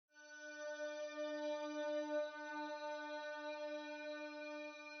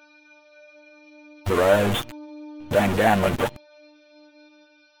The Rise, Danganronpa.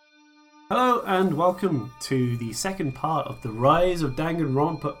 Hello and welcome to the second part of The Rise of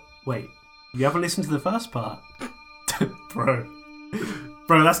Danganronpa. Wait, you haven't listened to the first part? Bro,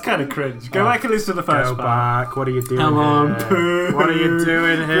 that's kind of cringe. Go back and listen to the first part. Go back. What are you doing Come on, here? Pooh. What are you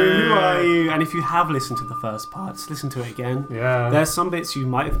doing Pooh, here? who are you? And if you have listened to the first part, just listen to it again. Yeah. There's some bits you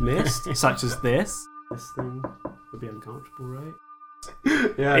might have missed, such as this. This thing would be uncomfortable, right?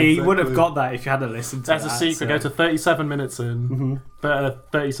 Yeah, You wouldn't have got that if you hadn't listened to That's that. a secret. Go to 37 minutes in.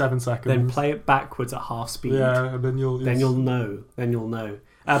 37 seconds. Then play it backwards at half speed. Yeah, and then you'll know.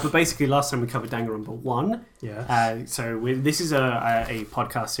 But basically, last time we covered Danganronpa 1. Yeah. This is a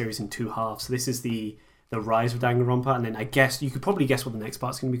podcast series in two halves. So this is the Rise of Danganronpa, and then I guess you could probably guess what the next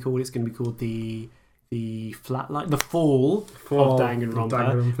part's going to be called. It's going to be called the Flatline, the Fall of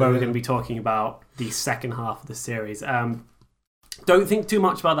Danganronpa, where we're going to be talking about the second half of the series. Don't think too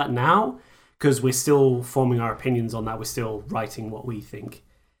much about that now, because we're still forming our opinions on that. We're still writing what we think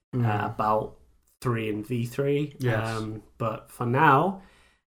about 3 and V3. Yes. But for now,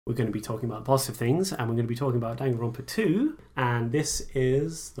 we're going to be talking about positive things, and we're going to be talking about Danganronpa 2, and this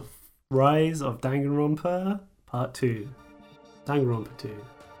is the Rise of Danganronpa Part 2. Danganronpa 2.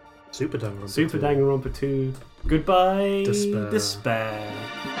 Super Danganronpa. Super Danganronpa 2. Goodbye. Despair.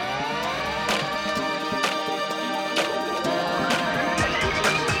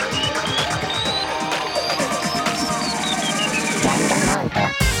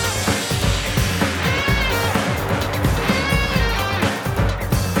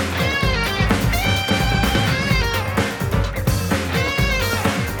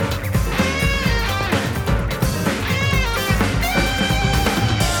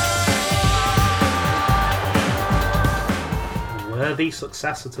 The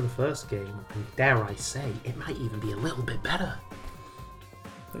successor to the first game, and dare I say, it might even be a little bit better.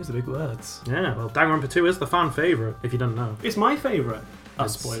 Those are big words. Yeah, well, Danganronpa 2 is the fan favourite, if you don't know. It's my favourite.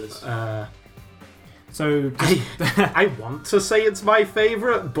 Spoilers. So I want to say it's my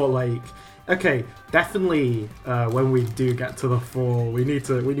favourite, but definitely when we do get to the fall, we do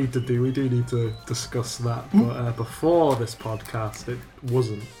need to discuss that. But before this podcast, it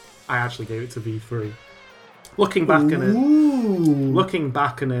wasn't. I actually gave it to V3. Looking back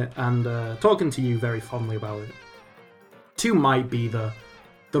on it and talking to you very fondly about it, 2 might be the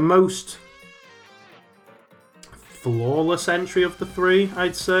most flawless entry of the 3.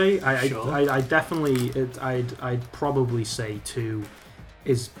 I'd say. I'd probably say 2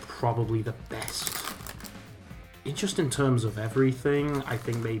 is probably the best. In terms of everything, I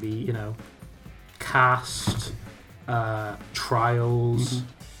think maybe cast, trials.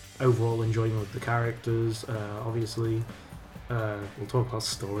 Overall enjoyment of the characters, obviously. We'll talk about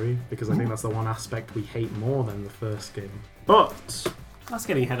story, because I think that's the one aspect we hate more than the first game. But that's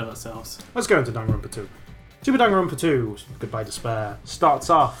getting ahead of ourselves. Let's go into Danganronpa 2. Super Danganronpa 2, Goodbye Despair, starts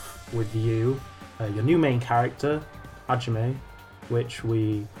off with you, your new main character, Hajime, which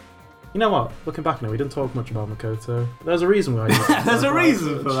we... You know what? Looking back now, we didn't talk much about Makoto. There's a reason why. There's a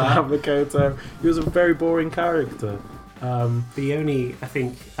reason for that. Makoto. He was a very boring character. The only, I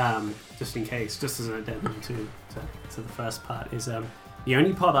think, just in case, just as an addendum to the first part, is the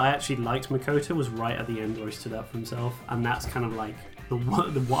only part that I actually liked Makoto was right at the end where he stood up for himself, and that's kind of like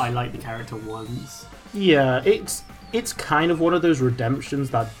what I like the character once. Yeah, it's kind of one of those redemptions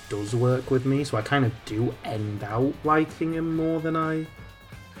that does work with me, so I kind of do end out liking him more than I...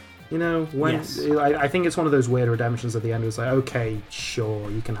 Yes. I think it's one of those weird redemptions at the end. It's like, okay, sure,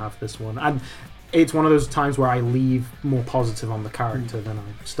 you can have this one. And it's one of those times where I leave more positive on the character than I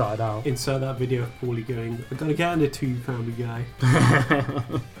started out. Insert that video of Paulie going, I gotta get into 2, Family Guy.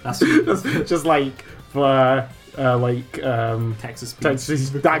 That's just like for Texas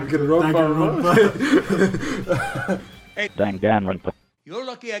Danganronpa. Danganronpa. You're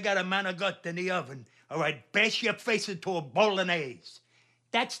lucky I got a man of gut in the oven, or I'd bash your face into a bolognese.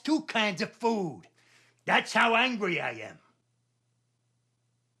 That's 2 kinds of food. That's how angry I am.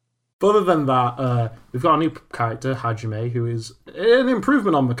 But other than that, we've got a new character, Hajime, who is an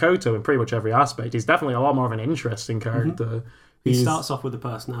improvement on Makoto in pretty much every aspect. He's definitely a lot more of an interesting character. Mm-hmm. He starts off with a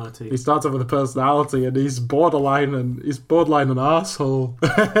personality. And he's borderline an asshole.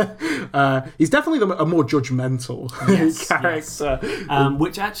 He's definitely a more judgmental character. Yes.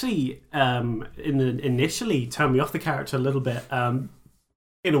 Which actually, initially turned me off the character a little bit,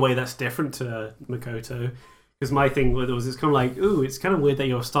 in a way that's different to Makoto. Because my thing was, it's kind of like, ooh, it's kind of weird that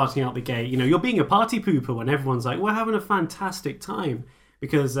you're starting out the gate. You're being a party pooper when everyone's like, we're having a fantastic time.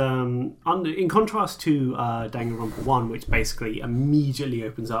 Because in contrast to Danganronpa 1, which basically immediately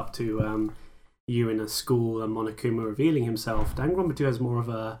opens up to you in a school and Monokuma revealing himself, Danganronpa 2 has more of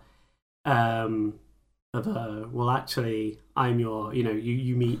a well, actually, I'm your,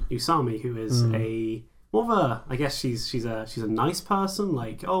 you meet Usami, who is a more of a, I guess she's a nice person.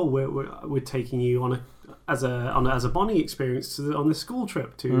 Like, oh, we're taking you on as a bonding experience on this school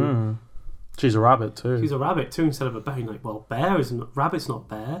trip to. She's a rabbit too. She's a rabbit too instead of a bear. You're like, well, rabbit's not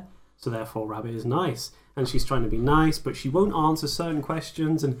bear, so therefore rabbit is nice. And she's trying to be nice, but she won't answer certain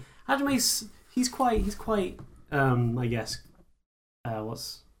questions. And Hajame's he's quite I guess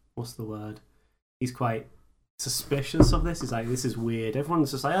what's the word? He's quite suspicious of this. He's like, this is weird.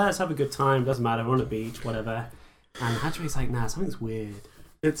 Everyone's just like, let's have a good time. Doesn't matter. We're on a beach, whatever. And Hajame's like, nah, something's weird.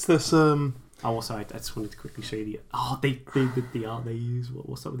 It's this Also, I just wanted to quickly show you they did the art they use.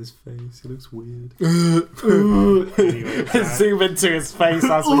 What's up with his face? It looks weird. Anyway, zoom into his face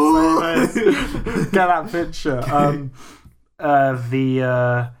as we say this. Get that picture.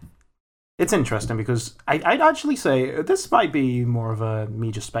 It's interesting because I'd actually say this might be more of a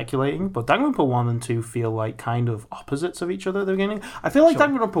me just speculating, but Danganronpa 1 and 2 feel like kind of opposites of each other at the beginning. I feel like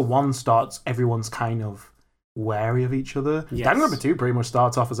Danganronpa 1 starts, everyone's kind of wary of each other. Yes. Danganronpa 2 pretty much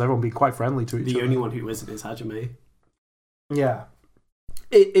starts off as everyone being quite friendly to each other. The only one who isn't is Hajime. Yeah.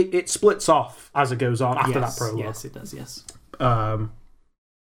 It splits off as it goes on after that prologue. Yes, it does, yes.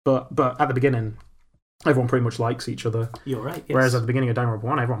 But at the beginning, everyone pretty much likes each other. You're right, yes. Whereas at the beginning of Danganronpa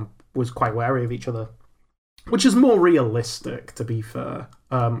 1, everyone was quite wary of each other. Which is more realistic, to be fair.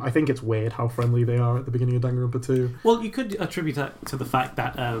 I think it's weird how friendly they are at the beginning of Danganronpa 2. Well, you could attribute that to the fact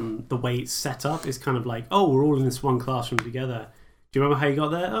that the way it's set up is kind of like, oh, we're all in this one classroom together. Do you remember how you got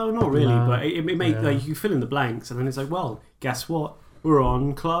there? Oh, not really, but it made like you fill in the blanks, and then it's like, well, guess what? We're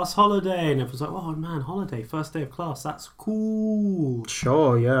on class holiday, and everyone's like, oh man, holiday, first day of class, that's cool.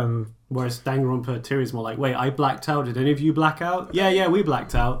 Sure, yeah. Whereas Danganronpa 2 is more like, wait, I blacked out. Did any of you black out? Yeah, we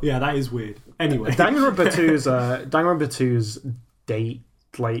blacked out. Yeah, that is weird. Anyway, Danganronpa 2's date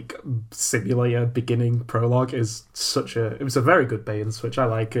simulator beginning prologue is it was a very good bait and switch. I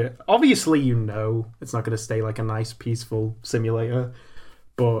like it. Obviously, it's not going to stay like a nice peaceful simulator,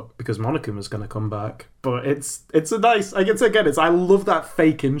 but because Monokuma's going to come back. But it's a nice. I love that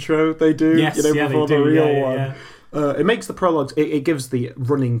fake intro they do. Yes, before the real one. Yeah. It makes the prologues. It gives the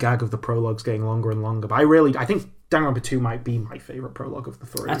running gag of the prologues getting longer and longer. But I think Danganronpa 2 might be my favorite prologue of the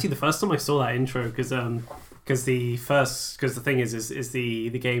three. Actually, the first time I saw that intro, because the thing is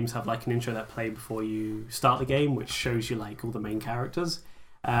the games have like an intro that play before you start the game, which shows you like all the main characters,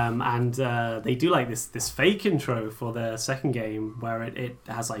 and they do like this fake intro for the second game where it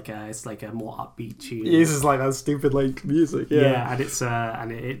has it's like a more upbeat tune. It uses like that stupid like music. Yeah, and it's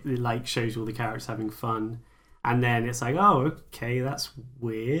and it like shows you all the characters having fun. And then it's like, oh, okay, that's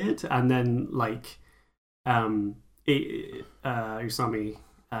weird. And then like, Usami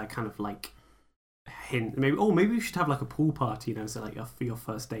kind of like hint maybe we should have like a pool party, so like for your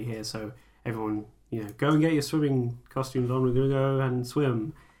first day here, so everyone go and get your swimming costumes on. We're gonna go and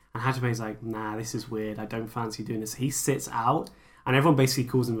swim. And Hajame's like, nah, this is weird. I don't fancy doing this. He sits out, and everyone basically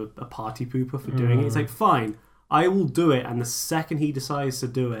calls him a party pooper for doing it. It's like, fine, I will do it. And the second he decides to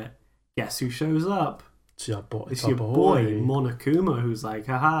do it, guess who shows up? It's your boy, Monokuma, who's like,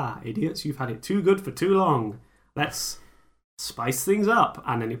 haha, idiots, you've had it too good for too long. Let's spice things up.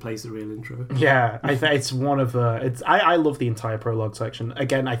 And then he plays the real intro. Yeah, it's one of the... I love the entire prologue section.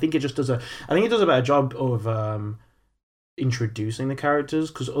 Again, I think it does a better job of introducing the characters,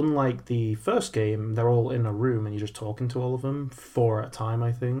 because unlike the first game, they're all in a room and you're just talking to all of them, 4 at a time,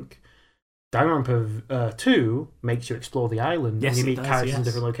 I think. Danganronpa 2 makes you explore the island, and you meet characters in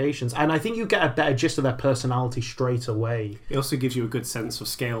different locations, and I think you get a better gist of their personality straight away. It also gives you a good sense of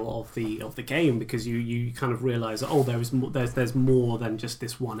scale of the game, because you kind of realise that there's more than just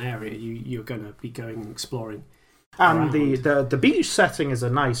this one area. You're going to be going and exploring. And the beach setting is a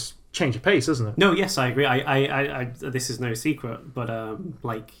nice change of pace, isn't it? No, yes, I agree. I this is no secret, but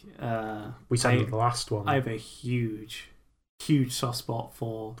we said it the last one. I have a huge soft spot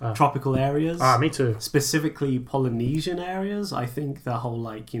for tropical areas. Me too. Specifically Polynesian areas. I think the whole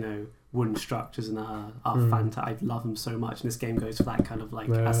wooden structures and are fantastic. I love them so much, and this game goes for that kind of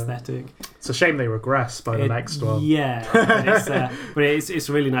aesthetic. It's a shame they regress by the next one. Yeah, but it's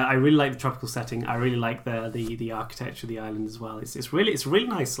really nice. I really like the tropical setting. I really like the architecture of the island as well. It's a really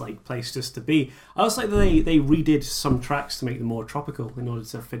nice place just to be. I also like that they redid some tracks to make them more tropical in order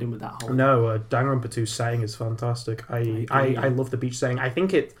to fit in with that whole. No, Danganronpa 2 setting is fantastic. I love the beach setting. I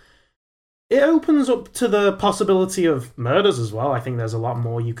think it opens up to the possibility of murders as well. I think there's a lot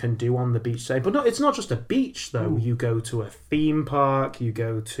more you can do on the beach setting. But no, it's not just a beach though. Ooh. You go to a theme park. You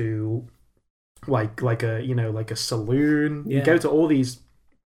go to like a saloon. Yeah. You go to all these.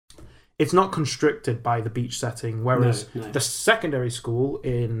 it's not constricted by the beach setting. Whereas No. the secondary school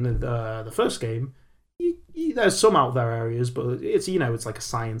in the first game, there's some out there areas, but it's it's like a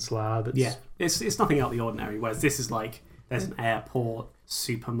science lab. It's nothing out of the ordinary. Whereas this is like there's an airport,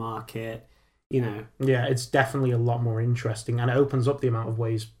 supermarket. Yeah, it's definitely a lot more interesting, and it opens up the amount of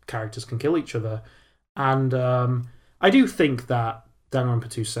ways characters can kill each other. And I do think that Danganronpa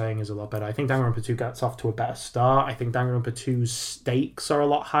 2 saying is a lot better. I think Danganronpa 2 gets off to a better start. I think Danganronpa 2's stakes are a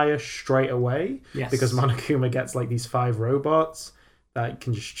lot higher straight away. Yes. Because Monokuma gets like these 5 robots that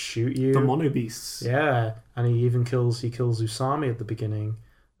can just shoot you. The Mono Beasts. Yeah, and he even kills Usami at the beginning.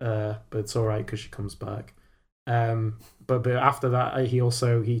 But it's alright because she comes back. But after that,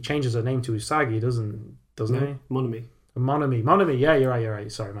 he changes her name to Usagi, doesn't he? Monomi. Monomi. Yeah, you're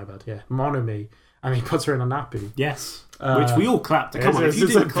right. Sorry, my bad. Yeah, Monomi. And he puts her in a nappy. Yes. Which we all clapped. Come on, if you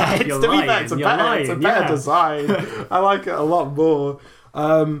it's didn't clap, you're lying. It's a better design. I like it a lot more.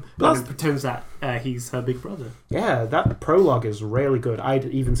 But it pretends that he's her big brother. Yeah, that prologue is really good. I'd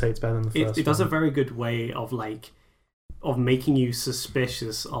even say it's better than the first. It does a very good way of making you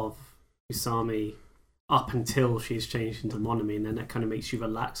suspicious of Usami up until she's changed into Monomi, and then that kind of makes you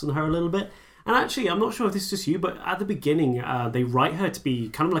relax on her a little bit. And actually, I'm not sure if this is just you, but at the beginning, they write her to be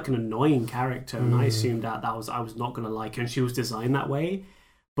kind of like an annoying character, and I assumed that I was not going to like her, and she was designed that way.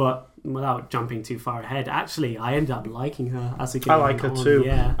 But without jumping too far ahead, actually, I ended up liking her as a game. I like her too.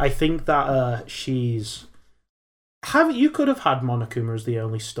 Yeah. I think that she's... You could have had Monokuma as the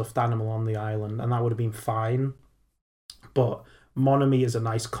only stuffed animal on the island, and that would have been fine. But Monomi is a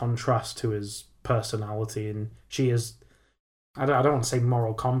nice contrast to his personality, and she is... I don't want to say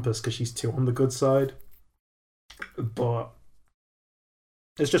moral compass because she's too on the good side, but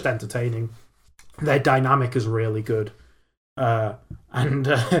it's just entertaining. Their dynamic is really good, and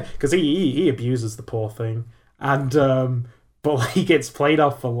because he abuses the poor thing, and but he gets played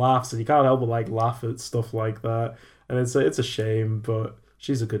off for laughs, and you can't help but laugh at stuff like that, and it's a shame. But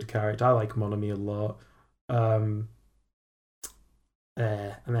she's a good character. I like Monomi a lot. And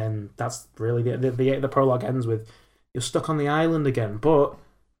then that's really the prologue ends with. You're stuck on the island again, but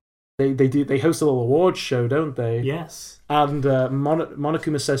they host a little awards show, don't they? Yes. And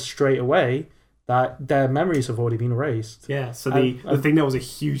Monokuma says straight away that their memories have already been erased. Yeah. So the thing that was a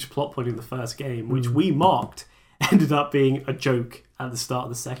huge plot point in the first game, which we mocked, ended up being a joke at the start of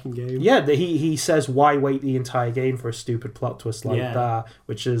the second game. Yeah. He says, "Why wait the entire game for a stupid plot twist like that?"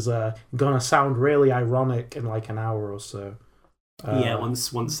 Which is gonna sound really ironic in like an hour or so.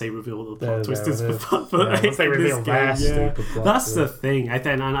 Once they reveal the plot twist, once they reveal their stupid plot. That's the thing. I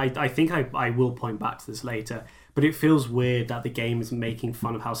think I will point back to this later, but it feels weird that the game is making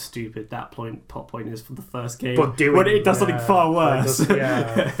fun of how stupid that plot point is for the first game, but when it does something far worse.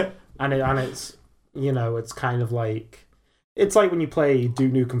 And it's it's kind of like. It's like when you play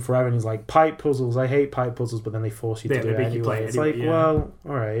Duke Nukem Forever and he's like, pipe puzzles, I hate pipe puzzles, but then they force you to do it anyway. It's like, well,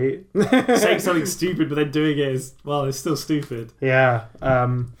 alright. Saying something stupid but then doing it is, well, it's still stupid. Yeah.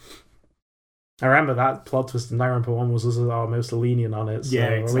 I remember that plot twist in Danganronpa 1 was our most lenient on it, so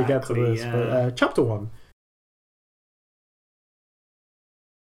when we get to this. Yeah. But Chapter 1.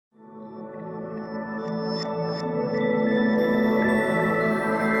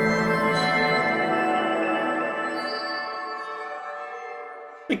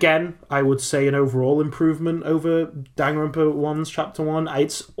 Again, I would say an overall improvement over Danganronpa 1's Chapter 1.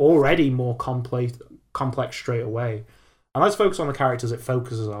 It's already more complex straight away. And let's focus on the characters it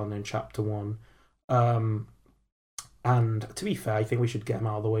focuses on in Chapter 1. And to be fair, I think we should get him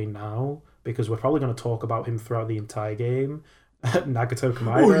out of the way now, because we're probably going to talk about him throughout the entire game. Nagato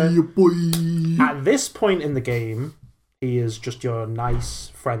Komaeda. Oh, boy. At this point in the game, he is just your nice,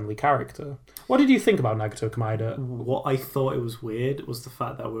 friendly character. What did you think about Nagato Komaeda? What I thought it was weird was the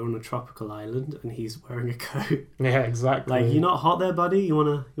fact that we're on a tropical island and he's wearing a coat. Yeah, exactly. Like, you're not hot there, buddy. You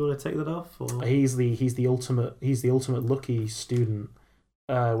wanna take that off? Or? He's the ultimate lucky student,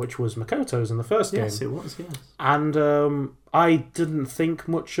 which was Makoto's in the first game. Yes, it was. Yes. And I didn't think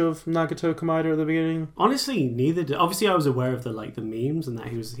much of Nagato Komaeda at the beginning. Honestly, neither did. Obviously, I was aware of the memes and that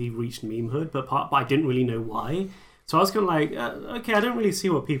he reached memehood, but I didn't really know why. So I was kind of like, okay, I don't really see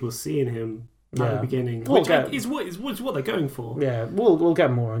what people see in him at the beginning, which is what they're going for. Yeah, we'll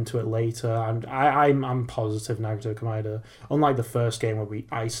get more into it later, and I'm positive Nagato Komaeda. Unlike the first game where we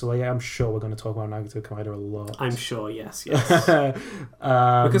isolate, I'm sure we're going to talk about Nagato Komaeda a lot. I'm sure, yes.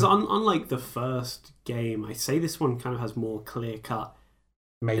 Because unlike the first game, I say this one kind of has more clear-cut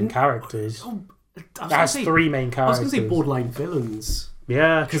main characters. That's 3 main characters. I was going to say borderline villains.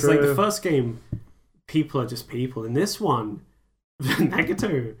 Yeah, because the first game, people are just people. In this one,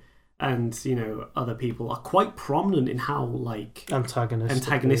 Nagato and other people are quite prominent in how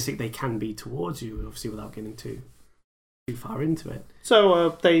antagonistic they can be towards you, obviously without getting too far into it.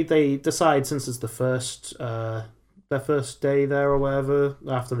 So they decide, since it's their first day there or whatever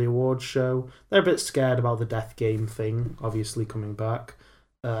after the awards show, they're a bit scared about the death game thing obviously coming back,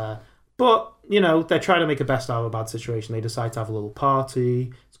 but they're trying to make the best out of a bad situation. They decide to have a little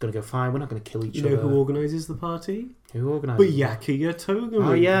party. It's going to go fine. We're not going to kill each other. You know who organises the party? Who organises? Byakuya Togami.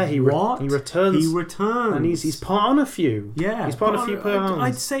 Oh yeah, he returns. He returns, and he's put on a few. Yeah, he's put on a few pounds.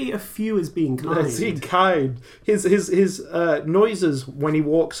 I'd say a few is being kind. His noises when he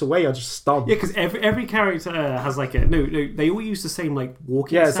walks away are just stomp. Yeah, because every character has like a no. They all use the same like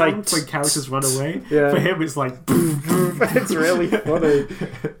walking sound when characters run away. Yeah. For him, it's like it's really funny.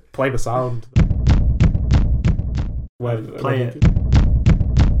 Play the sound. Play it.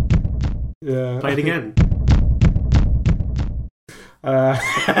 Yeah. Play it again. I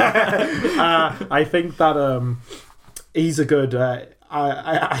think that he's a good. I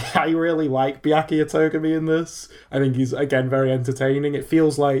really like Byakuya Togami in this. I think he's again very entertaining. It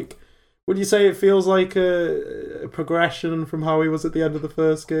feels like. Would you say it feels like a progression from how he was at the end of the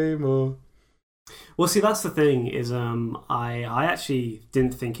first game, or? Well, see, that's the thing. Is I actually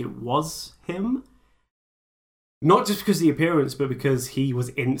didn't think it was him. Not just because of the appearance, but because he was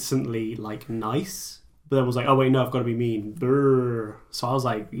instantly like nice. But then was like, oh wait, no, I've got to be mean. Brr. So I was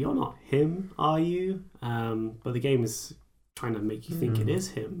like, you're not him, are you? But the game is trying to make you think it is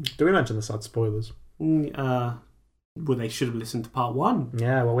him. Do we mention the sad spoilers? Well, they should have listened to part 1.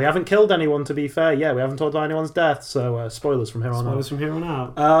 Yeah, well, we haven't killed anyone, to be fair. Yeah, we haven't talked about anyone's death, so spoilers from here on out. Spoilers from here on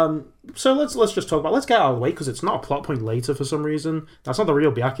out. So let's just talk about. Let's get out of the way because it's not a plot point later for some reason. That's not the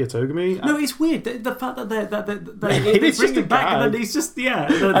real Byakuya Togami. No, it's weird. The fact that they it's bring just a it back gag. and then it's just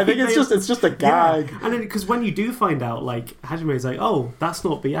I think it's just a gag. Yeah. And then because when you do find out, like Hajime's like, oh, that's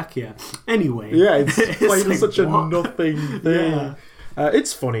not Byakuya. Anyway, yeah, it's played like, such a what? nothing thing. Yeah.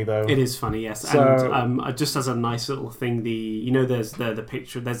 It's funny though. It is funny, yes. So, and just as a nice little thing, there's the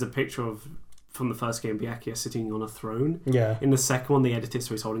picture. There's a picture of from the first game Byakuya sitting on a throne. Yeah. In the second one, they edited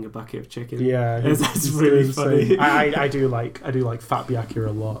so he's holding a bucket of chicken. Yeah, that's really funny. I do like Fat Byakuya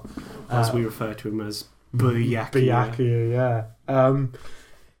a lot, as we refer to him as Byakuya. Byakuya,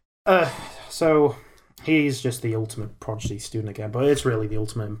 yeah. So he's just the ultimate prodigy student again, but it's really the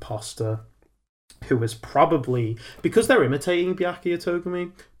ultimate imposter. Who is probably, because they're imitating Byakuya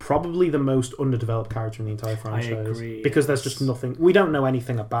Togami, probably the most underdeveloped character in the entire franchise. I agree. Because there's just nothing. We don't know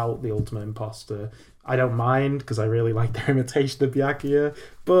anything about the Ultimate Imposter. I don't mind because I really like their imitation of Byakuya,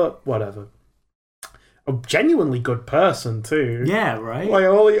 but whatever. A genuinely good person too. Yeah, right. Like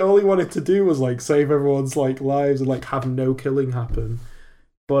all he wanted to do was like save everyone's like lives and like have no killing happen.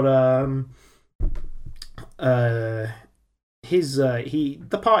 But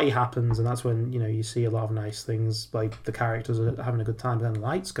the party happens, and that's when you see a lot of nice things, like the characters are having a good time, but then the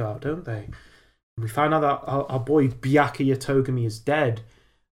lights go out, don't they? And we find out that our boy Byakuya Togami is dead,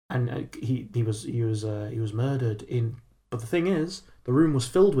 and he was murdered in. But the thing is, the room was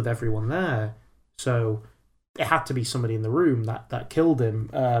filled with everyone there, so it had to be somebody in the room that killed him.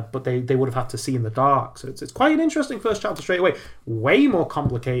 But they would have had to see in the dark. So it's quite an interesting first chapter straight away. Way more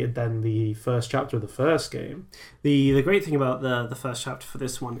complicated than the first chapter of the first game. The great thing about the first chapter for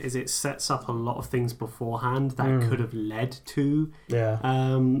this one is it sets up a lot of things beforehand that could have led to. Yeah.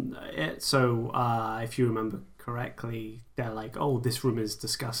 If you remember correctly, they're like, oh, this room is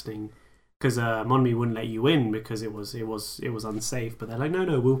disgusting. Because Monmi wouldn't let you in because it was unsafe. But they're like,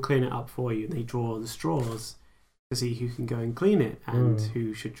 no, we'll clean it up for you. And they draw the straws to see who can go and clean it and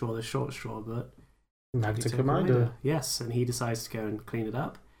who should draw the short straw. But Nagata Commander. Yes, and he decides to go and clean it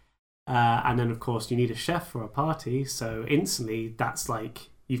up. And then, of course, you need a chef for a party. So instantly, that's like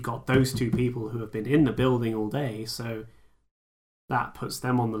you've got those two people who have been in the building all day. So that puts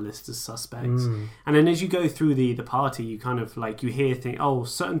them on the list as suspects. And then as you go through the party, you kind of like, you hear things, oh,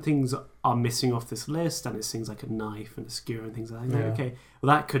 certain things are missing off this list, and it's things like a knife and a skewer and things like that. Yeah. Okay,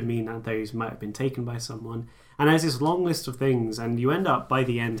 well, that could mean that those might have been taken by someone. And there's this long list of things, and you end up by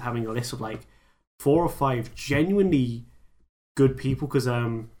the end having a list of like 4 or 5 genuinely good people, because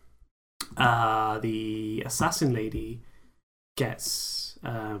the assassin lady gets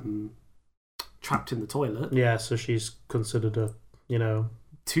trapped in the toilet. Yeah, so she's considered a,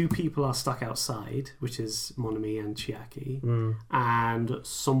 2 people are stuck outside, which is Monami and Chiaki, and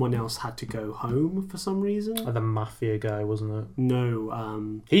someone else had to go home for some reason. The mafia guy, wasn't it?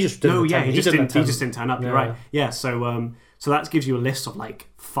 No, he just didn't. He just didn't turn up. Yeah. You're right. Yeah, so that gives you a list of like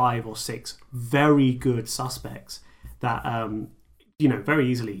 5 or 6 very good suspects that very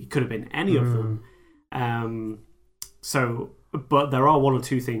easily could have been any of them. So but there are one or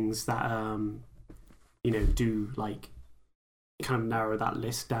two things that do like kind of narrow that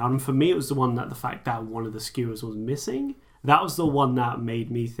list down. And for me, it was the fact that one of the skewers was missing. That was the one that made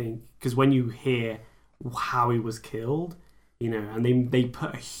me think, because when you hear how he was killed, and they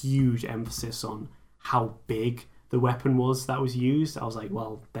put a huge emphasis on how big the weapon was that was used. I was like,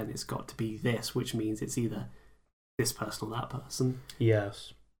 well, then it's got to be this, which means it's either this person or that person.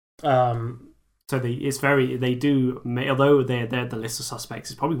 Yes. So they do, although they're the list of suspects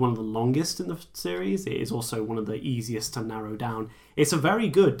is probably one of the longest in the series. It is also one of the easiest to narrow down. It's a very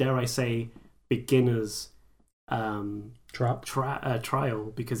good, dare I say, beginner's trial,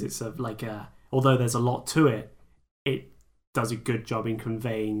 because it's although there's a lot to it, it does a good job in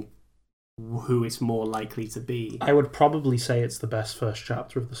conveying who it's more likely to be. I would probably say it's the best first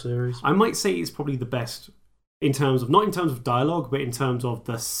chapter of the series. I might say it's probably the best not in terms of dialogue, but in terms of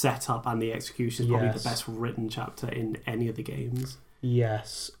the setup and the execution. Is probably the best written chapter in any of the games.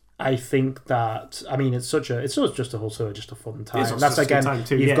 Yes. I think that, it's just a fun time. It's That's again, time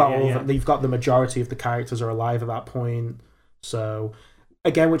too. You've got the majority of the characters are alive at that point. So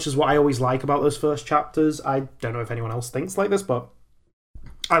again, which is what I always like about those first chapters. I don't know if anyone else thinks like this, but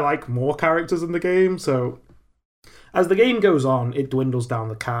I like more characters in the game. So as the game goes on, it dwindles down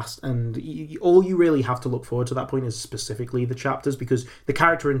the cast, and all you really have to look forward to that point is specifically the chapters, because the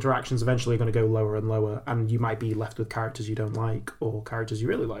character interactions eventually are going to go lower and lower, and you might be left with characters you don't like or characters you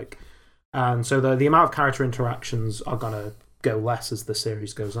really like. And so the amount of character interactions are going to go less as the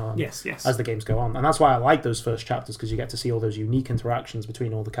series goes on. Yes. As the games go on. And that's why I like those first chapters, because you get to see all those unique interactions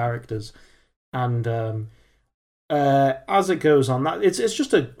between all the characters. And as it goes on, it's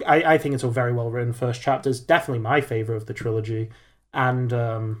just I think it's a very well written first chapter. It's definitely my favourite of the trilogy, and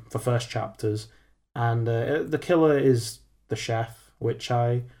the first chapters. And the killer is the chef, which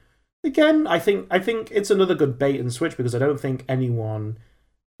I think it's another good bait and switch, because I don't think anyone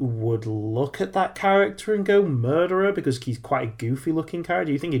would look at that character and go murderer, because he's quite a goofy looking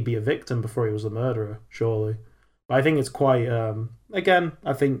character. You think he'd be a victim before he was the murderer, surely. But I think it's quite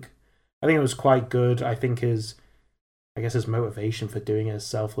I think it was quite good. I think his motivation for doing it is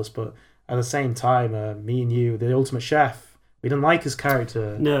selfless, but at the same time, me and you, the ultimate chef, we didn't like his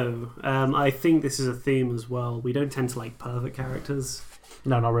character. No, I think this is a theme as well. We don't tend to like pervert characters.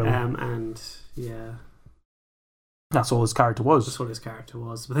 No, not really. And yeah, that's all his character was. That's what his character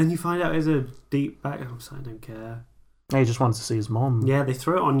was. But then you find out there's a deep back. I'm sorry, I don't care. He just wanted to see his mom. Yeah, they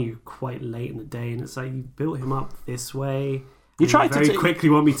throw it on you quite late in the day, and it's like, you built him up this way. You tried to quickly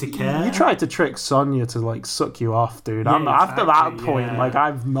want me to care. You tried to trick Sonya to suck you off, dude. Yeah, after that point,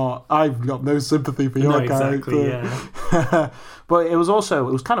 I've got no sympathy for your character. Yeah. But it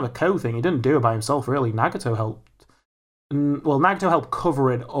was kind of a co thing. He didn't do it by himself, really. Nagato helped. Well, Nagato helped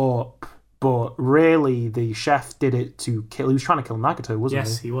cover it up, but really the chef did it to kill. He was trying to kill Nagato, wasn't he?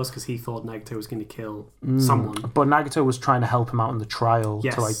 Yes, he was, because he thought Nagato was going to kill someone. But Nagato was trying to help him out in the trial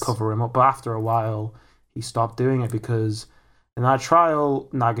to cover him up. But after a while, he stopped doing it, because in that trial,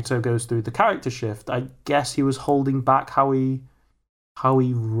 Nagato goes through the character shift. I guess he was holding back how he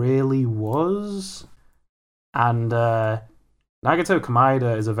really was. And Nagato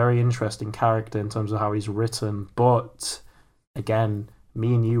Kamada is a very interesting character in terms of how he's written. But, again,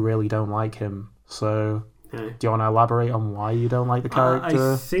 me and you really don't like him. So, do you want to elaborate on why you don't like the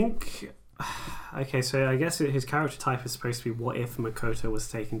character? I think... Okay, so I guess his character type is supposed to be what if Makoto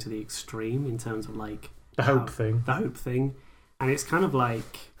was taken to the extreme in terms of, like... The hope thing. The hope thing. And it's kind of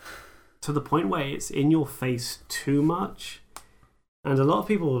like, to the point where it's in your face too much. And a lot of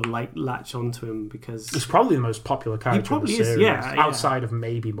people latch onto him because... He's probably the most popular character in the series. Yeah. Outside of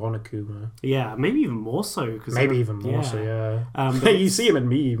maybe Monokuma. Yeah, maybe even more so. Maybe even more so, yeah. You see him in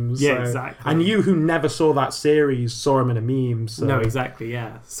memes. Yeah, so. Exactly. And you, who never saw that series, saw him in a meme. So. No, exactly,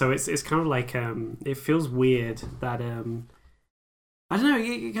 yeah. So it's kind of like... it feels weird that... I don't know.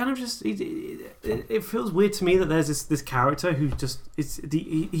 It kind of just it feels weird to me that there's this character who just it's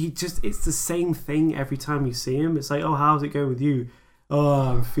the same thing every time you see him. It's like, oh, how's it going with you? Oh,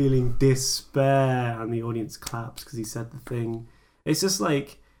 I'm feeling despair, and the audience claps because he said the thing. It's just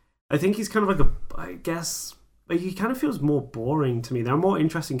like, I think he's kind of like I guess he kind of feels more boring to me. There are more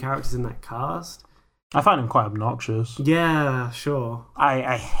interesting characters in that cast. I find him quite obnoxious. Yeah, sure.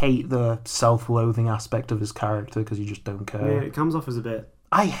 I hate the self-loathing aspect of his character because you just don't care. Yeah, it comes off as a bit...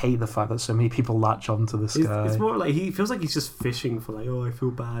 I hate the fact that so many people latch onto this guy. It's more like he feels like he's just fishing for I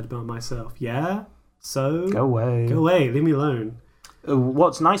feel bad about myself. Yeah? So? Go away. Leave me alone.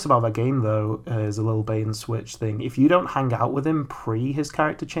 What's nice about that game, though, is a little bait and switch thing. If you don't hang out with him pre his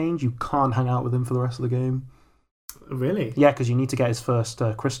character change, you can't hang out with him for the rest of the game. Really? Yeah, because you need to get his first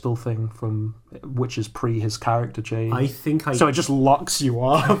crystal thing which is pre his character change. So it just locks you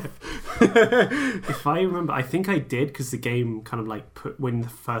off. If I remember, I think I did, because the game kind of like when the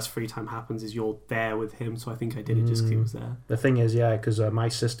first free time happens is you're there with him, so I think I did it just because he was there. The thing is, yeah, because my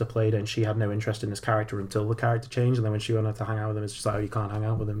sister played it and she had no interest in his character until the character changed, and then when she went out to hang out with him, it's just like, oh, you can't hang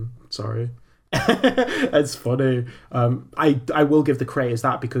out with him. Sorry. It's funny. I will give the creators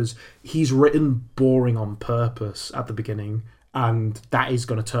that, because he's written boring on purpose at the beginning, and that is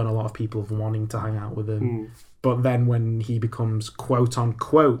going to turn a lot of people off wanting to hang out with him. But then when he becomes quote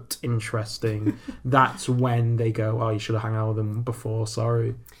unquote interesting, that's when they go, oh, you should have hung out with him before.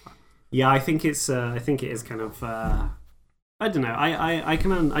 Sorry. Yeah, I think it is kind of. I don't know. I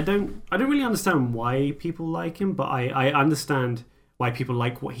don't really understand why people like him, but I understand why people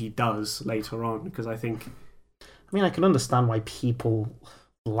like what he does later on, because I mean, I can understand why people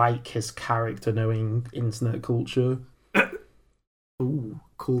like his character, knowing internet culture. Ooh,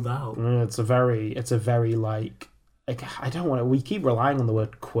 called out. It's a very like I don't want to. We keep relying on the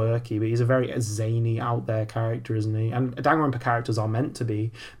word quirky, but he's a very zany, out there character, isn't he? And Danganronpa characters are meant to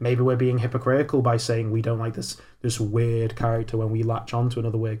be. Maybe we're being hypocritical by saying we don't like this weird character when we latch on to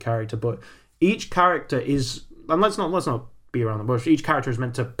another weird character. But each character is, and let's not be around the bush. Each character is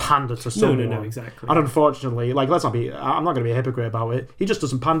meant to pander to someone. No, exactly. And unfortunately, I'm not going to be a hypocrite about it. He just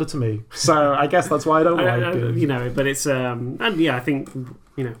doesn't pander to me. So I guess that's why I don't like him. You know, but it's and yeah, I think,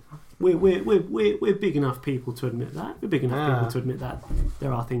 you know, we're big enough people to admit that. We're big enough people to admit that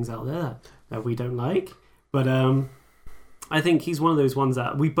there are things out there that we don't like. But I think he's one of those ones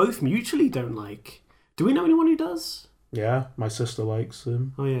that we both mutually don't like. Do we know anyone who does? Yeah, my sister likes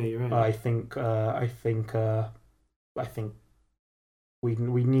him. Oh yeah, you're right. I think we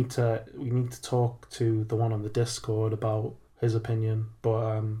need to talk to the one on the Discord about his opinion.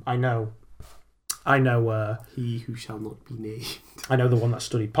 But I know he who shall not be named. I know the one that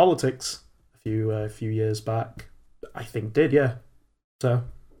studied politics a few years back. I think did, yeah. So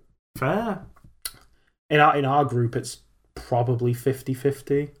fair. In our group, it's probably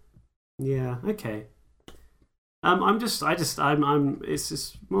 50-50. Yeah. Okay. It's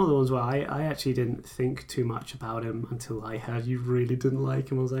just one of the ones where I actually didn't think too much about him until I heard you really didn't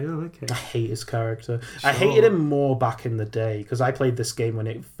like him. I was like, oh, okay. I hate his character. Sure. I hated him more back in the day, because I played this game when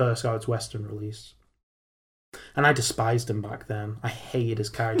it first got its Western release. And I despised him back then. I hated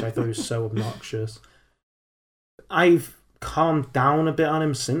his character. I thought he was so obnoxious. I've calmed down a bit on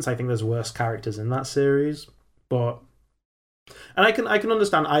him since. I think there's worse characters in that series. But... And I can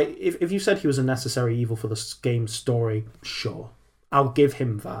understand. If you said he was a necessary evil for the game's story, sure, I'll give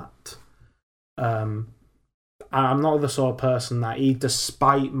him that. I'm not the sort of person that,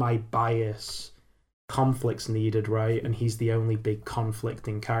 despite my bias, conflict's needed, right? And he's the only big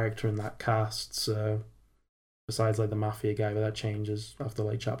conflicting character in that cast. So, besides like the mafia guy, but that changes after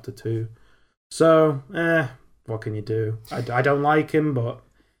like chapter 2. So, what can you do? I don't like him, but.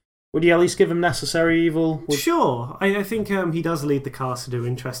 Would you at least give him necessary evil? Sure. I think he does lead the cast to do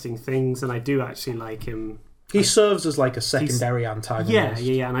interesting things, and I do actually like him. He serves as like a secondary antagonist.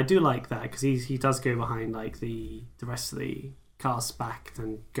 Yeah, and I do like that, because he does go behind like the rest of the cast back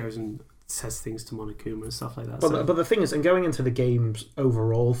and goes and says things to Monokuma and stuff like that. But the thing is, and going into the game's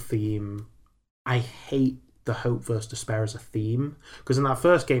overall theme, I hate the hope versus despair as a theme, because in that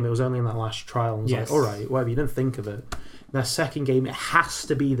first game it was only in that last trial, and it's like, alright, whatever, you didn't think of it. In that second game, it has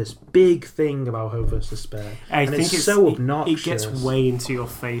to be this big thing about hope versus despair. I think it's so obnoxious. It gets way into your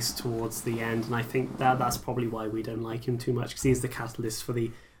face towards the end, and I think that's probably why we don't like him too much, because he's the catalyst for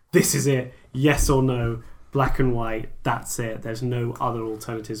this is it, yes or no, black and white, that's it. There's no other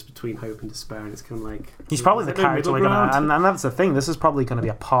alternatives between hope and despair, and it's kind of like... He's probably the character we're going to... And that's the thing, this is probably going to be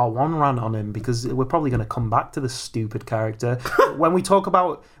a part 1 rant on him, because we're probably going to come back to this stupid character. when we talk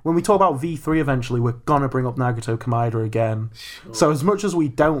about V3 eventually, we're going to bring up Nagato Komaeda again. Sure. So as much as we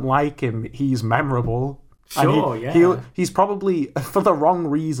don't like him, he's memorable. Sure, yeah. He's probably, for the wrong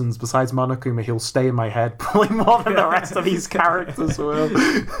reasons, besides Monokuma, he'll stay in my head probably more than the rest of these characters will.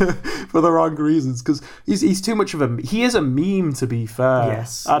 For the wrong reasons, because he's too much of a... He is a meme, to be fair.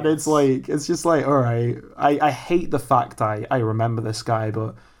 Yes. And it's just like, alright, I hate the fact I remember this guy,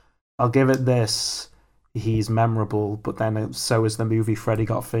 but I'll give it this. He's memorable, but then so is the movie Freddy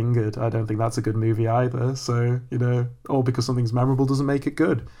Got Fingered. I don't think that's a good movie either. So, all because something's memorable doesn't make it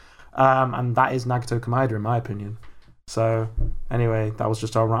good. And that is Nagato Komaeda, in my opinion. So, anyway, that was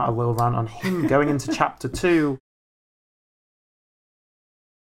just a little rant on him. Going into chapter 2.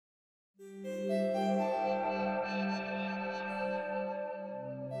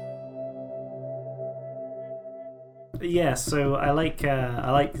 Yeah, so I like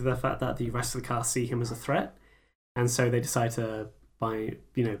the fact that the rest of the cast see him as a threat. and so they decide to bind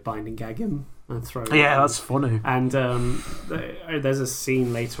and gag him and throw him. Yeah, that's funny. And there's a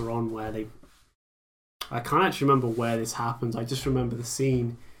scene later on where I can't actually remember where this happens. I just remember the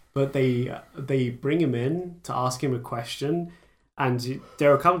scene, but they bring him in to ask him a question, and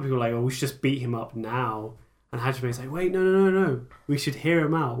there are a couple of people like, "Oh, we should just beat him up now." And Hajime's like, "Wait, no, we should hear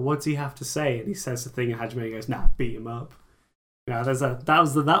him out. What does he have to say?" And he says the thing, and Hajime goes, "Nah, beat him up." Yeah, that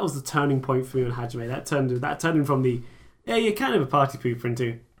was the turning point for me on Hajime. That turned him from the you're kind of a party pooper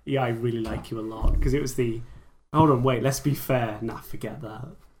into I really like you a lot, because it was the hold on, wait, let's be fair. Nah, forget that.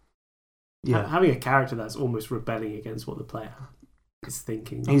 Yeah, having a character that's almost rebelling against what the player is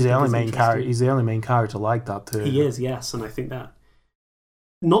thinking. He's the only main character. He's the only main character like that too. He is, yes, and I think that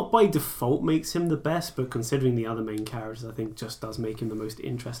not by default makes him the best, but considering the other main characters, I think just does make him the most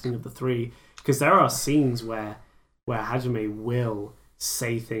interesting of the three. Because there are scenes where Hajime will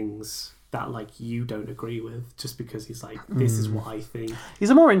say things that like you don't agree with, just because he's like, this is what I think. He's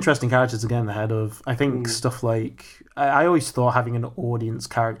a more interesting character to get in the head of. I think stuff like I always thought having an audience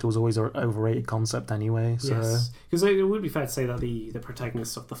character was always an overrated concept anyway. So. Yes, because it would be fair to say that the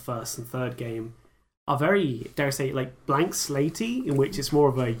protagonists of the first and third game are very, dare I say, like blank slatey, in which it's more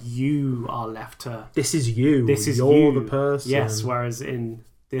of a you are left to. This is you. You're you. The person. Yes, whereas in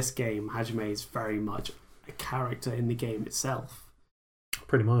this game, Hajime is very much a character in the game itself.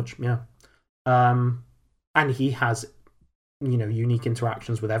 Pretty much, yeah. And he has, unique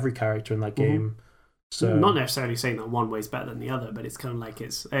interactions with every character in that game. So not necessarily saying that one way is better than the other, but it's kind of like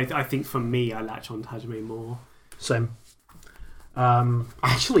I think for me, I latch on to Hajime more. Same.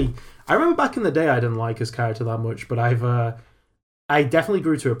 Actually, I remember back in the day I didn't like his character that much, but I definitely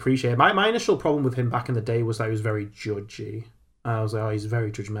grew to appreciate it. My initial problem with him back in the day was that he was very judgy. I was like, oh, he's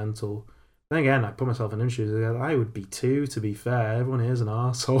very judgmental. Then again, I put myself in his shoes. I would be too, to be fair. Everyone here is an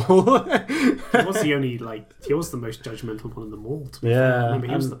arsehole. He was the most judgmental one of them all, to be fair. I mean,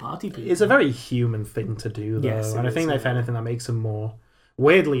 he was the party people. It's a very human thing to do, though. Yes, and I think that if anything, that makes him more...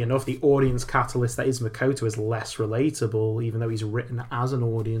 Weirdly enough, the audience catalyst that is Makoto is less relatable, even though he's written as an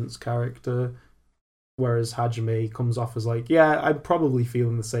audience character. Whereas Hajime comes off as like, yeah, I'm probably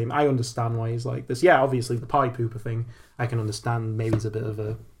feeling the same. I understand why he's like this. Yeah, obviously, the pie pooper thing, I can understand. Maybe he's a bit of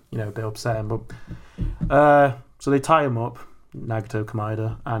a... a bit upsetting, but so they tie him up, Nagato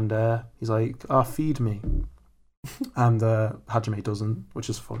Kamada, and he's like, feed me. And Hajime doesn't, which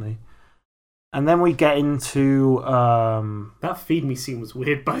is funny. And then we get into... that feed me scene was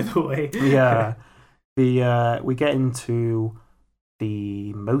weird, by the way. Yeah. We get into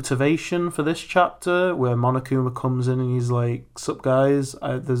the motivation for this chapter, where Monokuma comes in and he's like, sup guys,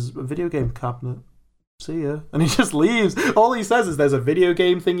 there's a video game cabinet. See ya. And he just leaves. All he says is there's a video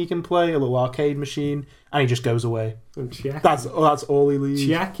game thing you can play, a little arcade machine, and he just goes away. And Chiaki, that's all he leaves.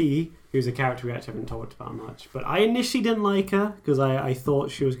 Chiaki, who's a character we actually haven't talked about much, but I initially didn't like her because I thought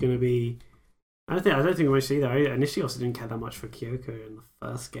she was going to be... I don't think much either. I initially also didn't care that much for Kyoko in the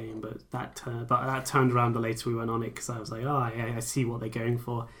first game, but that turned around the later we went on it, because I was like, I see what they're going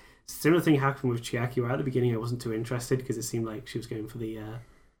for. Similar thing happened with Chiaki, where at the beginning I wasn't too interested because it seemed like she was going for the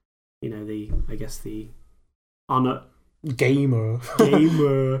the honor gamer.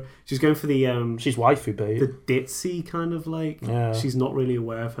 She's going for the she's waifu bait. The ditzy kind of like. Yeah. She's not really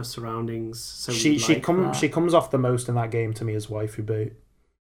aware of her surroundings. So she comes off the most in that game to me as waifu bait.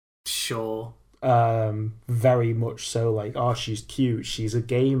 Sure. Very much so. Like, she's cute. She's a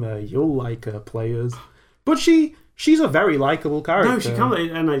gamer. You'll like her, players. But she's a very likable character. No, she comes,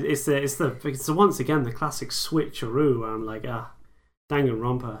 and it's the once again the classic switcheroo. Where I'm like,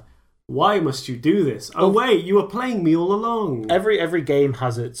 Danganronpa, why must you do this? Oh wait, you were playing me all along. Every game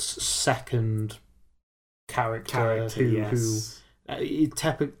has its second character who it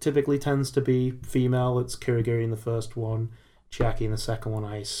typically tends to be female. It's Kirigiri in the first one, Chiaki in the second one.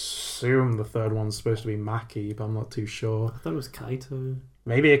 I assume the third one's supposed to be Maki, but I'm not too sure. I thought it was Kaito.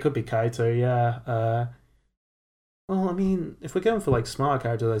 Maybe it could be Kaito, yeah. Well, I mean, if we're going for like smart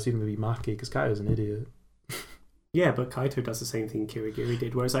characters, I assume it would be Maki, because Kaito's an idiot. Yeah, but Kaito does the same thing Kirigiri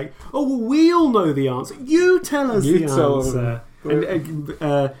did, where it's like, we all know the answer. You tell us the answer. And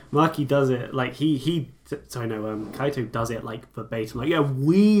Maki does it like Kaito does it like verbatim. Like, yeah,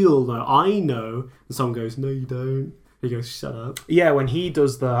 we all know. I know. And someone goes, no, you don't. He goes, shut up. Yeah, when he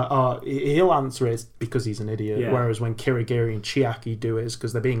does he'll answer it because he's an idiot. Yeah. Whereas when Kirigiri and Chiaki do it, it's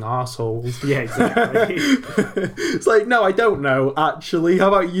because they're being arseholes. Yeah, exactly. It's like, no, I don't know, actually. How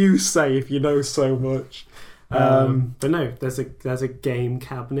about you say if you know so much? But no, there's a game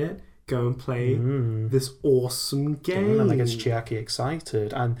cabinet. Go and play this awesome game. And that gets Chiaki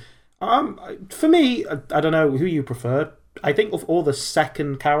excited. And for me, I don't know who you prefer, I think of all the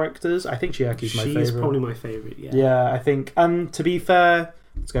second characters, I think Chieki's my favorite. She's probably my favorite. Yeah. Yeah, I think. And to be fair,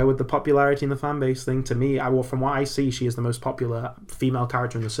 let's go with the popularity and the fan base thing. To me, from what I see, she is the most popular female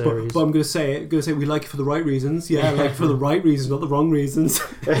character in the series. But I'm going to say we like it for the right reasons. Yeah, like for the right reasons, not the wrong reasons.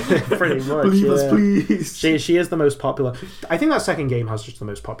 Pretty much. Believe us, please. She is the most popular. I think that second game has just the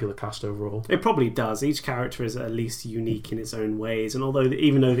most popular cast overall. It probably does. Each character is at least unique in its own ways, and although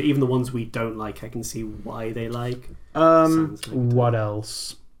even the ones we don't like, I can see why they like. What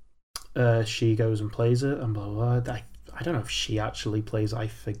else? She goes and plays it, and blah blah. I don't know if she actually plays. I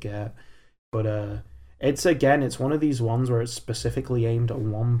forget, but it's one of these ones where it's specifically aimed at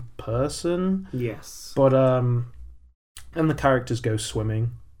one person. Yes. But and the characters go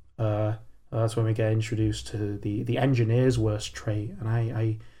swimming. That's when we get introduced to the engineer's worst trait,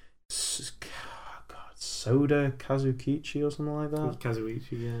 and Soda Kazukichi or something like that.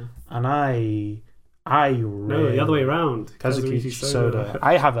 Kazuichi, yeah. And I no, the other way around. Kazukichi Soda.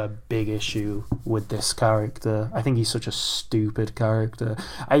 I have a big issue with this character. I think he's such a stupid character.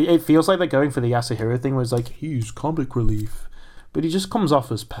 It feels like they're going for the Yasuhiro thing, where it's like he's comic relief, but he just comes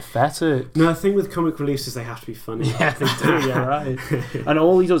off as pathetic. No, the thing with comic reliefs is they have to be funny. Yeah, they do. Yeah, right. And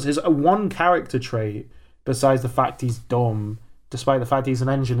all he does is one character trait, besides the fact he's dumb, despite the fact he's an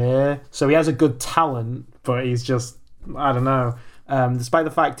engineer. So he has a good talent, but he's just, I don't know. Despite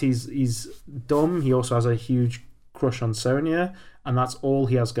the fact he's dumb, he also has a huge crush on Sonya, and that's all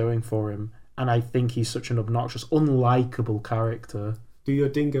he has going for him. And I think he's such an obnoxious, unlikable character. Do your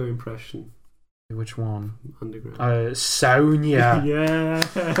dingo impression. Which one? Underground. Sonya. Yeah.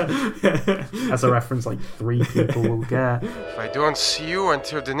 That's a reference like 3 people will get. If I don't see you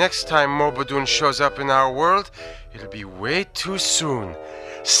until the next time Morbidun shows up in our world, it'll be way too soon.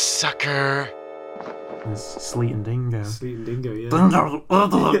 Sucker. There's Sleet and Dingo. Sleet and Dingo, yeah.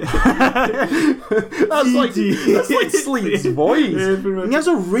 that's like Sleet's voice. He has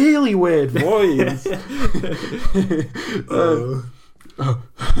a really weird voice.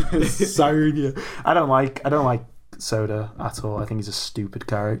 Sonya. I don't like Soda at all. I think he's a stupid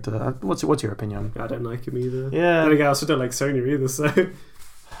character. What's your opinion? I don't like him either. Yeah. But again, I also don't like Sonya either, so...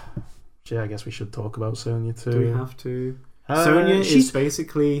 Yeah, I guess we should talk about Sonya too. Do we have to? Sonya is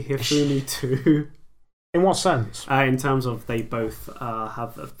basically Hifumi too. In what sense? In terms of they both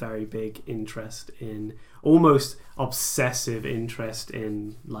have a very big interest in, almost obsessive interest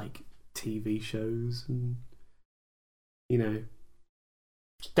in, like, TV shows and, you know...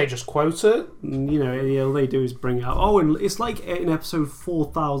 They just quote it? You know, all they do is bring it up. Oh, and it's like in episode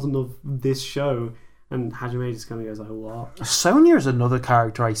 4,000 of this show, and Hajime just kind of goes like, what? Sonya is another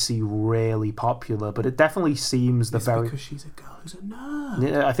character I see really popular, but it definitely seems because she's a girl who's a nerd.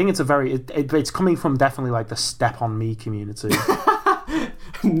 Yeah, I think it's it's coming from definitely like the Step on Me community.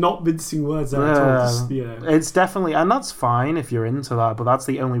 Not mincing words at all. Just, you know. It's definitely, and that's fine if you're into that, but that's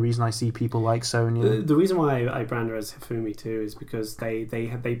the only reason I see people like Sonya. The reason why I brand her as Hifumi too is because they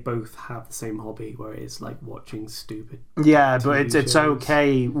both have the same hobby, where it's like watching stupid. Yeah, but it's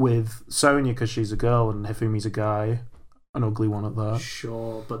okay with Sonya because she's a girl and Hifumi's a guy, an ugly one at that.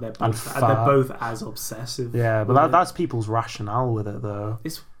 Sure, but they're both as obsessive. Yeah, but that's people's rationale with it, though.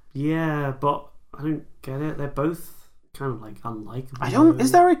 But I don't get it. They're both kind of like unlikable.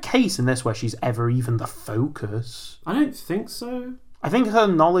 Is there a case in this where she's ever even the focus? I don't think so. I think her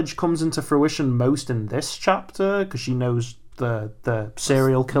knowledge comes into fruition most in this chapter because she knows the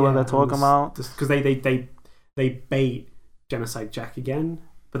serial killer they're talking about. Because they bait Genocide Jack again,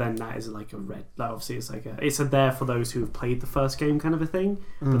 but then that is like a red. Like obviously, it's there for those who have played the first game, kind of a thing.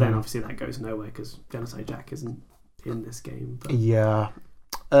 But then obviously that goes nowhere because Genocide Jack isn't in this game. But. Yeah,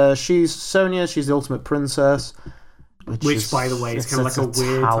 she's Sonya. She's the ultimate princess. Which, by the way, is kind of like a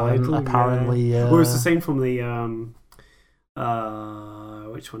weird title. Apparently, yeah. Well, it's the same from the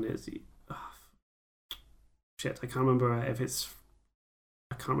which one is it? Shit, I can't remember if it's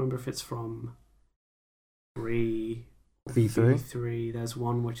from V3. There's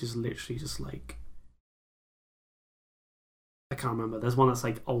one which is literally just like, I can't remember. There's one that's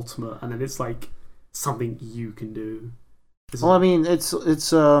like ultimate, and then it's like something you can do. Well, I mean, it's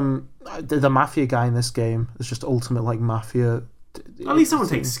the mafia guy in this game is just ultimate like mafia. At least someone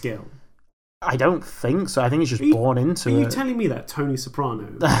takes skill. I don't think so. I think he's just born into it. Are you telling me that Tony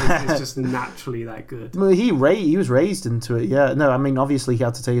Soprano is just naturally that good? Well, he was raised into it. Yeah. No, I mean, obviously he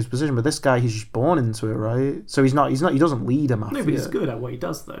had to take his position, but this guy, he's just born into it, right? So he doesn't lead a mafia. No, but he's good at what he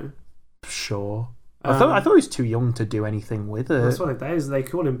does, though. Sure. I thought he was too young to do anything with it. That's what it is. They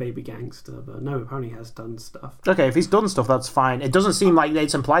call him Baby Gangster, but no, apparently he has done stuff. Okay, if he's done stuff, that's fine. It doesn't seem like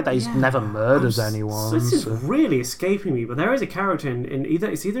it's implied that he's never murdered anyone. This is really escaping me, but there is a character in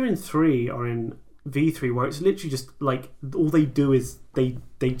either in 3 or in V3, where it's literally just like all they do is they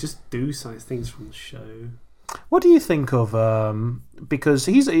just do science things from the show. What do you think of because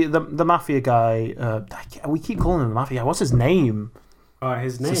he's the mafia guy? We keep calling him the mafia guy. What's his name?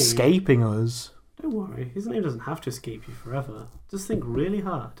 His name. It's escaping us. Don't worry, his name doesn't have to escape you forever. Just think really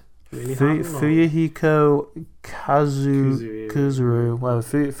hard. Really hard. Fuyuhiko Kuzuru. Well,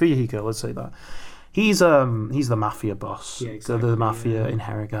 Fuyuhiko, let's say that. He's the mafia boss. Yeah, exactly, the mafia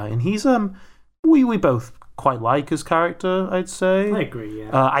inherit guy, and he's we both quite like his character, I'd say. I agree, yeah.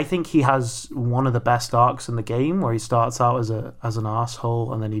 I think he has one of the best arcs in the game, where he starts out as an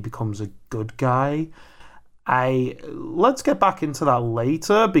arsehole and then he becomes a good guy. Let's get back into that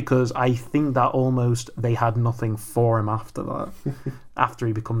later, because I think that almost they had nothing for him after that. After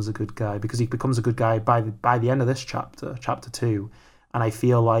he becomes a good guy, because he becomes a good guy by the end of this chapter 2, and I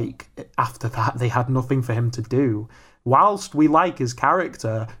feel like after that they had nothing for him to do. Whilst we like his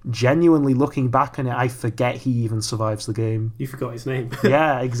character, genuinely looking back on it, I forget he even survives the game. You forgot his name.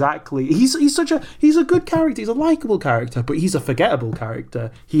 Yeah, exactly. He's a good character. He's a likable character, but he's a forgettable character.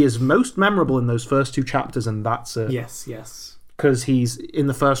 He is most memorable in those first 2 chapters, and that's it. Yes. Because he's in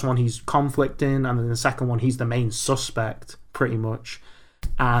the first one he's conflicting, and in the second one he's the main suspect, pretty much.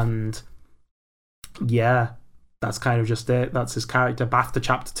 And yeah, that's kind of just it. That's his character. After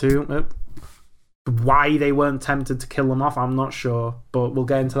chapter 2. Why they weren't tempted to kill him off, I'm not sure, but we'll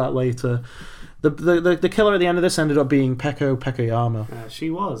get into that later. The killer at the end of this ended up being Peko Pekoyama.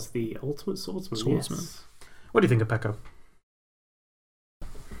 She was the ultimate swordsman. Yes. What do you think of Peko?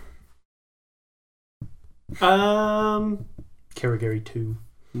 Kirigiri 2.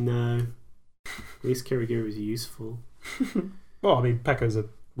 No. At least Kirigiri was useful. Well, I mean, Peko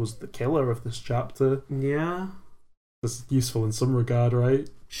was the killer of this chapter. Yeah. It's useful in some regard, right?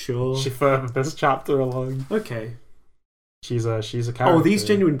 Sure. She furthered this chapter along. Okay. She's a character. Oh, these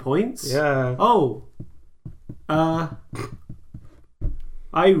genuine points? Yeah. Oh. I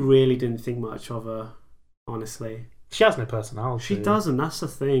really didn't think much of her, honestly. She has no personality. She doesn't, that's the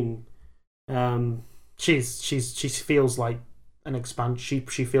thing. She feels like an expansion.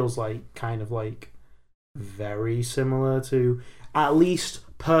 She feels like kind of like very similar to, at least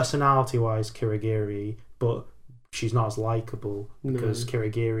personality wise, Kirigiri, but she's not as likable, because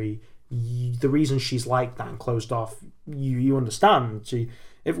Kirigiri, the reason she's like that and closed off, you understand.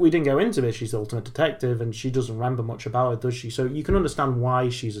 If we didn't go into this, she's the ultimate detective, and she doesn't remember much about it, does she? So you can understand why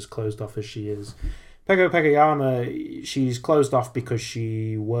she's as closed off as she is. Peko Pekoyama, she's closed off because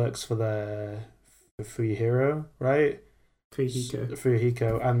she works for the Fuyuhiro, right?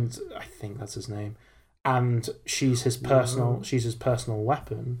 Fuyuhiko, and I think that's his name. And she's his personal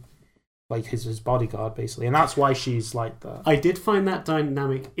weapon. Like his bodyguard, basically, and that's why she's like that. I did find that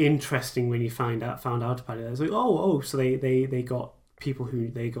dynamic interesting when you found out about it. I was like, so they got people who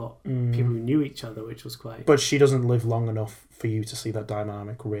knew each other, which was quite. But she doesn't live long enough for you to see that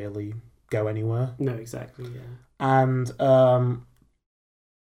dynamic really go anywhere. No, exactly, yeah. And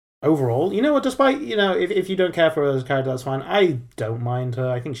overall, despite if you don't care for her as a character, that's fine. I don't mind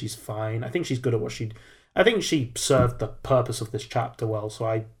her. I think she's fine. I think she's good at what I think she served the purpose of this chapter well, so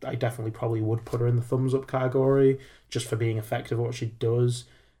I definitely probably would put her in the thumbs up category, just for being effective at what she does.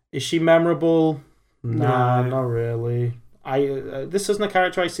 Is she memorable? Nah, not really. This isn't a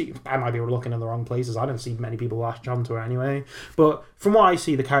character I see. I might be looking in the wrong places. I don't see many people latch onto her anyway. But from what I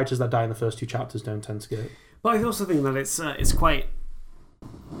see, the characters that die in the first 2 chapters don't tend to get. But I also think that it's quite,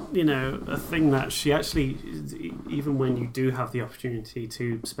 a thing that she actually, even when you do have the opportunity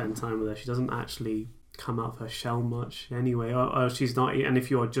to spend time with her, she doesn't actually come out of her shell much anyway, or she's not, and if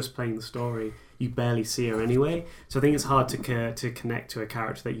you're just playing the story, you barely see her anyway, so I think it's hard to connect to a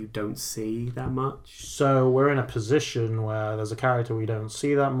character that you don't see that much. So we're in a position where there's a character we don't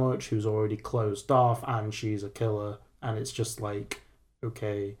see that much, who's already closed off, and she's a killer, and it's just like,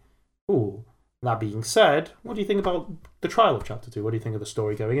 okay, cool. That being said, what do you think about the trial of chapter 2? What do you think of the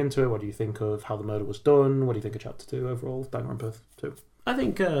story going into it? What do you think of how the murder was done? What do you think of chapter 2 overall, Danganronpa 2? I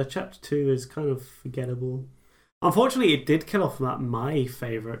think chapter 2 is kind of forgettable. Unfortunately, it did kill off my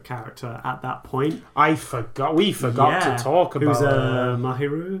favourite character at that point. We forgot to talk about who's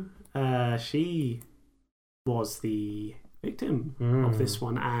Mahiru. She was the victim of this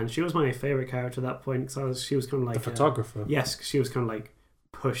one, and she was my favourite character at that point, because she was kind of like... The photographer. Yes, she was kind of like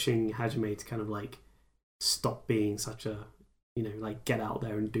pushing Hajime to kind of like stop being such a... like get out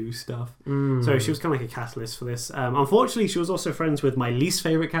there and do stuff. So she was kind of like a catalyst for this. Unfortunately, she was also friends with my least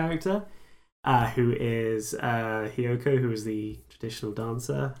favourite character, who is Hiyoko, who is the traditional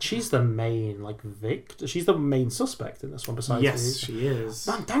dancer. She's the main she's the main suspect in this one. Besides, Yes, she is.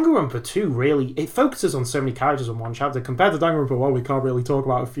 Man, Danganronpa 2 really it focuses on so many characters in one chapter. Compared to Danganronpa 1, we can't really talk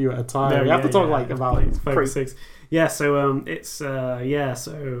about a few at a time. No, we have to talk about five, 6. Yeah, so it's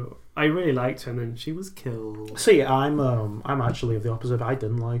so I really liked her, and then she was killed. See, I'm actually of the opposite. I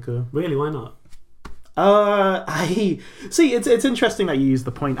didn't like her. Really? Why not? I see. It's interesting that you use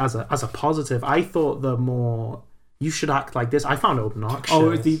the point as a positive. I thought the more you should act like this, I found it obnoxious.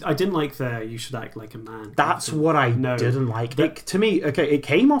 Oh, I didn't like the you should act like a man. That's what I didn't like. To me, okay, it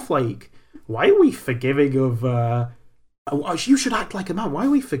came off like, why are we forgiving of? You should act like a man. Why are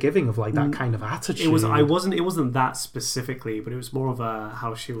we forgiving of like that kind of attitude? It wasn't that specifically, but it was more of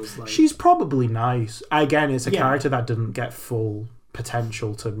how she was like. She's probably nice. Again, it's a character that didn't get full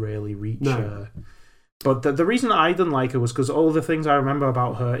potential to really reach her. But the reason I didn't like her was because all the things I remember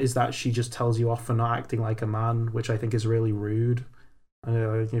about her is that she just tells you off for not acting like a man, which I think is really rude.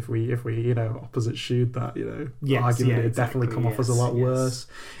 If we opposite shoot that, argument, it'd definitely come off as a lot worse.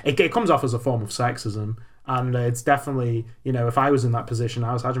 It comes off as a form of sexism. And it's definitely, if I was in that position,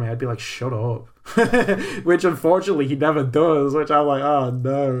 I'd be like, shut up. Which unfortunately he never does, which I'm like, oh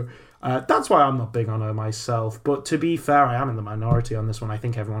no. That's why I'm not big on her myself. But to be fair, I am in the minority on this one. I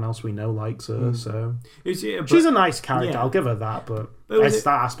think everyone else we know likes her. So she's a nice character. I'll give her that. But it's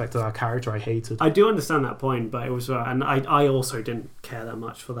that aspect of that character I hated. I do understand that point, but it was, and I also didn't care that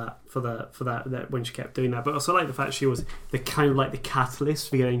much for that when she kept doing that. But also like the fact she was the kind of like the catalyst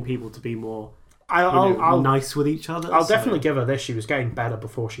for getting people to be more. I'll nice with each other. I'll definitely give her this. She was getting better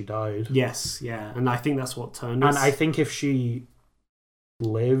before she died. Yes, yeah, and I think that's what turned us. And I think if she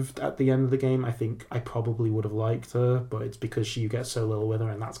lived at the end of the game, I think I probably would have liked her, but it's because you get so little with her,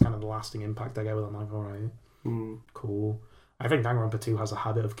 and that's kind of the lasting impact I get with her. I'm like, alright, cool. I think Danganronpa 2 has a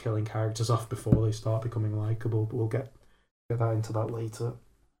habit of killing characters off before they start becoming likable, but we'll get that into that later.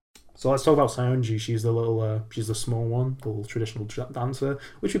 So let's talk about Saionji. She's the she's the small one, the little traditional dancer,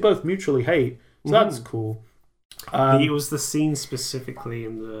 which we both mutually hate. So that's cool. It was the scene specifically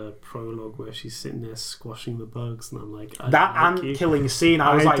in the prologue where she's sitting there squashing the bugs, and I'm like, killing scene.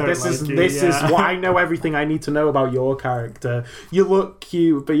 I was like, this is what I know everything I need to know about your character. You look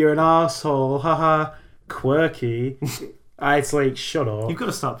cute, but you're an asshole. Haha, quirky. It's like, shut up. You've got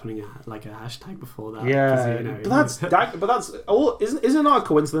to start putting a hashtag before that. Yeah, but that's all. Isn't it not a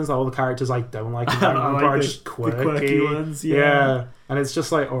coincidence that all the characters I don't like are just quirky? The quirky ones, yeah. And it's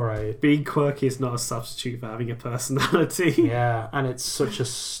just like, all right, being quirky is not a substitute for having a personality. Yeah, and it's such a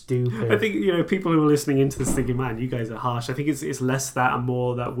stupid. I think people who are listening into this thinking, man, you guys are harsh. I think it's less that and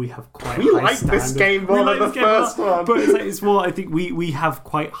more that we have quite. We like this game more than the first one, but it's more. I think we have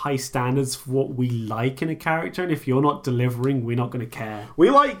quite high standards for what we like in a character, and if you're not delivering, we're not going to care. We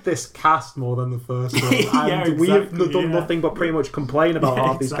like this cast more than the first one, and we have done nothing but pretty much complain about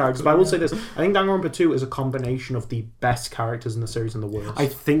half these characters. But I will say this: I think Danganronpa 2 is a combination of the best characters in the series and the worst. I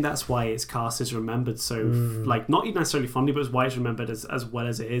think that's why its cast is remembered so not necessarily fondly, but it's why it's remembered as well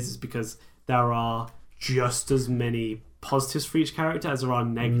as it is because there are just as many positives for each character as there are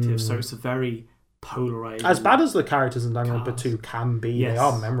negatives, so it's a very polarized. As bad as the characters in Danganronpa 2 can be, they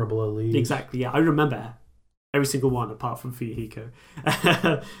are memorable at least. Exactly, yeah. I remember every single one apart from Fuyuhiko.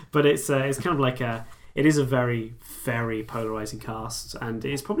 But it's kind of like it is a very, very polarizing cast, and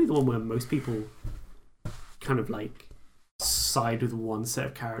it's probably the one where most people kind of like side with one set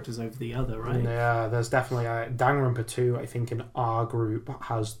of characters over the other, right? Yeah, there's definitely Danganronpa 2, I think in our group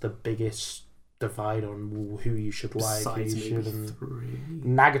has the biggest divide on who you should like, who you shouldn't.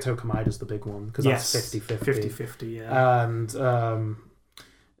 Nagato Kamaida's the big one because that's 50-50. 50-50, yeah. And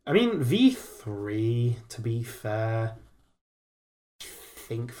I mean V3, to be fair, I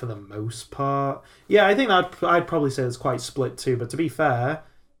think for the most part, yeah, I think I'd probably say it's quite split too. But to be fair,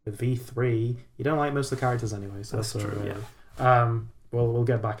 with V3, you don't like most of the characters anyway, so that's true. Yeah. We'll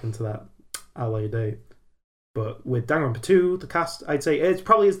get back into that at a later date. But with Danganronpa 2, the cast, I'd say it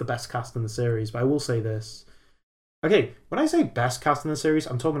probably is the best cast in the series. But I will say this: okay, when I say best cast in the series,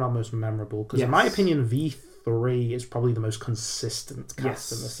 I'm talking about most memorable because in my opinion, V3 is probably the most consistent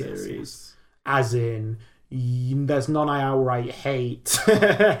cast in the series. Yes. As in, there's none I outright hate,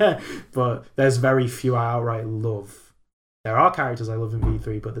 but there's very few I outright love. There are characters I love in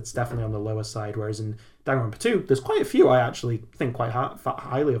V3, but it's definitely on the lower side, whereas in Danganronpa 2, there's quite a few I actually think quite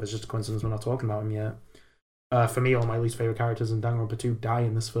highly of. It's just a coincidence we're not talking about them yet. For me, all my least favourite characters in Danganronpa 2 die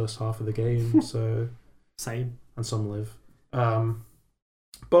in this first half of the game, so... Same. And some live.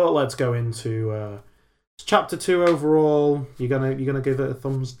 But let's go into Chapter 2 overall. You gonna give it a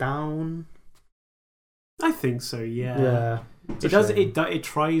thumbs down? I think so, yeah. Yeah. It does. It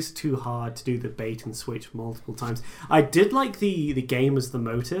tries too hard to do the bait and switch multiple times. I did like the game as the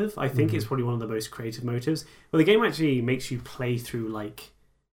motive. I think it's probably one of the most creative motives. But the game actually makes you play through like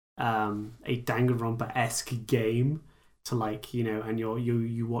a Danganronpa-esque game to like and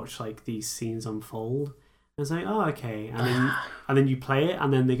you watch like these scenes unfold. And it's like, oh, okay, and then you play it,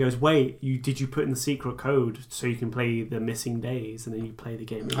 and then it goes, wait, did you put in the secret code so you can play the missing days, and then you play the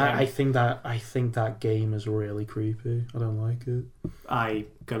game again. I think that game is really creepy. I don't like it. I'm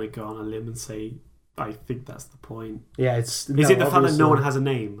gonna go on a limb and say I think that's the point. Yeah, it the fact that no one has a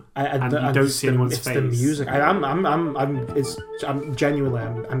name and you don't see anyone's face? It's the music. I'm genuinely.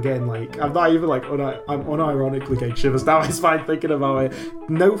 I'm getting like. I'm not even like. I'm unironically getting shivers now. It's fine thinking about it.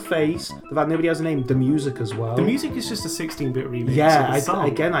 No face. The fact nobody has a name. The music as well. The music is just a 16-bit remix. Yeah, of the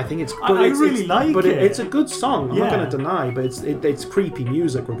song. I think it's. I really like it. But it's a good song. I'm not going to deny. But it's creepy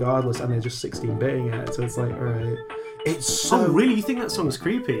music regardless, and they're just 16-bitting it. So it's like, all right. It's so. Oh, really? You think that song's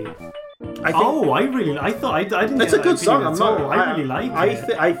creepy? I didn't. It's a good song. I really like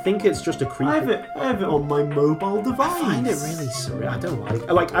it. I think it's just a creepy. I have it on my mobile device. I find it really surreal. I don't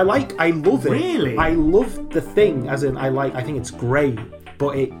like. I love it. Really? I love the thing. As in, I think it's great.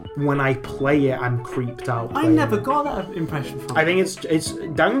 But when I play it, I'm creeped out. I never got that impression from it. I think it's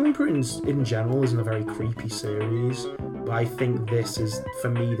Danganronpa in general isn't a very creepy series. But I think this is, for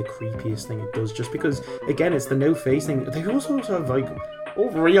me, the creepiest thing it does. Just because, again, it's the no face thing. They also have like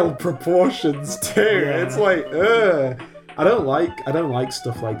real proportions too. Yeah. It's like, I don't like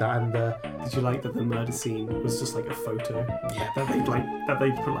stuff like that. And did you like that the murder scene was just like a photo? Yeah, that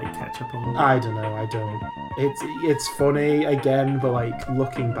they put like ketchup on. I don't know. I don't. It's funny again, but like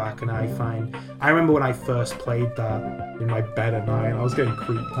looking back, and I remember when I first played that in my bed at night, I was getting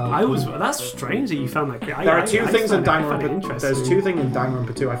creeped out. That's strange that you found that. There are two things in Danganronpa. There's two things in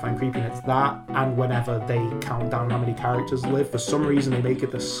Danganronpa 2 I find creepy, and it's that, and whenever they count down how many characters live, for some reason they make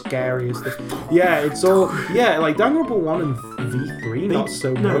it the scariest thing. Yeah, it's all like Danganronpa 1 and V3, not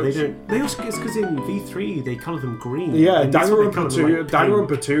so much. No, they don't. They also, it's because in V3 they colour them green. Yeah,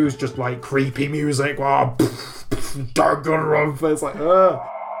 Danganronpa 2 is just like creepy music. Wow, Danganronpa. It's like,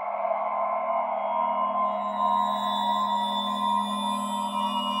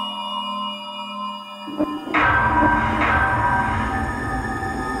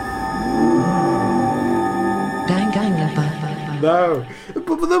 No,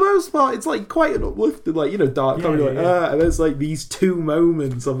 but for the most part, it's like quite an uplifting, like dark comedy, and there's like these two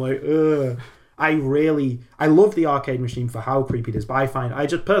moments. I'm like, I love the arcade machine for how creepy it is, but I find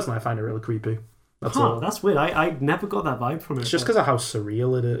it really creepy. That's all. That's weird. I never got that vibe from it. It's just because of how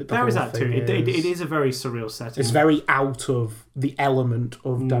surreal it is. There is that too. It is a very surreal setting. It's very out of the element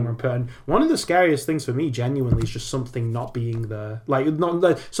of Danganronpa. And one of the scariest things for me, genuinely, is just something not being there. Like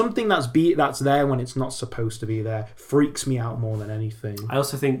something that's there when it's not supposed to be there. Freaks me out more than anything. I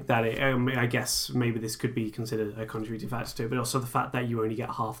also think that I guess maybe this could be considered a contributing factor to it, but also the fact that you only get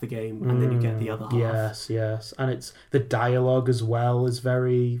half the game and then you get the other half. Yes, and it's the dialogue as well is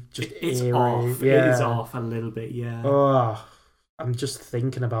very it's eerie. Off. Yeah. It is off a little bit, yeah. Oh, I'm just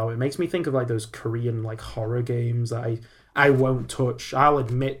thinking about it. It makes me think of like those Korean like horror games that I won't touch. I'll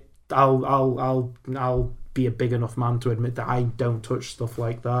admit I'll be a big enough man to admit that I don't touch stuff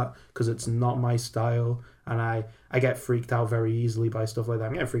like that because it's not my style, and I get freaked out very easily by stuff like that.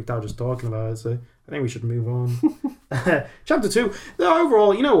 I'm getting freaked out just talking about it, so I think we should move on. Chapter 2.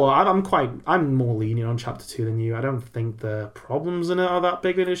 Overall, you know what? I'm more lenient on Chapter 2 than you. I don't think the problems in it are that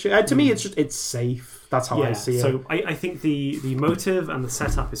big an issue. To me, it's safe. That's how I see it. So I think the motive and the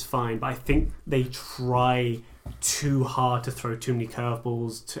setup is fine, but I think they try too hard to throw too many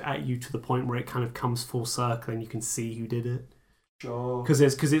curveballs at you to the point where it kind of comes full circle and you can see who did it. Sure. Because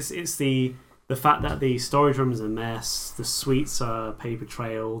it's the fact that the storage room is a mess, the suites are paper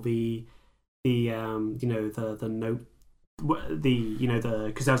trail, the note,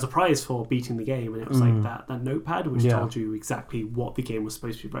 because there was a prize for beating the game, and it was like that notepad which told you exactly what the game was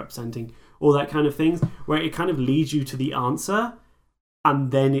supposed to be representing, all that kind of things, where it kind of leads you to the answer,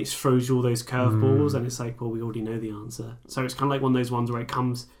 and then it throws you all those curveballs, and it's like, well, we already know the answer. So it's kind of like one of those ones where it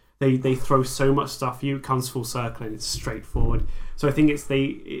comes. They throw so much stuff at you, it comes full circle, and it's straightforward. So I think it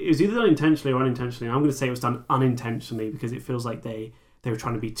was either done intentionally or unintentionally. I'm going to say it was done unintentionally because it feels like they were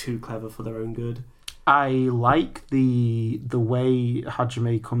trying to be too clever for their own good. I like the way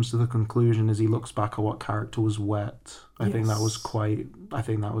Hajime comes to the conclusion as he looks back at what character was wet. I think that was quite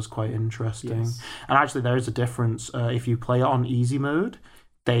interesting. Yes. And actually, there is a difference. If you play it on easy mode,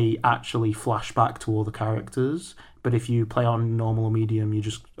 they actually flash back to all the characters. But if you play on normal or medium,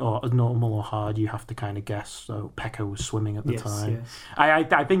 or normal or hard, you have to kind of guess. So Pekka was swimming at the time. Yes.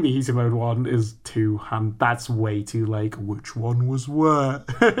 I think the easy mode one is that's way too like which one was what.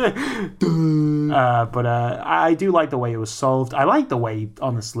 But I do like the way it was solved. I like the way,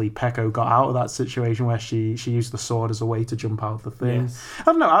 honestly, Pekka got out of that situation where she used the sword as a way to jump out of the thing. Yes. I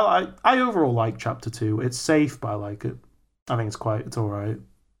don't know. I overall like Chapter 2. It's safe, but I like it. I think it's all right.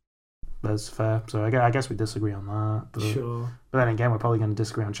 That's fair. So I guess we disagree on that. But, sure. But then again, we're probably going to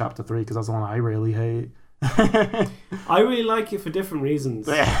disagree on Chapter 3 because that's the one I really hate. I really like it for different reasons.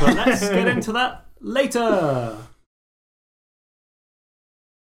 But let's get into that later.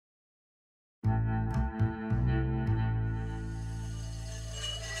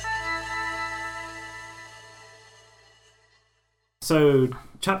 So,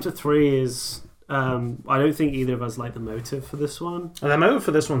 Chapter 3 is... I don't think either of us like the motive for this one. And the motive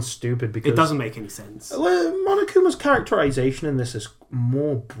for this one's stupid because... It doesn't make any sense. Monokuma's characterization in this is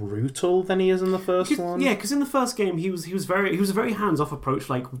more brutal than he is in the first one. Yeah, because in the first game he was a very hands-off approach.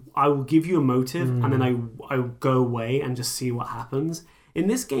 Like, I will give you a motive and then I will go away and just see what happens. In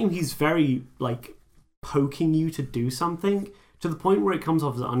this game, he's very like poking you to do something to the point where it comes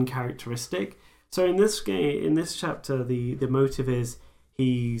off as uncharacteristic. So in this chapter, the motive is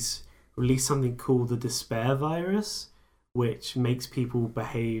he's released something called the despair virus, which makes people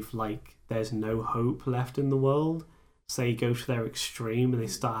behave like there's no hope left in the world. So they go to their extreme and they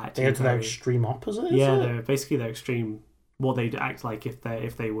start acting. They go to their extreme opposite. Yeah, they're basically their extreme. What they'd act like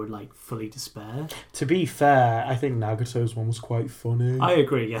if they would like fully despair. To be fair, I think Nagato's one was quite funny. I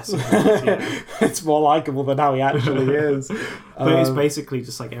agree. Yes, it was, yeah. It's more likable than how he actually is. But it's basically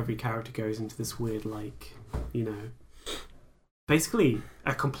just like every character goes into this weird like, you know, basically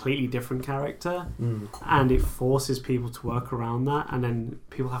a completely different character, and it forces people to work around that, and then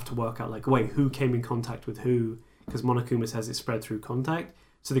people have to work out like, wait, who came in contact with who? Because Monokuma says it spread through contact.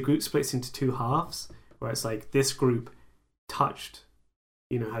 So the group splits into two halves, where it's like this group touched,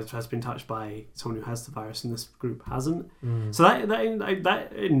 you know, has been touched by someone who has the virus, and this group hasn't. So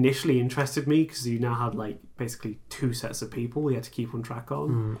that initially interested me because you now had like basically two sets of people you had to keep on track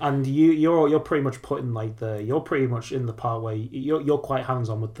on. And you're pretty much putting like you're pretty much in the part where you're quite hands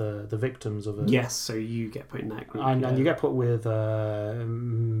on with the victims of it. Yes, so you get put in that group, and you get put with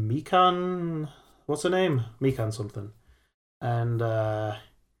Mikan. What's her name? Mikan something, and.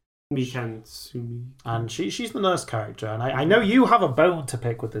 Mikan Sumi. And she's the nurse character, and I know you have a bone to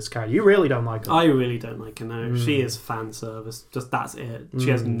pick with this character. You really don't like her. I really don't like her, no. She is fan service. Just that's it.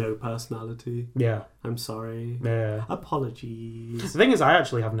 She has no personality. Yeah. I'm sorry. Yeah. Apologies. The thing is, I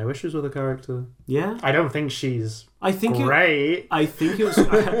actually have no issues with her character. Yeah? I don't think she's great. I think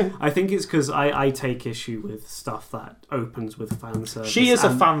it's because I take issue with stuff that opens with fan service. She is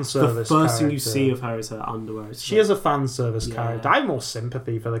a fan service The first character. thing you see of her is her underwear. She is a fan service character. I have more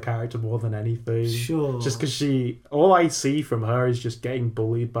sympathy for the character more than anything. Sure. Just because all I see from her is just getting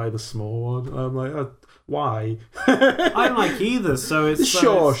bullied by the small one. I'm like, why? I don't like either, so it's...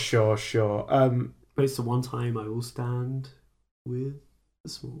 Sure. But it's the one time I will stand with the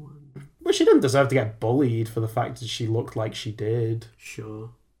small one. Well, she didn't deserve to get bullied for the fact that she looked like she did.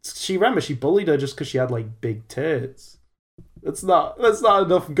 Sure. She bullied her just because she had like big tits. That's not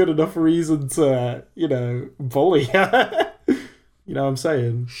good enough reason to, you know, bully her. You know what I'm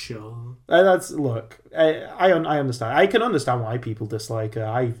saying? Sure. I understand. I can understand why people dislike her.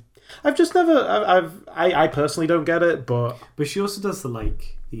 I personally don't get it, but she also does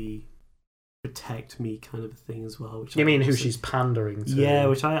the protect me kind of thing as well. Which you mean who she's pandering to? Yeah,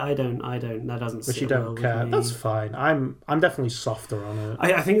 which I don't. That doesn't. Which you don't care. That's fine. I'm definitely softer on it.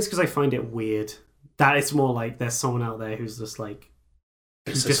 I think it's because I find it weird that it's more like there's someone out there who's just like.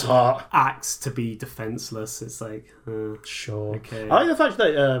 This is hot. Acts to be defenseless. It's like, sure. Okay. I like the fact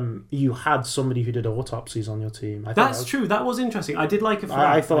that you had somebody who did autopsies on your team. That's true. That was interesting. I did like it.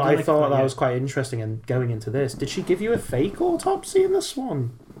 I thought that was quite interesting. And going into this, did she give you a fake autopsy in this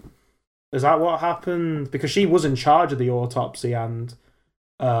one? Is that what happened? Because she was in charge of the autopsy, and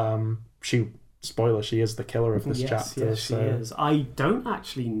she is the killer of this chapter. Yes, she is. I don't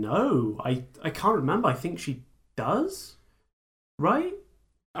actually know. I can't remember. I think she does. Right?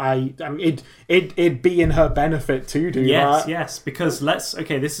 I mean, it'd be in her benefit to do that. Yes, because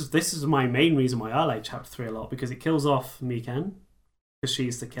this is my main reason why I like Chapter 3 a lot, because it kills off Mikan, because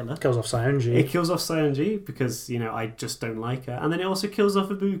she's the killer. It kills off Sayonji. It kills off Sayonji, because, you know, I just don't like her. And then it also kills off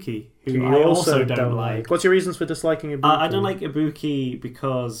Ibuki, who I also don't like. What's your reasons for disliking Ibuki? I don't like Ibuki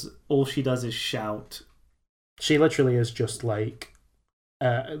because all she does is shout. She literally is just like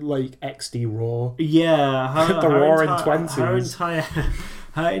XD Raw. Yeah, the Roaring 20s.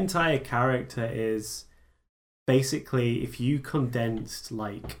 her entire character is basically if you condensed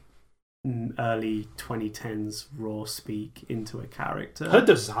like early 2010s raw speak into a character. Her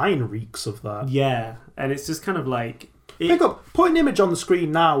design reeks of that. Yeah, and it's just kind of like put an image on the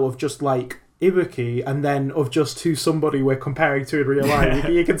screen now of just like Ibuki, and then of just who somebody we're comparing to in real life.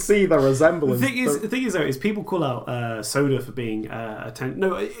 You can see the resemblance. The thing is though, is people call out Soda for being I think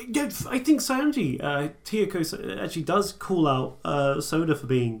Sanji Tiyoko actually does call out Soda for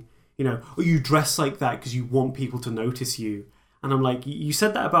being, oh, you dress like that because you want people to notice you. And I'm like, you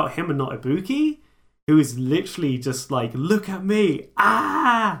said that about him and not Ibuki, who is literally just like, look at me,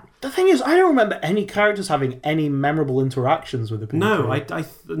 ah. The thing is, I don't remember any characters having any memorable interactions with Ibuki. No,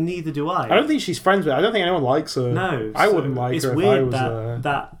 neither do I. I don't think she's friends with her. I don't think anyone likes her. No, I wouldn't like her if I was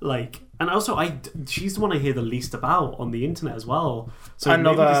that like, and also she's the one I hear the least about on the internet as well. So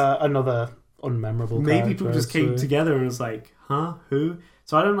another unmemorable. Maybe people just came together and was like, huh, who?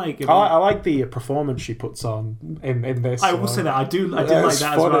 So I don't like. I like the performance she puts on in this. I will say that I do like that as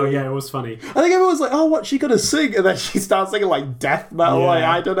well. Yeah, it was funny. I think everyone's like, "Oh, what's she gonna sing?" And then she starts singing like death metal. Yeah. Like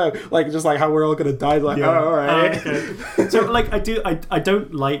I don't know, like just like how we're all gonna die. Like, oh, all right. Okay. So like I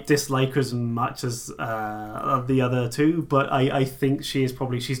don't dislike her as much as the other two, but I think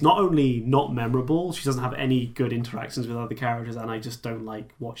she's not only not memorable, she doesn't have any good interactions with other characters, and I just don't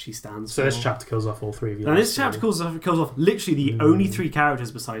like what she stands for. So this chapter kills off all three of you. And this chapter kills off literally the only three characters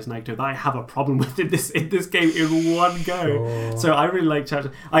besides Nagito that I have a problem with in this game in one go. Sure. So I really like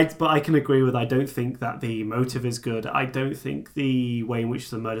chapter. But I can agree with. I don't think that the motive is good. I don't think the way in which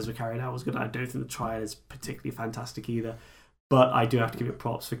the murders were carried out was good. I don't think the trial is particularly fantastic either. But I do have to give it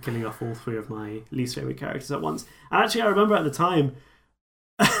props for killing off all three of my least favorite characters at once. And actually, I remember at the time.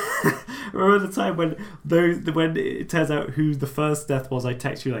 when it turns out who the first death was, I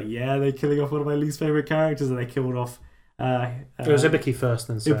text you like, yeah, they're killing off one of my least favorite characters, and they killed off. It was Ibuki first,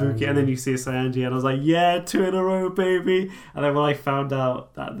 then Ibuki, and then you see Sanji, and I was like, yeah, 2 in a row, baby. And then when I found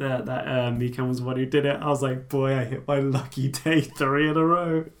out that Mikan was the one who did it, I was like, boy, I hit my lucky day, 3 in a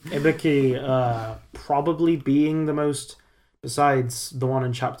row. Ibuki probably being the most, besides the one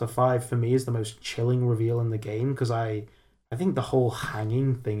in chapter 5, for me is the most chilling reveal in the game, because I think the whole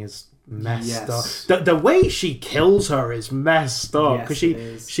hanging thing is messed up. The way she kills her is messed up, because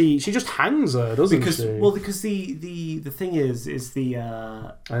she just hangs her, doesn't she? Well, because the thing is the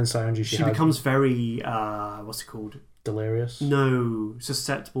and Sanji she becomes very what's it called? Delirious? No,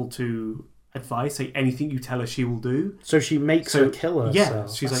 susceptible to advice. Like anything you tell her, she will do. So she makes her kill herself. Yeah,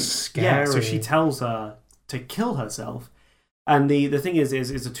 she's like scary. Yeah, so she tells her to kill herself. And the thing is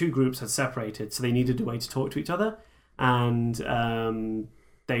the two groups had separated, so they needed a way to talk to each other, and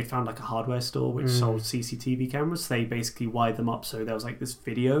they found like a hardware store which sold CCTV cameras. So they basically wired them up so there was like this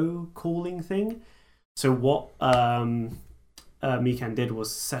video calling thing. So what Mikan did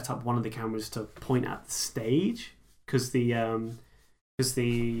was set up one of the cameras to point at the stage, because the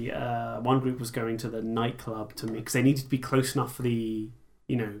one group was going to the nightclub because they needed to be close enough for the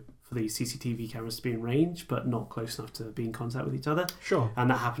CCTV cameras to be in range, but not close enough to be in contact with each other. Sure. And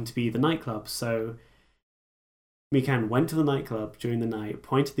that happened to be the nightclub. So Mikan went to the nightclub during the night,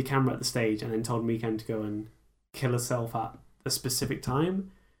 pointed the camera at the stage, and then told Mikan to go and kill herself at a specific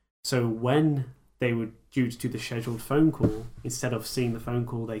time. So when they were due to do the scheduled phone call, instead of seeing the phone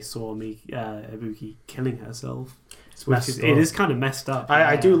call, they saw Ibuki killing herself. It is kind of messed up.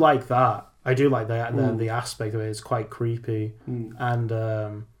 I do like that. I do like that. The aspect of it is quite creepy. And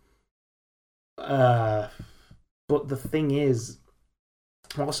but the thing is,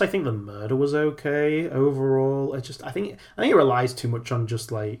 whilst I think the murder was okay overall, I think it relies too much on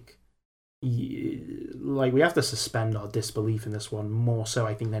just like we have to suspend our disbelief in this one more so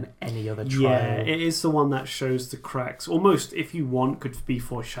I think than any other trial. Yeah, it is the one that shows the cracks. Almost, if you want, could be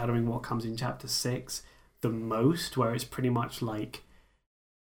foreshadowing what comes in chapter 6 the most, where it's pretty much like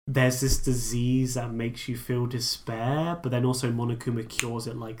there's this disease that makes you feel despair, but then also Monokuma cures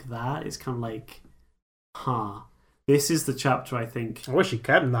it like that. It's kind of like, this is the chapter, I think. I wish he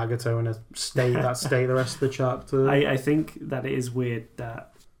kept Nagato in a state the rest of the chapter. I think that it is weird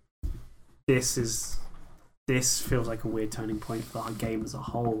that this feels like a weird turning point for our game as a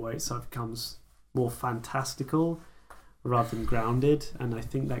whole, where it sort of becomes more fantastical rather than grounded, and I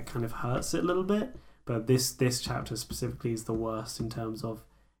think that kind of hurts it a little bit. But this chapter specifically is the worst in terms of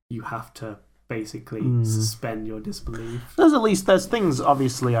you have to basically suspend your disbelief. There's things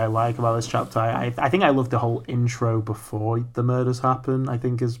obviously I like about this chapter. I think I love the whole intro before the murders happen. I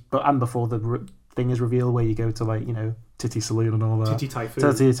think and before the thing is revealed, where you go to Titty Saloon and all that. Titty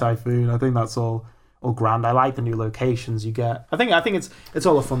Typhoon. I think that's all grand. I like the new locations you get. I think it's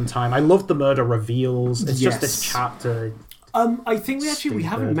all a fun time. I love the murder reveals. It's just this chapter. I think we haven't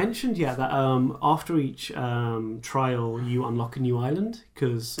Stupid. mentioned yet that after each trial you unlock a new island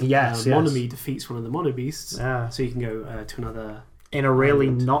because Yes. Monomi defeats one of the Mono Beasts, Yeah. so you can go to another. In a really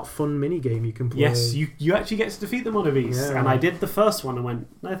Island. not fun mini game you can play. Yes, you actually get to defeat the Mono Beasts, Yeah. and I did the first one and went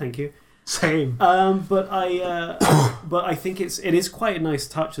no, thank you. Same. But I think it is quite a nice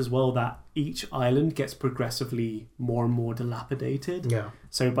touch as well that each island gets progressively more and more dilapidated. Yeah.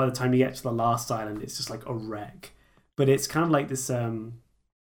 So by the time you get to the last island, it's just like a wreck. But it's kind of like this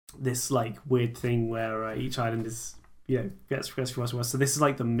like weird thing where each island is gets progressively worse and worse. So this is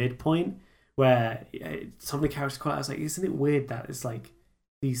like the midpoint where some of the characters quite. I was like, isn't it weird that it's like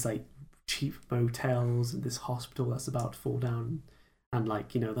these like cheap motels and this hospital that's about to fall down. And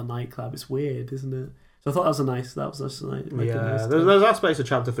like the nightclub, it's weird, isn't it? So I thought that was nice. Yeah, there's aspects of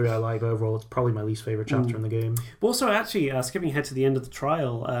chapter 3 I like overall. It's probably my least favorite chapter in the game. But also, actually, skipping ahead to the end of the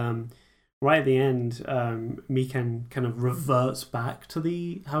trial, right at the end, Mikan kind of reverts back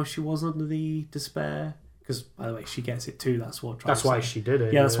to how she was under the despair. Because by the way, she gets it too. That's what. That's why she did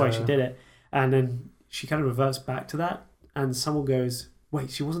it. Yeah, that's why she did it. And then she kind of reverts back to that, and someone goes,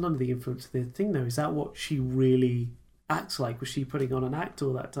 "Wait, she wasn't under the influence of the thing, though. Is that what she really acts like? Was she putting on an act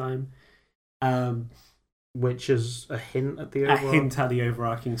all that time?" Which is a hint at the a hint at the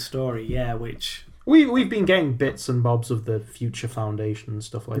overarching story, yeah. Which we've been getting bits and bobs of the Future Foundation and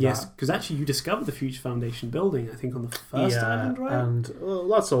stuff like yes, that. because actually you discovered the Future Foundation building, I think, on the first island, right? And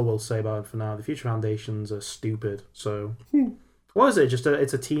that's all we'll say about it for now. The Future Foundations are stupid. So what is it? Just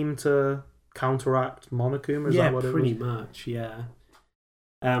it's a team to counteract Monokuma? Is that what it pretty was? much, yeah.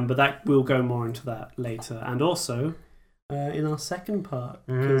 But that we'll go more into that later, and also in our second part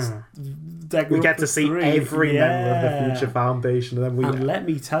because we get to see every member of the Future Foundation, and then and let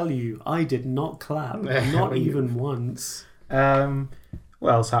me tell you, I did not clap, not even once.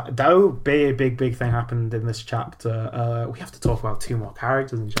 What else happened? Though big thing happened in this chapter. We have to talk about 2 more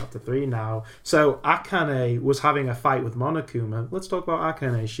characters in chapter 3 now. So Akane was having a fight with Monokuma. Let's talk about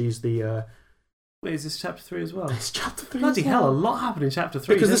Akane. She's the Wait, is this chapter 3 as well? It's chapter 3. Bloody hell, a lot happened in chapter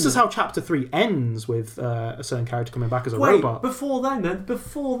 3. Because this is how chapter 3 ends, with a certain character coming back as a Wait, robot. Before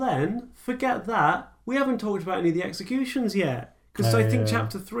then, forget that. We haven't talked about any of the executions yet. Because I think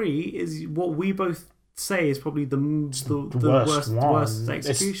chapter 3 is what we both say is probably the worst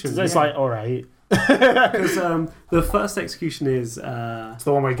execution. It's like, alright. Because the first execution is it's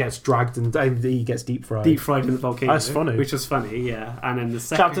the one where he gets dragged and he gets deep fried in the volcano. That's funny. Which was funny, yeah. And then the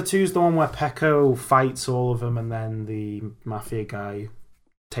second chapter 2 is the one where Peko fights all of them, and then the mafia guy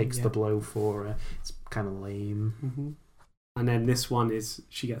takes the blow for it. It's kind of lame. Mm-hmm. And then this one is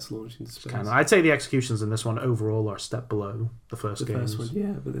she gets launched into space. I'd say the executions in this one overall are a step below the first game. First one,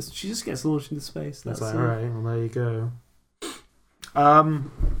 yeah, but she just gets launched into space. That's like, alright, well there you go.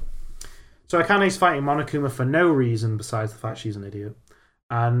 So Akane's fighting Monokuma for no reason besides the fact she's an idiot.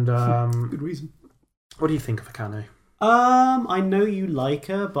 And good reason. What do you think of Akane? I know you like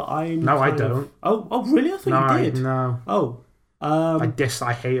her, but I don't. Oh, really? I thought you did. No. Oh,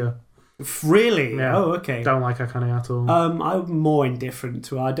 I hate her. Really? Yeah. Oh, okay. Don't like Akane at all. I'm more indifferent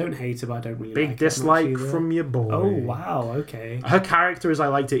to her. I don't hate her, but I don't really. Big like dislike from your boy. Oh wow, okay. Her character is I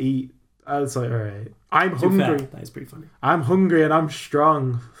like to eat. It's like, alright, I'm hungry. That is pretty funny. I'm hungry and I'm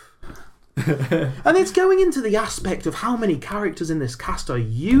strong. And it's going into the aspect of how many characters in this cast are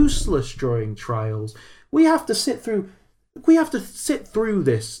useless during trials. We have to sit through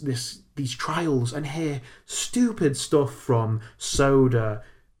these trials and hear stupid stuff from Soda,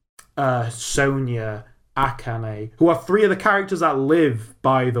 Sonia, Akane, who are 3 of the characters that live,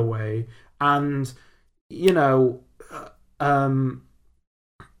 by the way, and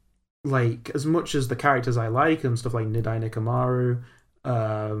like, as much as the characters I like and stuff like Nidai Nikamaru,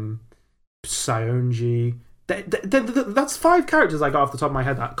 Saionji, that's 5 characters I got off the top of my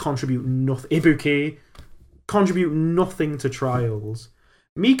head that contribute nothing. Ibuki contribute nothing to trials.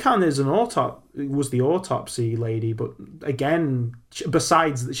 Mikan is was the autopsy lady, but again,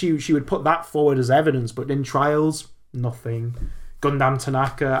 besides that, she would put that forward as evidence, but in trials, nothing. Gundam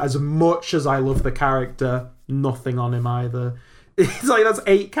Tanaka, as much as I love the character, nothing on him either. It's like, that's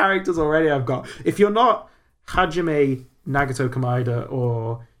 8 characters already I've got. If you're not Hajime, Nagato Kamada,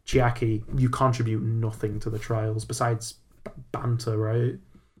 or Chiaki, you contribute nothing to the trials besides banter, right?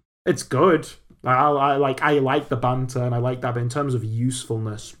 It's good. I like the banter and I like that, but in terms of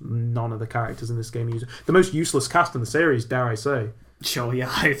usefulness, none of the characters in this game use the most useless cast in the series, dare I say. Sure,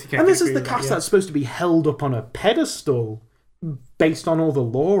 yeah, I think. And this is the cast that's supposed to be held up on a pedestal based on all the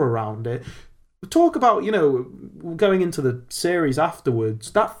lore around it. Talk about, going into the series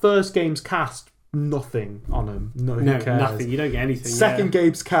afterwards. That first game's cast, nothing on them. No, who cares? Nothing. You don't get anything. Second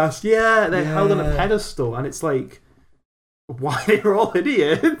game's cast, they're held on a pedestal, and it's like, why they're all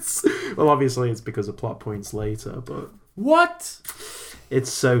idiots. Well, obviously it's because of plot points later, but What?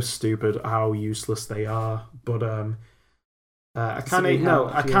 it's so stupid how useless they are. But Akane, Considering no,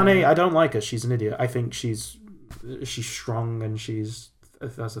 how- Akane, yeah. I don't like her. She's an idiot. I think she's strong and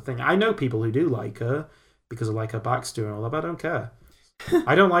that's the thing. I know people who do like her because I like her backstory and all that, but I don't care.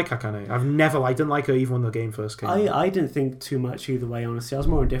 I don't like Akane. I didn't like her even when the game first came out. I didn't think too much either way, honestly. I was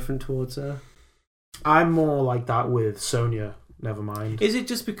more indifferent towards her. I'm more like that with Sonya. Never mind. Is it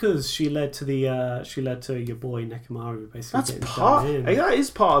just because she led to your boy Nekomaru basically? That's getting part. done in? That is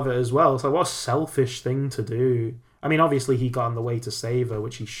part of it as well. It's like what a selfish thing to do. I mean, obviously he got in the way to save her,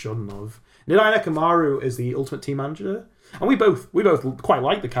 which he shouldn't have. Nidai Nekomaru is the ultimate team manager, and we both quite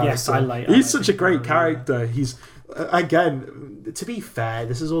like the character. Yes, I like. He's I like such a great Nekomaru, character. He's again, to be fair,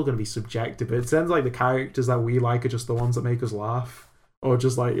 this is all going to be subjective. But it sounds like the characters that we like are just the ones that make us laugh. Or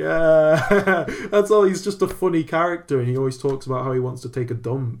just like, yeah, that's all. He's just a funny character, and he always talks about how he wants to take a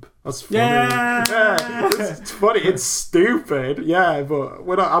dump. That's funny. Yeah. It's funny. It's stupid. Yeah, but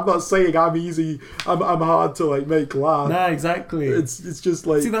I'm not saying I'm easy. I'm hard to like make laugh. No, exactly. It's just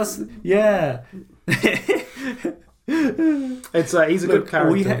like See, that's yeah. it's he's a good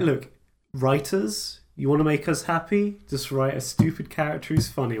character. Look, writers, you want to make us happy? Just write a stupid character who's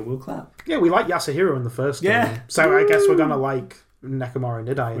funny, and we'll clap. Yeah, we like Yasuhiro in the first game. Yeah. So I guess we're gonna like Nekomaru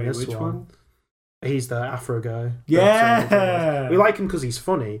Nidai in Wait, this which one? He's the Afro guy. Yeah. We like him because he's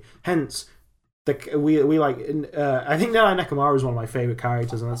funny. Hence, we like. I think Nidai Nekomaru is one of my favorite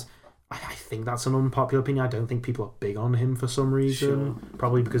characters, and that's. I think that's an unpopular opinion. I don't think people are big on him for some reason. Sure.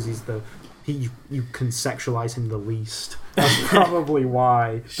 Probably because you can sexualize him the least. That's probably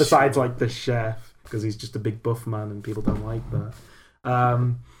why. Besides, like the chef, because he's just a big buff man, and people don't like that.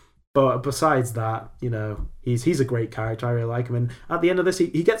 But besides that, you know, he's a great character. I really like him. And at the end of this,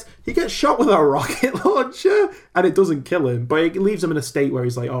 he gets shot with a rocket launcher, and it doesn't kill him, but it leaves him in a state where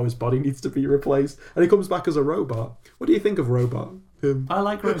he's like, oh, his body needs to be replaced, and he comes back as a robot. What do you think of Robot? Him. I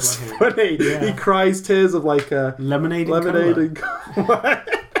like Robot. It's Him. funny. Yeah. He cries tears of like Lemonade and cola.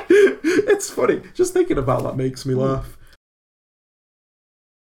 It's funny. Just thinking about that makes me laugh.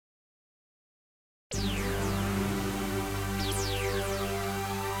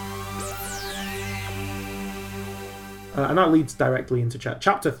 And that leads directly into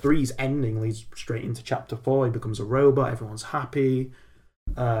chapter 3's ending leads straight into chapter 4. He becomes a robot. Everyone's happy.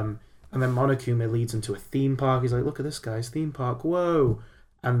 And then Monokuma leads into a theme park. He's like, look at this guy's theme park. Whoa.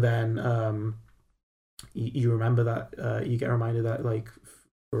 And then you remember that, you get reminded that, like,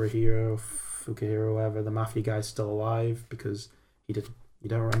 Fukahiro, whatever, the mafia guy's still alive because you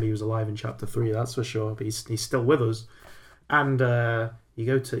don't remember he was alive in chapter 3, that's for sure, but he's still with us. And you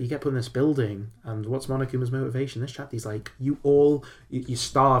get put in this building, and what's Monokuma's motivation? This chapter, he's like, you're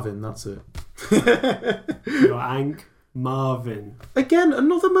starving, that's it. You're Hank Marvin. Again,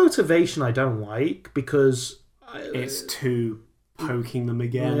 another motivation I don't like because It's too poking them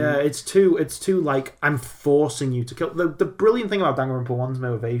again. yeah, it's too like I'm forcing you to kill. The brilliant thing about Danganronpa 1's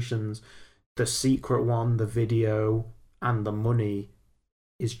motivations, the secret one, the video, and the money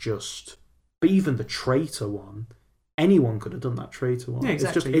is just. But even the traitor one, anyone could have done that traitor one. Yeah,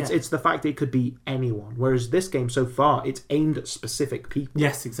 exactly, It's the fact that it could be anyone. Whereas this game so far, it's aimed at specific people.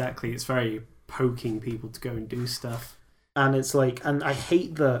 Yes, exactly. It's very poking people to go and do stuff. And it's like, and I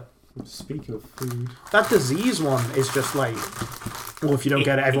hate that. Speaking of food. That disease one is just like, well, if you don't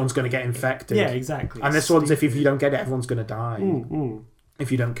get it, everyone's going to get infected. Yeah, exactly. And this one's if you don't get it, everyone's going to die. Mm.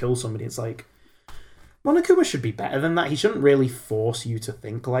 If you don't kill somebody, it's like Monokuma should be better than that. He shouldn't really force you to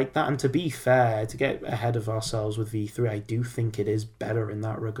think like that. And to be fair, to get ahead of ourselves with V3, I do think it is better in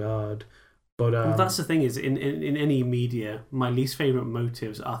that regard. But Well, that's the thing is, in any media, my least favourite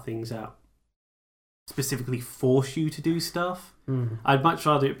motives are things that specifically force you to do stuff. I'd much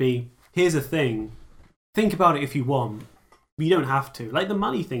rather it be, here's a thing, think about it if you want, but you don't have to. Like the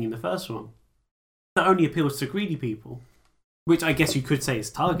money thing in the first one. That only appeals to greedy people. Which I guess you could say is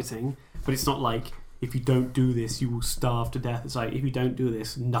targeting, but it's not like, if you don't do this, you will starve to death. It's like, if you don't do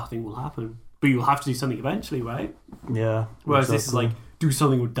this, nothing will happen. But you'll have to do something eventually, right? yeah. Whereas this is like, do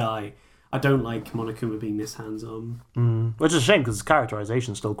something or die. I don't like Monokuma being this hands-on. Which is a shame because his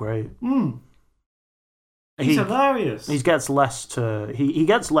characterization's still great. He's hilarious. He gets less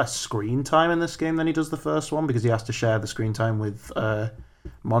screen time in this game than he does the first one because he has to share the screen time with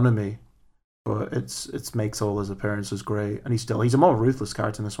Monomi. But it makes all his appearances great, and he's a more ruthless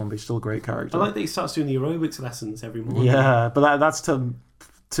character in this one, but he's still a great character. I like that he starts doing the aerobics lessons every morning. Yeah, but that's to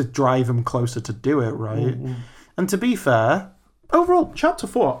drive him closer to do it, right? And to be fair, overall, chapter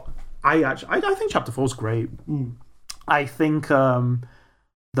 4, I think chapter 4 is great. I think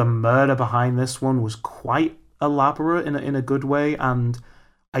the murder behind this one was quite elaborate in a good way, and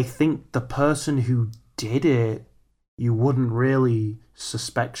I think the person who did it, you wouldn't really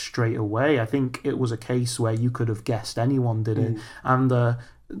suspect straight away. I think it was a case where you could have guessed anyone did it. And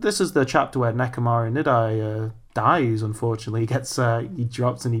this is the chapter where Nekomaru Nidai dies, unfortunately. He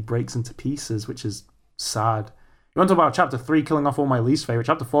drops and he breaks into pieces, which is sad. You want to talk about chapter 3 killing off all my least favourite?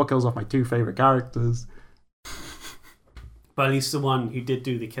 Chapter 4 kills off my 2 favourite characters. But at least the one who did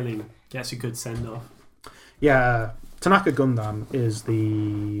do the killing gets a good send-off. Yeah, Tanaka Gundam is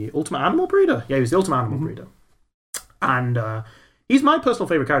the ultimate animal breeder. Yeah, he was the ultimate animal breeder. And he's my personal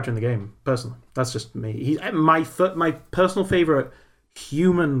favourite character in the game, personally. That's just me. He's my personal favourite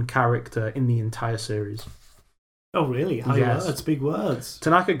human character in the entire series. Oh, really? High words, big words.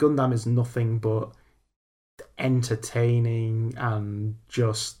 Tanaka Gundam is nothing but entertaining and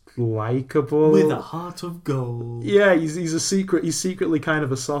just likeable. With a heart of gold. Yeah, he's secretly kind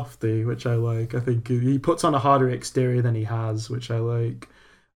of a softie, which I like. I think he puts on a harder exterior than he has, which I like.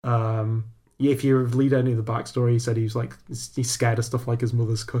 If you read any of the backstory, he said he's scared of stuff like his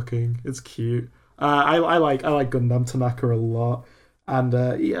mother's cooking. It's cute. I like Gundam Tanaka a lot, and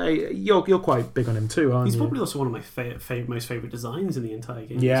you're quite big on him too, aren't you? He's probably also one of my most favorite designs in the entire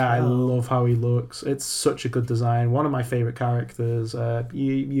game. Yeah, I love how he looks. It's such a good design. One of my favorite characters.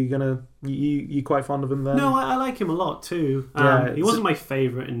 You quite fond of him then? No, I like him a lot too. He wasn't my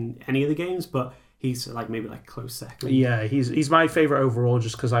favorite in any of the games, but he's maybe close second. Yeah, he's my favorite overall,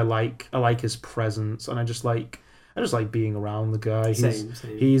 just because I like his presence, and I just like being around the guy. Same.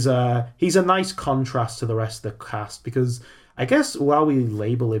 He's a nice contrast to the rest of the cast, because I guess while we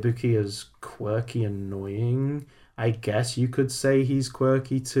label Ibuki as quirky and annoying, I guess you could say he's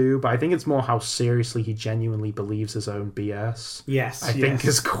quirky too, but I think it's more how seriously he genuinely believes his own BS. Yes, I think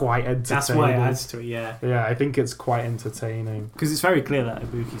is quite entertaining. That's why it adds to it, yeah. Yeah, I think it's quite entertaining. Because it's very clear that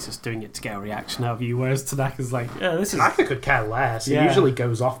Ibuki's just doing it to get a reaction out of you, whereas Tanaka's like, yeah, this is... Tanaka could care less. He usually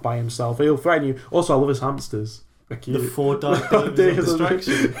goes off by himself. He'll threaten you. Also, I love his hamsters. The 4 dark days of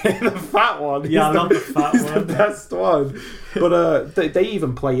destruction. The fat one. Yeah, I love the fat one. The best one. But they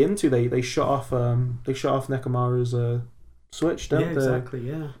even play into they shut off Nekomaru's switch, don't they? Yeah, exactly.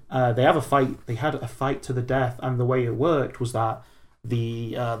 Yeah. They have a fight. They had a fight to the death, and the way it worked was that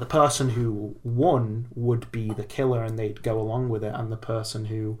the person who won would be the killer, and they'd go along with it, and the person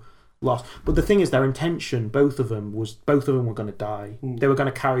who lost. But the thing is, their intention, both of them were going to die. They were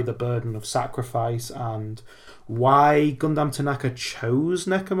going to carry the burden of sacrifice, and why Gundam Tanaka chose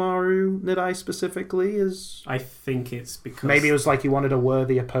Nekomaru Nidai specifically is... I think it's because... Maybe it was like he wanted a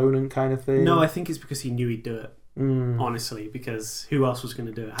worthy opponent kind of thing. No, I think it's because he knew he'd do it. Honestly, because who else was going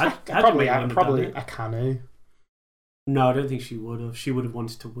to do it? Probably Akane. No, I don't think she would have. She would have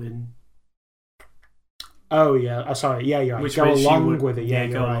wanted to win. Oh, yeah. Sorry. Yeah, you're right. Go along with it. Yeah,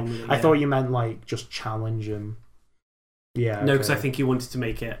 you're right. I thought you meant just challenge him. Yeah. No, because I think he wanted to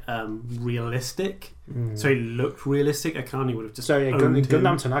make it realistic. So he looked realistic. Akane would have just. So yeah,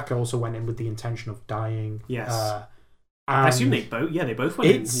 Gundam Tanaka also went in with the intention of dying. Yes. I assume they both. Yeah, they both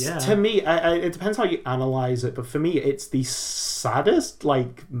went in. Yeah. To me, it depends how you analyze it, but for me, it's the saddest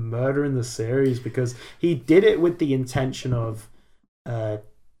murder in the series, because he did it with the intention of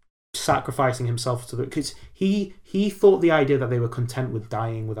sacrificing himself to the. Because he thought the idea that they were content with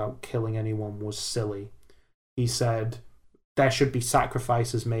dying without killing anyone was silly. He said there should be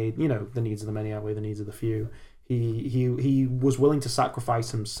sacrifices made. The needs of the many outweigh the needs of the few. He was willing to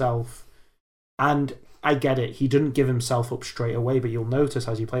sacrifice himself, and I get it. He didn't give himself up straight away, but you'll notice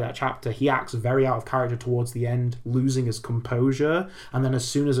as you play that chapter, he acts very out of character towards the end, losing his composure, and then as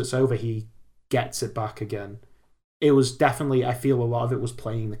soon as it's over, he gets it back again. It was definitely, I feel a lot of it was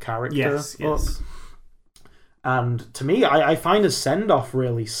playing the character. Yes. And to me, I find his send-off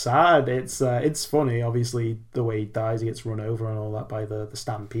really sad. It's funny, obviously, the way he dies, he gets run over and all that by the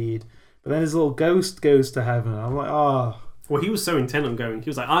stampede. But then his little ghost goes to heaven. I'm like, oh... Well, he was so intent on going. He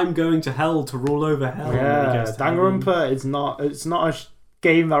was like, "I'm going to hell to rule over hell." Yeah, Danganronpa. It's not a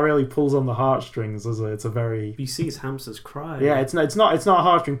game that really pulls on the heartstrings, is it? It's a very. You see his hamsters cry. Yeah, it's not a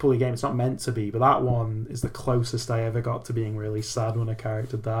heartstring pulling game. It's not meant to be, but that one is the closest I ever got to being really sad when a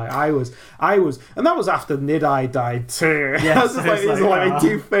character died. I was, and that was after Nidai died too. Yes, these are my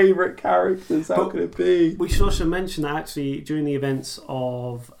 2 favorite characters. How could it be? We should also mention that actually during the events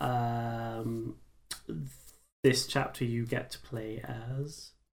of this chapter, you get to play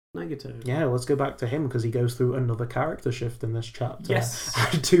as Nagato. Yeah, let's go back to him, because he goes through another character shift in this chapter. Yes.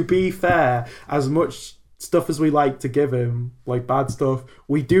 And to be fair, as much stuff as we like to give him, like bad stuff,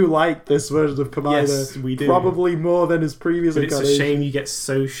 we do like this version of Kamina. Yes, we do. Probably more than his previous But it's a incarnation. shame you get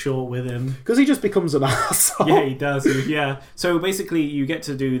so short with him. Because he just becomes an asshole. Yeah, he does. Yeah. So basically, you get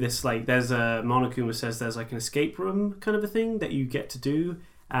to do this, like, there's a... Monokuma says there's, like, an escape room kind of a thing that you get to do.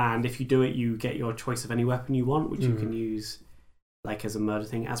 And if you do it, you get your choice of any weapon you want, which you can use, like, as a murder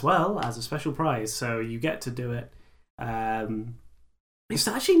thing, as well as a special prize. So you get to do it. It's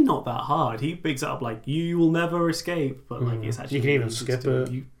actually not that hard. He bigs it up like, you will never escape. But, like, it's actually... You can even easy skip to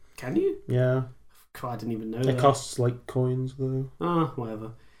do. it. Can you? Yeah. God, I didn't even know It that. costs, like, coins, though. Oh,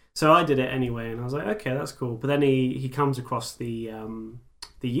 whatever. So I did it anyway, and I was like, okay, that's cool. But then he comes across the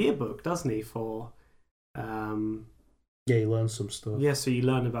yearbook, doesn't he? For Yeah, you learn some stuff. yeah, so you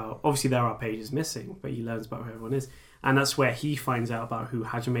learn about, obviously there are pages missing, but he learns about who everyone is, and that's where he finds out about who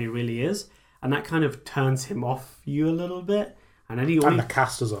Hajime really is, and that kind of turns him off you a little bit. And then And the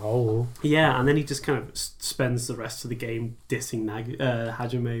cast as a whole. yeah, and then he just kind of spends the rest of the game dissing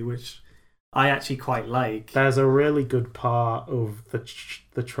Hajime, which I actually quite like. There's a really good part of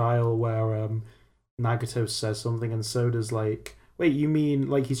the trial where Nagato says something and Soda's like, wait, you mean,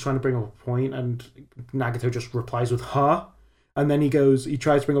 like, he's trying to bring up a point, and Nagato just replies with "huh," and then he tries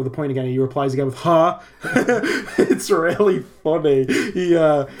to bring up the point again and he replies again with "huh." It's really funny.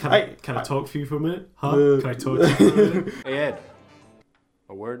 Can I talk for you for a minute? Huh? Can I talk to you for a minute? Hey Ed,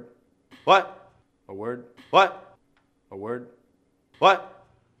 a word? What? A word? What? A word? What?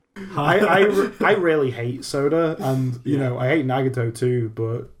 I really hate Soda, and you know, I hate Nagato too,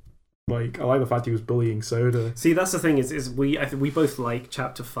 but like, I like the fact he was bullying Soda. See, that's the thing is I think we both like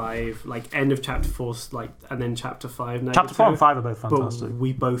chapter 5, like end of chapter 4, like, and then chapter 5. Nagato, Chapter 4 and 5 are both fantastic. But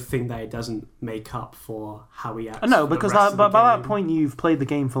we both think that it doesn't make up for how he acts. No, for the because rest of the by that game. point you've played the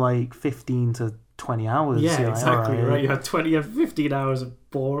game for like 15 to 20 hours. Yeah, You're like, exactly. alright. Right, you had 15 hours of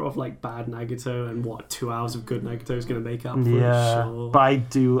like bad Nagato, and 2 hours of good Nagato is going to make up for Yeah, it, sure. but I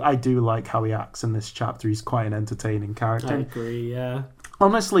do like how he acts in this chapter. He's quite an entertaining I character. agree. Yeah.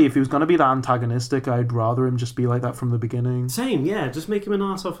 Honestly, if he was going to be that antagonistic, I'd rather him just be like that from the beginning. Same. Yeah. Just make him an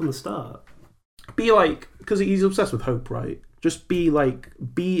arsehole from the start. Be like, because he's obsessed with hope, right? Just be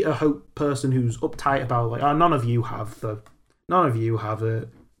a hope person who's uptight about, like, oh, none of you have it.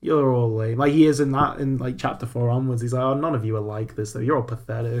 You're all lame. Like, he is in like chapter 4 onwards. He's like, oh, none of you are like this though. You're all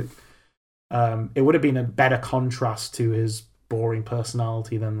pathetic. It would have been a better contrast to his boring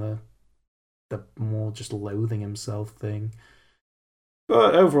personality than the more just loathing himself thing.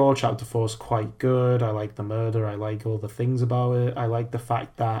 But overall, chapter 4 is quite good. I like the murder. I like all the things about it. I like the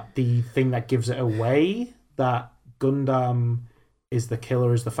fact that the thing that gives it away, that Gundam is the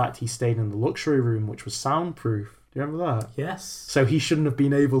killer, is the fact he stayed in the luxury room, which was soundproof. Do you remember that? Yes. So he shouldn't have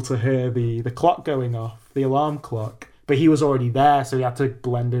been able to hear the clock going off, the alarm clock. But he was already there, so he had to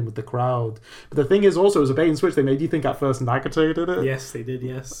blend in with the crowd. But the thing is also, it was a bait and switch. They made you think at first Nagato did it. Yes, they did.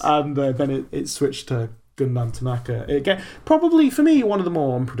 Yes. And then it switched to Gundam Tanaka. Probably, for me, one of the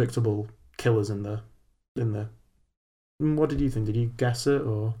more unpredictable killers in the... What did you think? Did you guess it,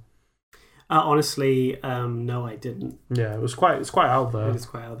 or...? Honestly, no, I didn't. Yeah, it's quite out there. It is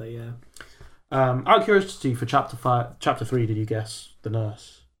quite out there, yeah. Out of curiosity, for chapter 3, did you guess the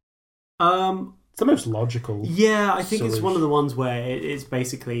nurse? It's the most logical. Yeah, I think it's solution. one of the ones where it's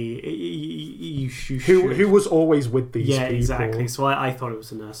basically you should. Who was always with these Yeah, people. exactly. So I thought it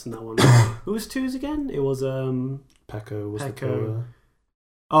was a nurse in that one. Who was twos again? It was Peko was the Peko. killer.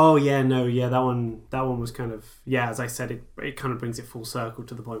 Oh yeah, no, yeah, that one was kind of, yeah, as I said, it kind of brings it full circle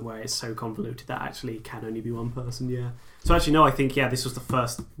to the point where it's so convoluted that actually it can only be one person. Yeah. So actually, no, I think this was the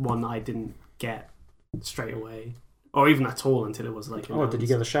first one that I didn't get straight away, or even at all, until it was like. Oh, did you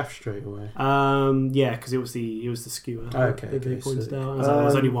get the chef straight away? Yeah, because it was the skewer. Okay, that they pointed sick. out. I was like,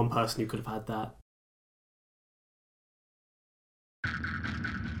 there's only one person who could have had that.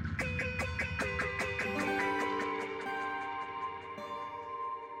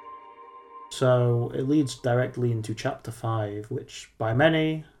 So it leads directly into chapter 5, which by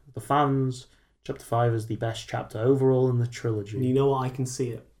many, the fans, chapter 5 is the best chapter overall in the trilogy. And you know what? I can see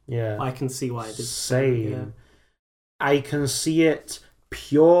it. Yeah. I can see why I did. Same. Yeah. I can see it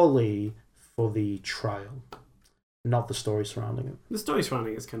purely for the trial, not the story surrounding it. The story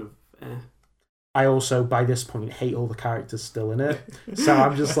surrounding it's kind of. I also, by this point, hate all the characters still in it. So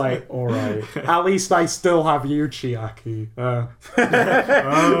I'm just like, alright. At least I still have you, Chiaki.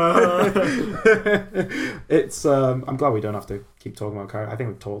 It's, I'm glad we don't have to keep talking about characters. I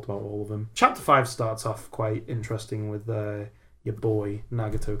think we've talked about all of them. Chapter 5 starts off quite interesting with your boy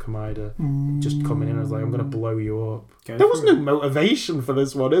Nagato Kamida just coming in and was like, I'm going to blow you up. Go There was for no it. motivation for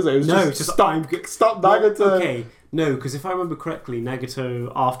this one, is it? It was No, just just stop Nagato. Well, okay, no, because if I remember correctly,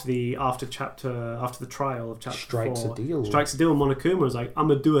 Nagato after the trial of chapter Strikes 4, a deal. strikes a deal. And Monokuma was like, "I'm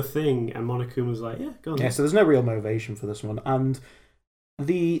gonna do a thing," and Monokuma was like, "Yeah, go on." Yeah, so there's no real motivation for this one, and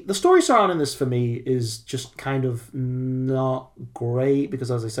the story surrounding this for me is just kind of not great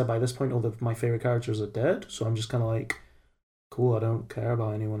because, as I said, by this point all of my favorite characters are dead. So I'm just kind of like, cool, I don't care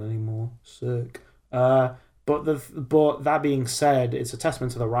about anyone anymore. Sick. But that being said, it's a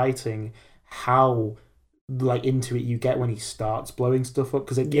testament to the writing how like into it you get when he starts blowing stuff up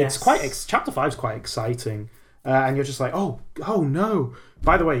because it's quite chapter 5 is quite exciting. And you're just like, oh no.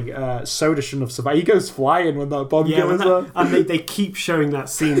 By the way, Soda shouldn't have survived. He goes flying when that bomb goes up. And they keep showing that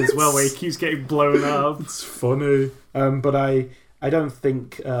scene as well where he keeps getting blown up. It's funny. But I don't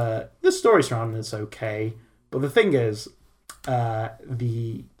think the story surrounding it's okay. But the thing is,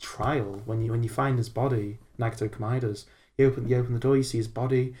 the trial, when you find his body, Nagato Kamida's, you open the door, you see his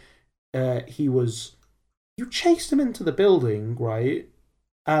body. You chased him into the building, right?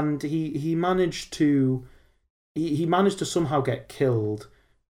 And he managed to... He managed to somehow get killed.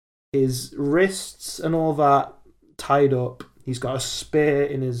 His wrists and all that tied up. He's got a spear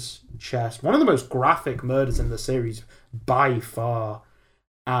in his chest. One of the most graphic murders in the series by far.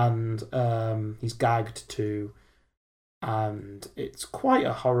 And he's gagged too. And it's quite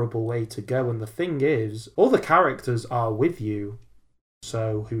a horrible way to go. And the thing is, all the characters are with you.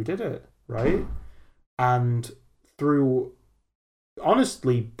 So who did it, right? And through...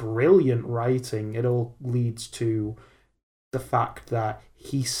 honestly brilliant writing, it all leads to the fact that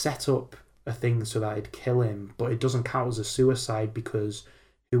he set up a thing so that it'd kill him, but it doesn't count as a suicide because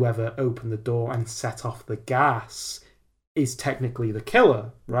whoever opened the door and set off the gas is technically the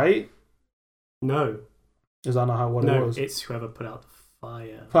killer, right? No. Is that not what it was? No, it's whoever put out the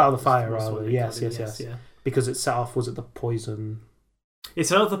fire. Put out the fire, That's what rather. they Yes. called it, yeah. Because it set off, was it the poison?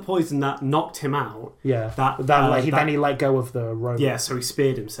 It's out of the poison that knocked him out. Yeah. Then he let go of the rope. Yeah, so he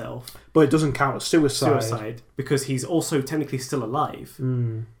speared himself. But it doesn't count as Suicide, because he's also technically still alive.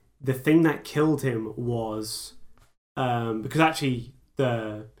 Mm. The thing that killed him was... because actually,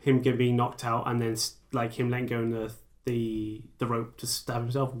 him being knocked out and then like him letting go of the rope to stab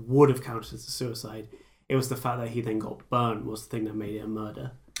himself would have counted as a suicide. It was the fact that he then got burnt was the thing that made it a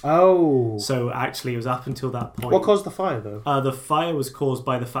murder. Oh. So actually, it was up until that point. What caused the fire, though? The fire was caused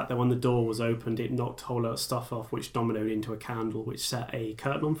by the fact that when the door was opened, it knocked a whole lot of stuff off, which dominoed into a candle, which set a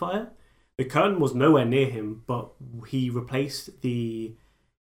curtain on fire. The curtain was nowhere near him, but he replaced the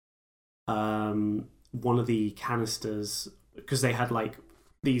one of the canisters because they had like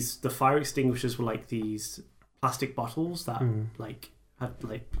these. The fire extinguishers were like these plastic bottles that like had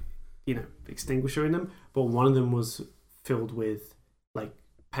like extinguisher in them, but one of them was filled with like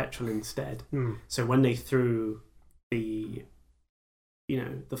petrol instead. So when they threw the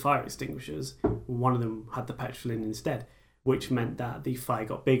fire extinguishers, one of them had the petrol in instead, which meant that the fire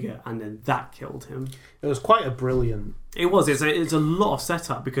got bigger and then that killed him. It was quite a brilliant... It's a lot of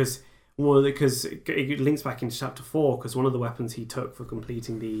setup because it links back into chapter 4 because one of the weapons he took for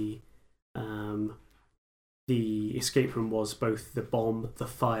completing the escape room was both the bomb, the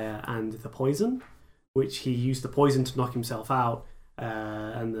fire and the poison, which he used the poison to knock himself out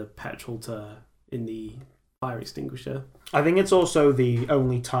and the petrol in the fire extinguisher. I think it's also the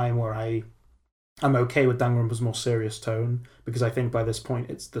only time where I'm okay with Danganronpa's more serious tone because I think by this point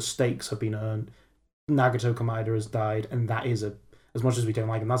it's the stakes have been earned. Nagato Kamida has died, and that is as much as we don't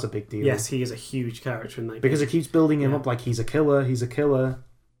like him, that's a big deal. Yes, he is a huge character in that because game. it keeps building him up like he's a killer.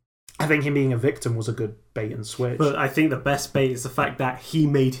 I think him being a victim was a good bait and switch. But I think the best bait is the fact that he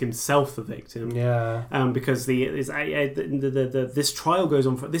made himself the victim. Yeah. Because this trial goes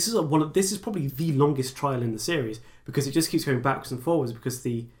on for this is probably the longest trial in the series because it just keeps going backwards and forwards because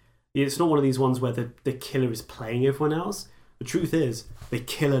it's not one of these ones where the killer is playing everyone else. The truth is the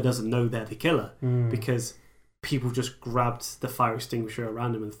killer doesn't know they're the killer because people just grabbed the fire extinguisher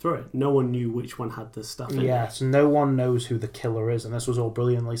around him and threw it. No one knew which one had the stuff in it. Yes, no one knows who the killer is, and this was all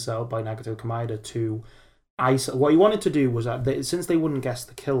brilliantly set up by Nagato Kamida to isolate. What he wanted to do was that since they wouldn't guess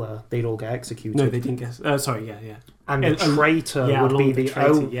the killer, they'd all get executed. No, they didn't guess. Sorry, yeah. And the traitor would be the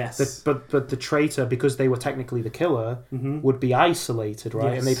traitor, yes. But the traitor, because they were technically the killer, would be isolated,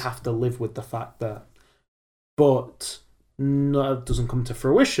 right? Yes. And they'd have to live with the fact that. But no, it doesn't come to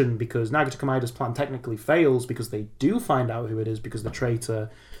fruition because Nagato Kamida's plan technically fails because they do find out who it is because the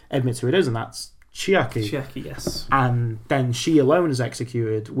traitor admits who it is, and that's Chiaki. Chiaki, yes. And then she alone is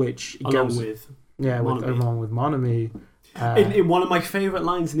executed, which along with Monomi. In one of my favourite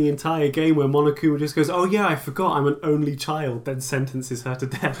lines in the entire game, where Monokuma just goes, "Oh yeah, I forgot, I'm an only child," then sentences her to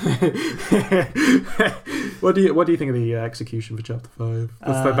death. What do you think of the execution for Chapter 5?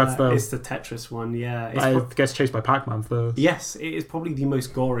 It's the Tetris one, yeah. It gets chased by Pac-Man first. Yes, it is probably the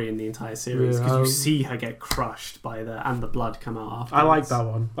most gory in the entire series because you see her get crushed by and the blood come out after. I like that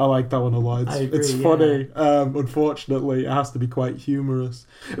one. I like that one a lot. It's funny. Unfortunately, it has to be quite humorous.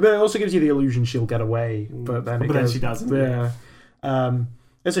 But it also gives you the illusion she'll get away. But then she doesn't. Yeah.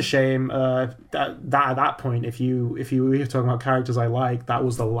 It's a shame that at that point, if you were talking about characters I like, that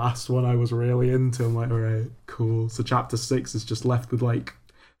was the last one I was really into. I'm like, all right, cool. So Chapter 6 is just left with like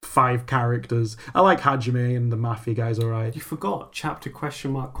 5 characters. I like Hajime and the Mafia guys, all right. You forgot Chapter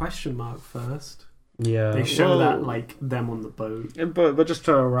question mark first. Yeah, they show that like them on the boat. But just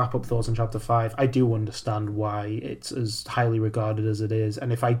to wrap up thoughts on Chapter 5, I do understand why it's as highly regarded as it is,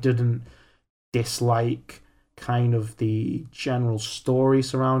 and if I didn't dislike kind of the general story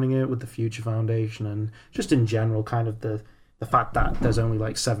surrounding it with the Future Foundation and just in general kind of the fact that there's only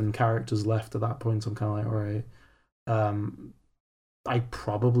like 7 characters left at that point, I'm kind of like, all right, I'd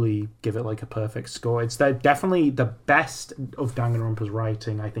probably give it like a perfect score. It's definitely the best of Danganronpa's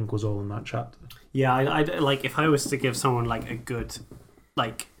writing, I think, was all in that chapter. Yeah, I like if I was to give someone like a good,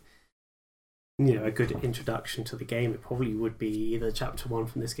 like, you know, a good introduction to the game, it probably would be either Chapter 1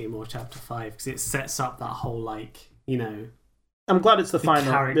 from this game or Chapter 5 because it sets up that whole like, you know. I'm glad it's the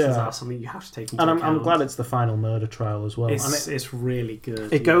final. Characters are something you have to take into account. And I'm glad it's the final murder trial as well. It's really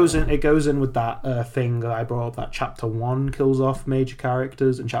good. It goes in with that thing that I brought up. That Chapter 1 kills off major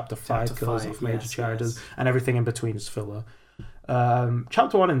characters, and Chapter 5 kills off major characters, and everything in between is filler.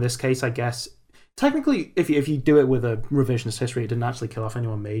 Chapter 1 in this case, I guess. Technically, if you do it with a revisionist history, it didn't actually kill off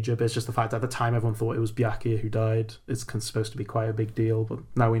anyone major, but it's just the fact that at the time everyone thought it was Byakuya who died. It's supposed to be quite a big deal, but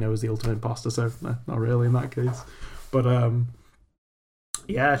now we know it's the ultimate imposter, so not really in that case. But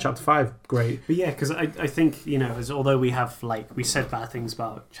yeah, Chapter 5, great. But yeah, because I think, you know, although we have, like, we said bad things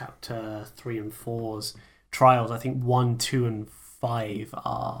about Chapter 3 and 4's trials, I think 1, 2, and 5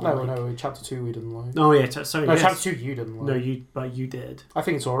 are... No, Chapter 2 we didn't like. Oh, yeah, sorry. No, yes. Chapter 2 you didn't like. No, but you did. I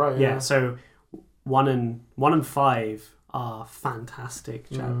think it's alright, yeah. So 1 and 5 are fantastic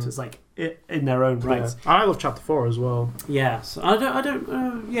chapters, like in their own rights. Yeah. I love Chapter 4 as well. Yeah, so I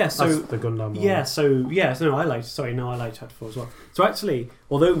don't. Yeah, so that's the Gundam one. Yeah, so I liked Chapter 4 as well. So actually,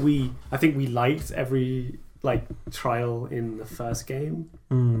 although I think we liked every like trial in the first game,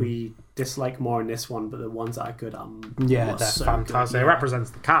 we dislike more in this one, but the ones that are good they're so fantastic. Good. It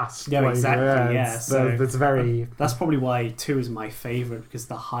represents the cast. Yeah, like, exactly. Yeah, so it's very. That's probably why 2 is my favorite because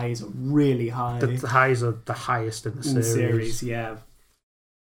the highs are really high. The highs are the highest in the series. Yeah.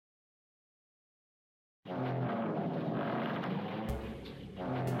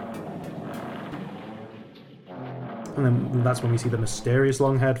 And then that's when we see the mysterious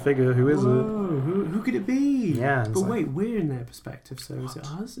long-haired figure. Who is it? Who could it be? Yeah. But wait, we're in their perspective, so is it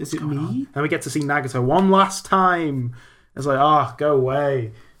us? Is it me? And we get to see Nagato one last time. It's like, go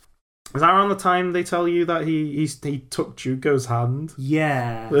away. Is that around the time they tell you that he took Juko's hand?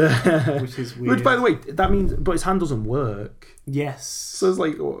 Yeah. Which is weird. Which, by the way, that means... But his hand doesn't work. Yes. So it's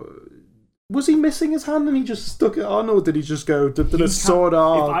like... Was he missing his hand and he just stuck it on, or did he just go, did a sword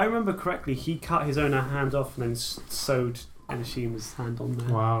off? If I remember correctly, he cut his own hand off and then sewed Enoshima's hand on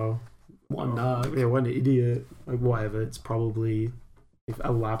there. Wow. What a nerd. Yeah, what an idiot. Like, whatever, it's probably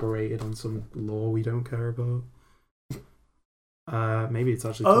elaborated on some lore we don't care about. Maybe it's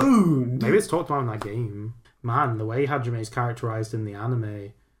actually... Maybe it's talked about in that game. Man, the way Hajime's characterized in the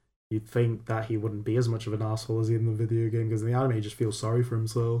anime, you'd think that he wouldn't be as much of an asshole as he in the video game, because in the anime he just feels sorry for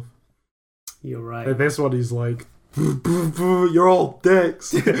himself. You're right. And this one, he's like, "You're all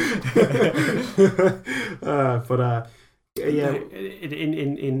dicks." Yeah.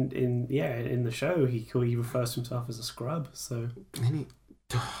 In the show, he refers to himself as a scrub. So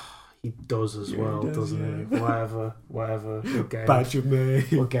he does as well, doesn't he? Whatever. We'll get Badger me.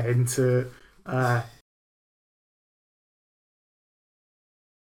 We'll get into it.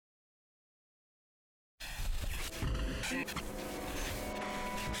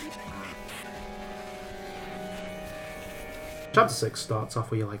 Chapter 6 starts off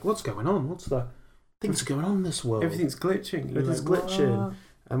where you're like, what's going on? Things are going on in this world. Everything's glitching. Everything's glitching. What?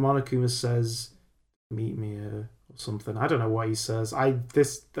 And Monokuma says, meet me or something. I don't know what he says.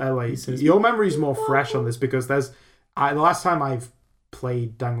 Your memory's more fresh on this because the last time I've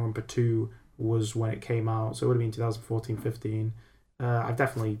played Danganronpa 2 was when it came out, so it would have been 2014-15. I've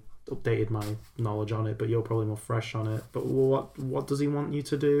definitely updated my knowledge on it, but you're probably more fresh on it. But what does he want you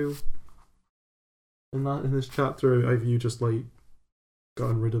to do? In this chapter, have you just like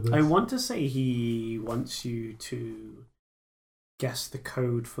gotten rid of this? I want to say he wants you to guess the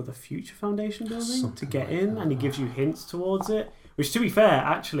code for the Future Foundation building Something to get like in, that. and he gives you hints towards it. Which, to be fair,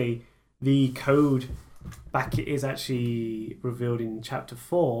 actually, the code back is actually revealed in Chapter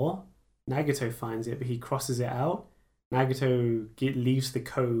 4. Nagato finds it, but he crosses it out. Nagato leaves the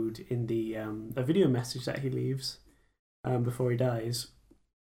code in the a video message that he leaves before he dies.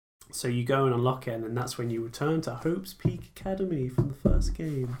 So you go and unlock it, and then that's when you return to Hope's Peak Academy from the first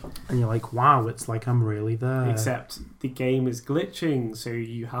game. And you're like, wow, it's like I'm really there. Except the game is glitching, so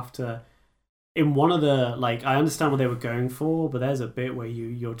you have to... In one of the... Like, I understand what they were going for, but there's a bit where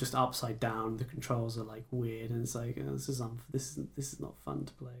you're just upside down, the controls are, like, weird, and it's like, this is not fun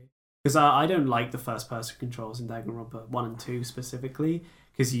to play. Because I don't like the first-person controls in Danganronpa 1 and 2 specifically,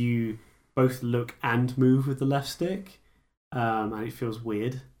 because you both look and move with the left stick, and it feels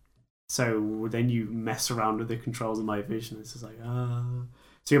weird. So then you mess around with the controls in my vision. It's just like,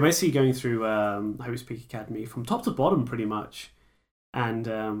 So you're basically going through Hope's Peak Academy from top to bottom, pretty much. And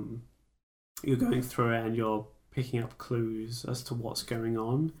you're going through it and you're picking up clues as to what's going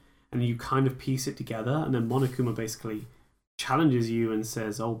on. And you kind of piece it together. And then Monokuma basically challenges you and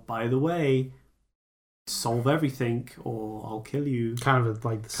says, oh, by the way, solve everything or I'll kill you. Kind of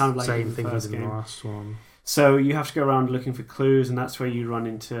like the same thing as in the last one. So you have to go around looking for clues, and that's where you run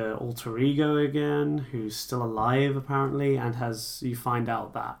into Alter Ego again, who's still alive apparently, and you find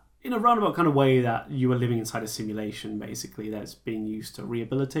out that in a roundabout kind of way that you are living inside a simulation, basically, that's being used to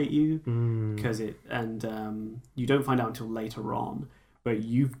rehabilitate you. Because you don't find out until later on, but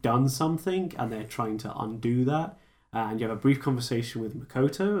you've done something, and they're trying to undo that. And you have a brief conversation with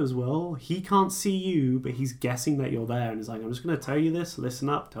Makoto as well. He can't see you, but he's guessing that you're there, and he's like, I'm just going to tell you this, listen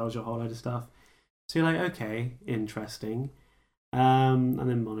up, tells you a whole load of stuff. So you're like, okay, interesting. And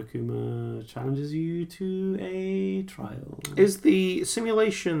then Monokuma challenges you to a trial. Is the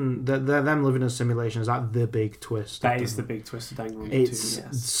simulation, that they're them living in a simulation, is that the big twist? That is the big twist of Danganronpa 2, It's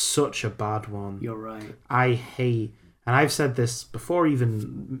yes. such a bad one. You're right. I hate, and I've said this before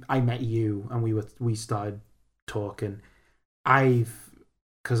even I met you and we started talking.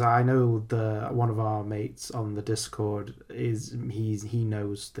 Because I know one of our mates on the Discord he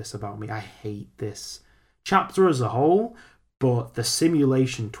knows this about me. I hate this chapter as a whole, but the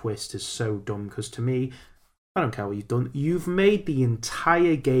simulation twist is so dumb. Because to me, I don't care what you've done. You've made the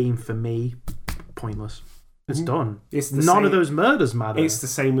entire game for me pointless. It's done. None of those murders matter. It's the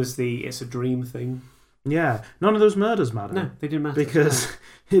same as the It's a Dream thing. Yeah, none of those murders matter. No, they didn't matter because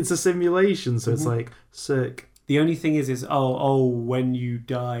it's a simulation. So it's like sick. The only thing is when you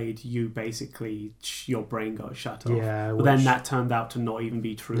died, you basically your brain got shut off. Yeah, but then that turned out to not even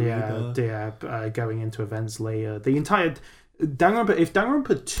be true. Going into events later, the entire Danganronpa. If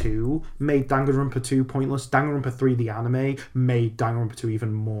Danganronpa 2 made Danganronpa 2 pointless, Danganronpa 3 the anime made Danganronpa 2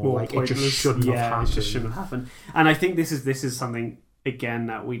 even more like pointless. It just shouldn't have happened. It just shouldn't have happened. And I think this is something again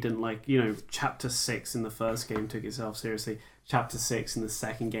that we didn't like. Chapter 6 in the first game took itself seriously. Chapter 6 in the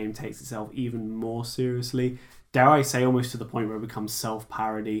second game takes itself even more seriously. Dare I say, almost to the point where it becomes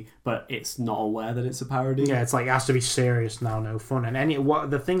self-parody, but it's not aware that it's a parody. Yeah, it's like, it has to be serious now, no fun. And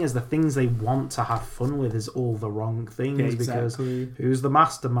the thing is, the things they want to have fun with is all the wrong things. Yeah, exactly. Because who's the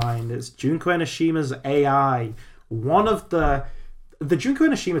mastermind? It's Junko Enoshima's AI. One of the Junko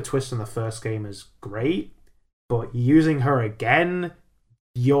Enoshima twist in the first game is great, but using her again,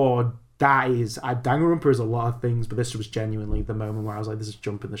 Danganronpa is a lot of things, but this was genuinely the moment where I was like, this is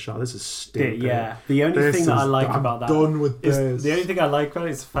jumping the shark. This is stupid. Yeah, the only thing that I like about that done with is this. The only thing I like about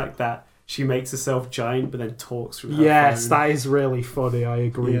it is the fact that she makes herself giant, but then talks through her Yes, phone. that is really funny. I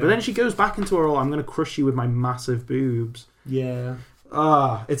agree. Yeah. But then she goes back into her role. I'm going to crush you with my massive boobs. Yeah.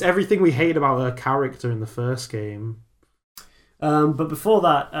 It's everything we hate about her character in the first game. But before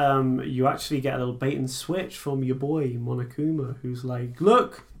that, you actually get a little bait and switch from your boy Monokuma, who's like,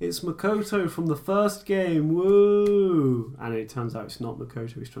 "Look, it's Makoto from the first game, woo!" And it turns out it's not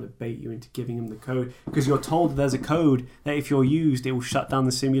Makoto. He's trying to bait you into giving him the code because you're told that there's a code that if you're used, it will shut down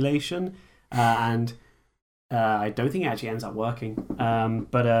the simulation. And I don't think it actually ends up working.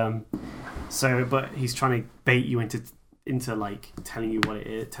 But he's trying to bait you into like telling him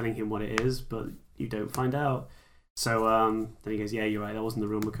what it is, but you don't find out. So then he goes, yeah, you're right, that wasn't the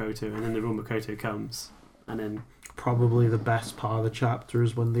real Makoto. And then the real Makoto comes. And then probably the best part of the chapter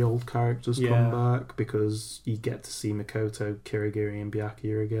is when the old characters come back, because you get to see Makoto, Kirigiri, and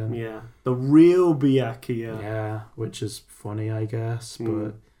Byakuya again. Yeah, the real Byakuya. Yeah, which is funny, I guess.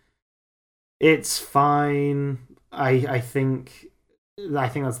 But it's fine. I think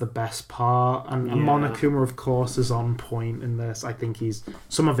that's the best part, and Monokuma, of course, is on point in this. I think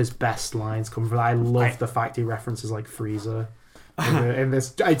some of his best lines come from. I love the fact he references like Frieza. in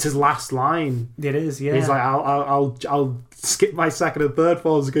this. It's his last line. It is, yeah. He's like, I'll skip my second and third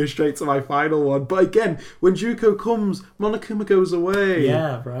falls and go straight to my final one. But again, when Juko comes, Monokuma goes away.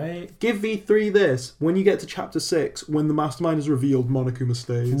 Yeah, right. Give V3 this. When you get to chapter 6, when the mastermind is revealed, Monokuma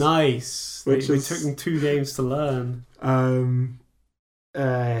stays. Nice. They took them 2 games to learn.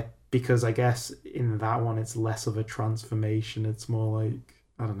 Because I guess in that one it's less of a transformation. It's more like,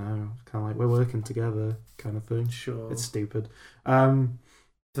 I don't know, kind of like we're working together kind of thing. Sure. It's stupid.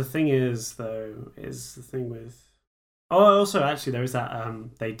 The thing is, though, is the thing with... Oh, also, actually, there is that...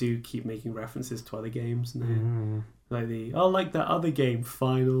 they do keep making references to other games now. Like that other game,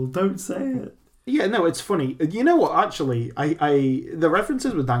 Final. Don't say it. Yeah, no, it's funny. You know what? Actually, the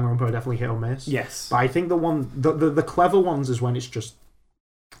references with Danganronpa are definitely hit or miss. Yes. But I think the clever ones is when it's just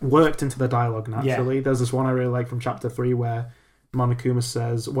worked into the dialogue naturally. Yeah. There's this one I really like from chapter 3 where Monokuma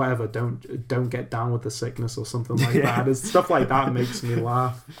says, whatever, don't get down with the sickness or something like that. It's stuff like that makes me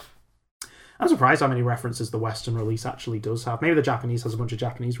laugh. I'm surprised how many references the Western release actually does have. Maybe the Japanese has a bunch of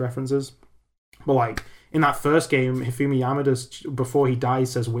Japanese references. But like, in that first game, Hifumi Yamada, before he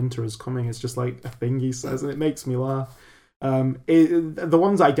dies, says winter is coming. It's just like a thing he says, and it makes me laugh. The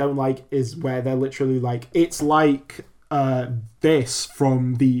ones I don't like is where they're literally like, it's like this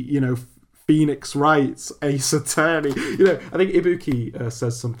from the, Phoenix Wrights, Ace Attorney. I think Ibuki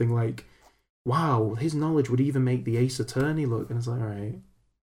says something like, wow, his knowledge would even make the Ace Attorney look. And it's like, all right,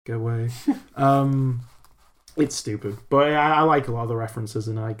 go away. It's stupid. But I like a lot of the references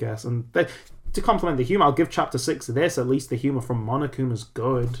in it, I guess. And to complement the humour, I'll give chapter 6 of this. At least the humour from Monokuma's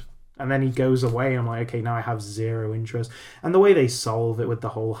good. And then he goes away, and I'm like, okay, now I have zero interest. And the way they solve it with the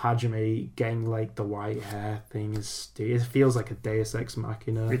whole Hajime getting like the white hair thing it feels like a Deus Ex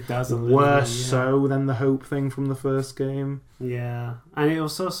Machina. It does. Worse so than the Hope thing from the first game. Yeah, and it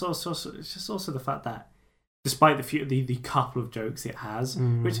also it's just also the fact that despite the couple of jokes it has,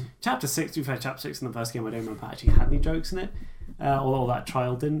 which chapter 6, to be fair, chapter 6 in the first game, I don't remember actually had any jokes in it. Or that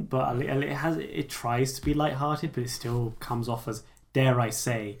trial didn't, but it tries to be lighthearted, but it still comes off as, dare I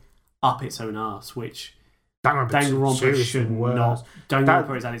say, up its own arse, which Danganronpa should not.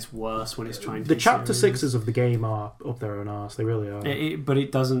 Danganronpa is at its worst when it's trying to. The chapter 6s of the game are up their own arse. They really are. But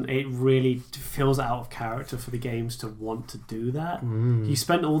it doesn't. It really feels out of character for the games to want to do that. You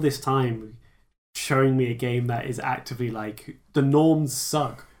spent all this time showing me a game that is actively like, the norms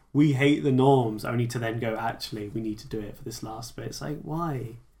suck. We hate the norms, only to then go, actually, we need to do it for this last bit. It's like,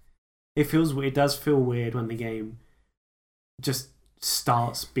 why? It feels weird. It does feel weird when the game just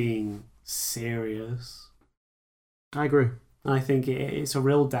starts being serious. I agree. I think it's a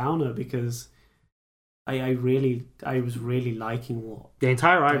real downer because I was really liking what the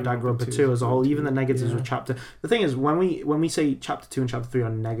entire ride of Danganronpa 2 as a whole, even the negatives of chapter. The thing is, when we say chapter 2 and chapter 3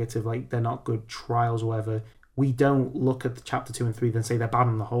 are negative, like they're not good trials or whatever, we don't look at the chapter 2 and 3 then say they're bad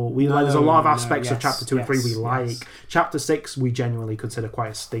on the whole. There's a lot of aspects of chapter 2 and 3 we like. Yes. Chapter 6 we genuinely consider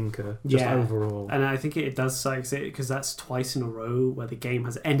quite a stinker, just overall. And I think it does suck because that's twice in a row where the game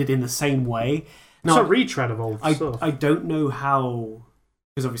has ended in the same way. It's a retread of old stuff. I don't know how,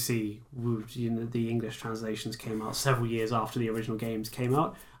 because obviously the English translations came out several years after the original games came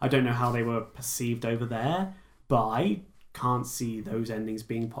out. I don't know how they were perceived over there, but I can't see those endings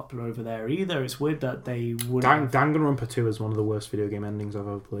being popular over there either. It's weird that they would. Danganronpa 2 is one of the worst video game endings I've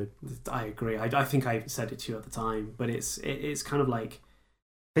ever played. I agree. I think I said it to you at the time, but it's kind of like,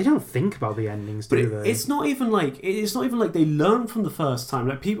 they don't think about the endings, do they? It's not even like they learn from the first time.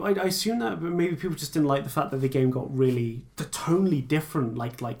 Like people, I assume that maybe people just didn't like the fact that the game got really totally different,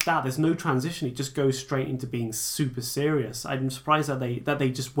 like that. There's no transition; it just goes straight into being super serious. I'm surprised that they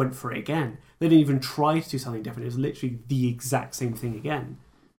just went for it again. They didn't even try to do something different. It was literally the exact same thing again.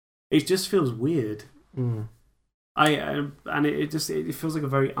 It just feels weird. It feels like a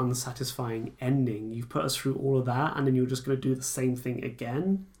very unsatisfying ending. You've put us through all of that, and then you're just going to do the same thing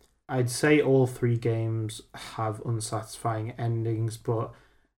again. I'd say all 3 games have unsatisfying endings, but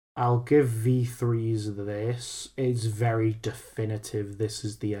I'll give V3's this. It's very definitive. This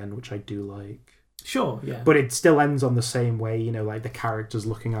is the end, which I do like. Sure, yeah. But it still ends on the same way, like the characters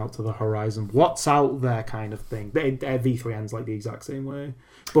looking out to the horizon. What's out there kind of thing. V3 ends like the exact same way.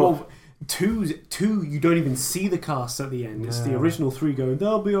 But Two, you don't even see the cast at the end. It's the original 3 going,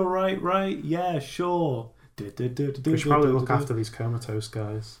 they'll be alright, right? Yeah, sure. We should probably look after these comatose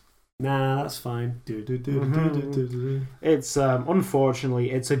guys. Nah, that's fine. It's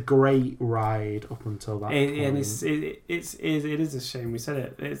unfortunately it's a great ride up until that point. And it is a shame we said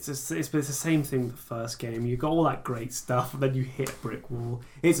it. It's the same thing with the first game. You got all that great stuff, and then you hit a brick wall.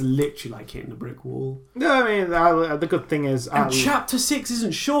 It's literally like hitting a brick wall. No, I mean the good thing is, and Chapter 6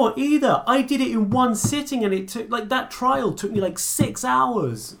 isn't short either. I did it in one sitting, and it took that trial took me 6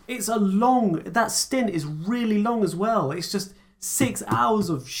 hours. It's a long. That stint is really long as well. It's just 6 hours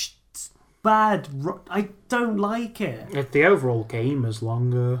of bad. I don't like it. If the overall game is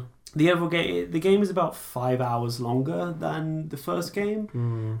longer. The game is about 5 hours longer than the first game,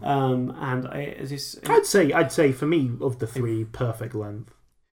 and I'd say for me of the three, perfect length.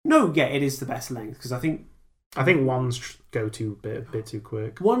 No, yeah, it is the best length because I think one's go to a bit too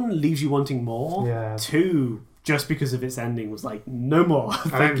quick. One leaves you wanting more. Yeah. Two, just because of its ending, was like no more.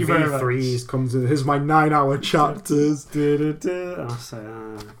 Thank you very much. V3's comes in. Here's my 9-hour chapters. I say,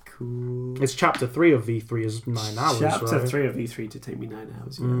 cool. It's chapter 3 of V3 is 9 hours. Chapter 3 of V3 to take me 9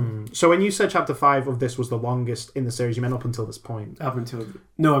 hours. Yeah. So when you said chapter 5 of this was the longest in the series, you meant up until this point. Up until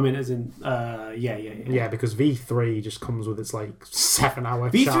I mean as in yeah. Yeah, because V3 just comes with its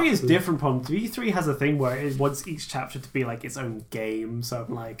 7-hour. V3 chapters. is different from V3 has a thing where it wants each chapter to be its own game. So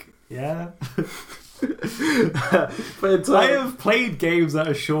I'm like, yeah. But I have played games that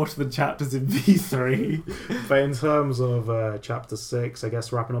are shorter than chapters in V3. But in terms of chapter 6, I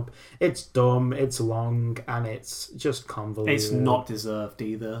guess wrapping up, it's dumb, it's long, and it's just convoluted. It's not deserved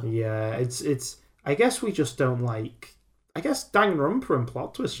either. Yeah, it's. I guess we just don't like. I guess Danganronpa and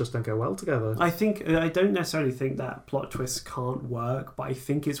plot twists just don't go well together. I don't necessarily think that plot twists can't work, but I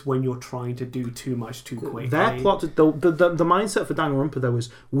think it's when you're trying to do too much too quickly. Their plot, the mindset for Danganronpa though is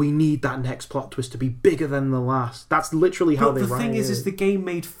we need that next plot twist to be bigger than the last. That's literally how they write it. But the thing is the game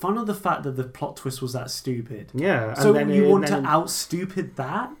made fun of the fact that the plot twist was that stupid. Yeah. So you want to out-stupid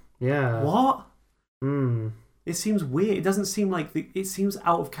that? Yeah. What? It seems weird. It doesn't seem like it seems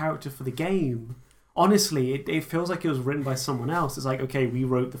out of character for the game. Honestly, it feels like it was written by someone else. It's like, okay, we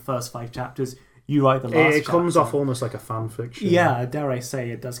wrote the first 5 chapters, you write the last It comes off almost like a fan fiction. Yeah, dare I say,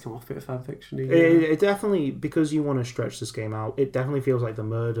 it does come off a bit of fan fiction. It definitely, because you want to stretch this game out, it definitely feels like the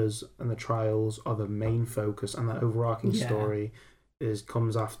murders and the trials are the main focus, and that overarching story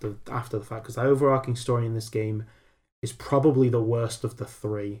comes after the fact, because the overarching story in this game is probably the worst of the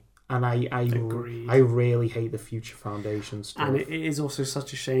 3. And I really hate the Future Foundation stuff. And it is also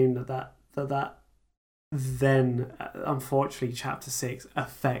such a shame that then, unfortunately, Chapter 6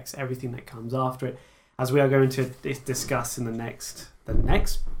 affects everything that comes after it, as we are going to discuss in the next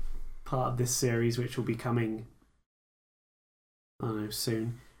part of this series, which will be coming,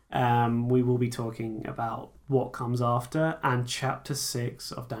 soon. We will be talking about what comes after, and Chapter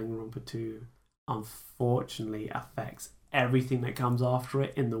 6 of Danganronpa 2, unfortunately, affects everything that comes after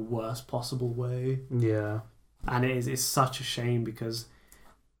it in the worst possible way. Yeah. And it's such a shame because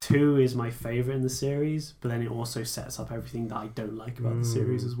 2 is my favourite in the series, but then it also sets up everything that I don't like about the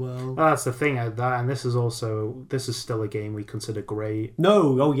series as well. That's the thing, and this is still a game we consider great.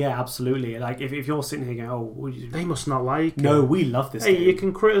 No, oh yeah, absolutely. If you're sitting here going, they must not like it. No, we love this game. You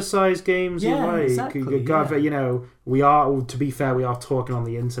can criticise games you like. Exactly, we are, to be fair, we are talking on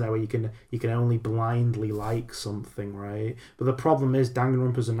the internet where you can only blindly like something, right? But the problem is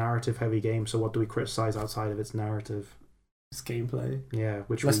Danganronpa's a narrative-heavy game, so what do we criticise outside of its narrative? It's gameplay. Yeah,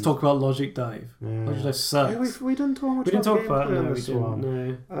 let's talk about Logic Dive. Yeah. Logic Dive sucks. Yeah, we didn't talk much we didn't about talk about it. No, this one.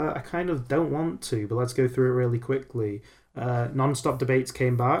 No. I kind of don't want to, but let's go through it really quickly. Non-stop debates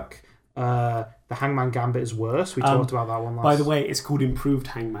came back. The Hangman Gambit is worse. We talked about that one last. By the way, it's called Improved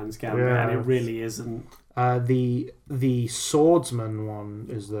Hangman's Gambit, and it really isn't. The Swordsman one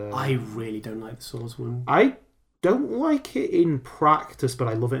is there. I really don't like the Swordsman. I don't like it in practice, but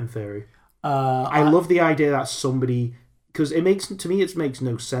I love it in theory. I love the idea that somebody. Because it makes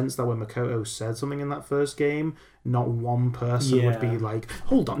no sense that when Makoto said something in that first game, not one person would be like,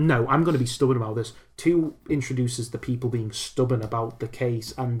 hold on, no, I'm going to be stubborn about this. 2 introduces the people being stubborn about the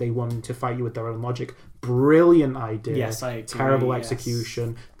case and they wanting to fight you with their own logic. Brilliant idea. Yes, I agree. Terrible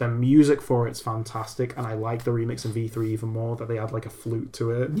execution. The music for it's fantastic, and I like the remix in V3 even more, that they add a flute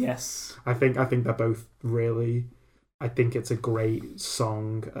to it. Yes. I think they're both really... I think it's a great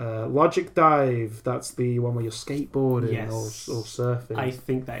song. Logic Dive, that's the one where you're skateboarding or surfing. I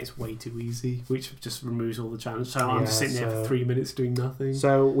think that is way too easy, which just removes all the challenge. So I'm just sitting there for 3 minutes doing nothing.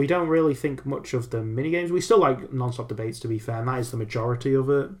 So we don't really think much of the minigames. We still like non-stop debates, to be fair, and that is the majority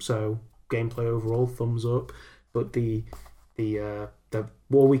of it. So gameplay overall, thumbs up. But the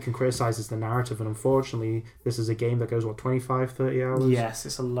all we can criticize is the narrative, and unfortunately, this is a game that goes 25, 30 hours. Yes,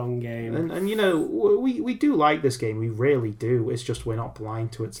 it's a long game. And you know, we do like this game. We really do. It's just we're not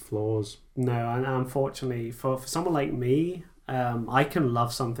blind to its flaws. No, and unfortunately, for someone like me, I can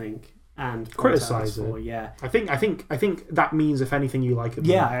love something and criticize it. Yeah, I think that means if anything you like it.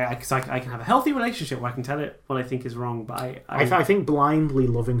 Yeah, because I can have a healthy relationship where I can tell it what I think is wrong. But I think blindly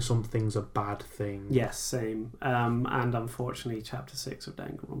loving something's a bad thing. Yes, same. And unfortunately, Chapter 6 of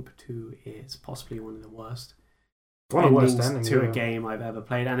Danganronpa 2 is possibly one of the worst. One of the worst endings to a game I've ever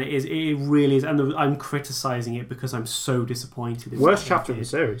played, and it really is. And I'm criticizing it because I'm so disappointed. Worst chapter of the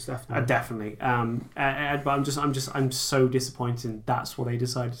series, definitely. Definitely. But I'm so disappointed. In that's what they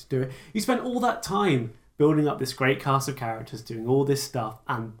decided to do it. You spent all that time building up this great cast of characters, doing all this stuff,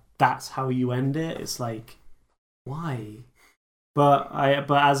 and that's how you end it. It's like, why? But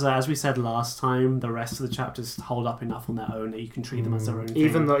as we said last time, the rest of the chapters hold up enough on their own that you can treat them as their own thing.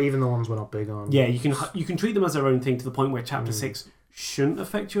 Even the ones we're not big on. Yeah, you can treat them as their own thing to the point where Chapter 6 shouldn't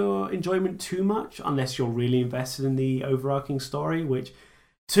affect your enjoyment too much unless you're really invested in the overarching story, which,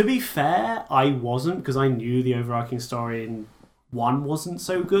 to be fair, I wasn't, because I knew the overarching story in 1 wasn't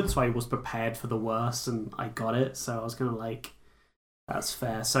so good, so I was prepared for the worst and I got it, so I was kind of like, that's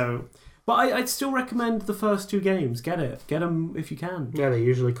fair. So... But I'd still recommend the first 2 games. Get them if you can. Yeah, they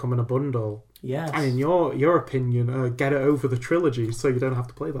usually come in a bundle. Yes. And in your opinion, get it over the trilogy so you don't have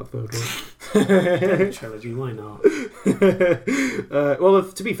to play that third one. Trilogy, why not? Well,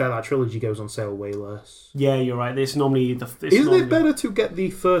 to be fair, that trilogy goes on sale way less. Yeah, you're right. It's normally Isn't it better to get the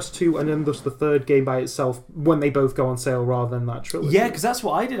first 2 and then just the third game by itself when they both go on sale rather than that trilogy? Yeah, because that's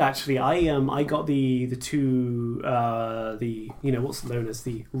what I did actually. I got the 2 what's known as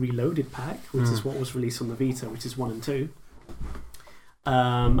the Reloaded pack, which is what was released on the Vita, which is 1 and 2.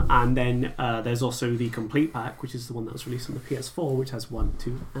 And then there's also the Complete pack, which is the one that was released on the PS4, which has 1,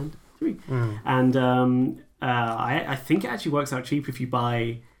 2, and 3. And I think it actually works out cheap if you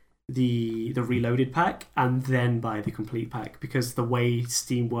buy the Reloaded pack and then buy the Complete pack, because the way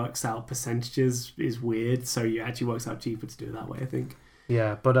Steam works out percentages is weird. So it actually works out cheaper to do it that way, I think.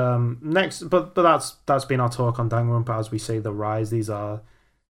 Yeah, but next, but that's been our talk on Danganronpa. As we say, the Rise. These are,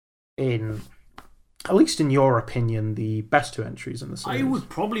 at least in your opinion, the best 2 entries in the series. I would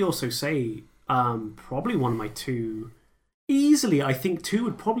probably also say, probably one of my 2. Easily, I think 2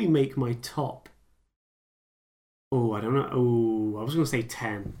 would probably make my top. Oh, I don't know. Oh, I was going to say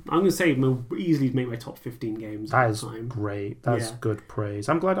 10. I'm going to say easily make my top 15 games. That is great. That's good praise.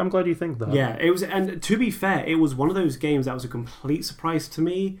 I'm glad you think that. Yeah, it was. And to be fair, it was one of those games that was a complete surprise to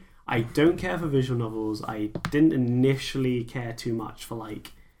me. I don't care for visual novels. I didn't initially care too much for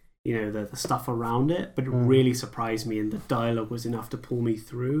the stuff around it, but it really surprised me, and the dialogue was enough to pull me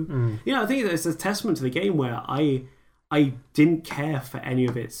through. I think it's a testament to the game where I didn't care for any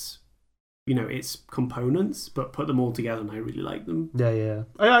of its components, but put them all together and I really like them. Yeah.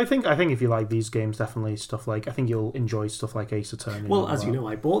 I think if you like these games, definitely stuff like, I think you'll enjoy stuff like Ace Attorney. Well, as you know,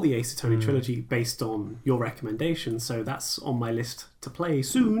 I bought the Ace Attorney trilogy based on your recommendation, so that's on my list to play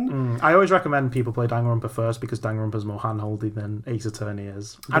soon. I always recommend people play Danganronpa first because Danganronpa's more handholdy than Ace Attorney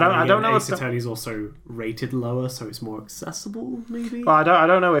is. I don't know Ace Attorney is also rated lower, so it's more accessible, maybe. Well, I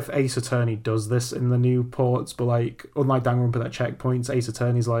don't know if Ace Attorney does this in the new ports, but unlike Danganronpa that checkpoints, Ace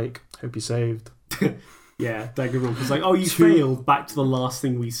Attorney's hope you saved. Yeah, Danganronpa's oh, you failed, back to the last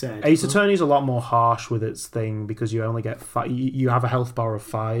thing we said. Ace Attorney's a lot more harsh with its thing because you only get you have a health bar of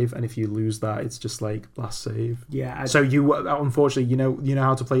 5, and if you lose that, it's just last save. Yeah. So you unfortunately you know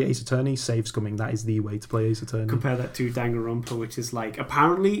how to play Ace Attorney. Save scumming, that is the way to play Ace Attorney. Compare that to Danganronpa, which is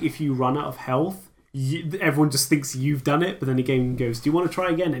apparently if you run out of health, everyone just thinks you've done it, but then the game goes, do you want to try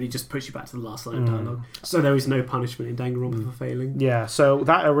again? And he just puts you back to the last line of dialogue. So there is no punishment in Danganronpa for failing. Yeah, so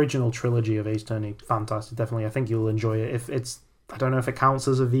that original trilogy of Ace Attorney, fantastic, definitely. I think you'll enjoy it. If it's, I don't know if it counts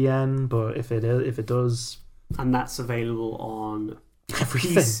as a VN, but if it does. And that's available on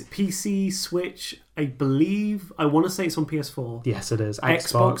everything. PC, Switch, I believe. I want to say it's on PS4. Yes, it is.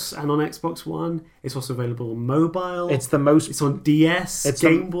 Xbox and on Xbox One. It's also available on mobile. It's on DS,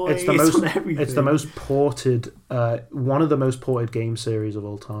 Game Boy. It's on everything. It's the most ported, one of the most ported game series of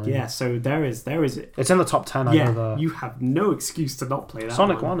all time. Yeah, so there is. It's in the top 10. I know that. You have no excuse to not play that.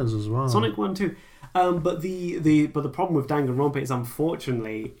 Sonic 1 is as well. Sonic 1 too. But the problem with Danganronpa is,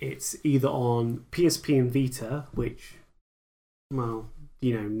 unfortunately, it's either on PSP and Vita, which, well,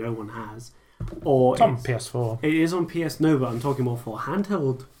 no one has, or it's on PS4. It is on PS. No, but I'm talking more for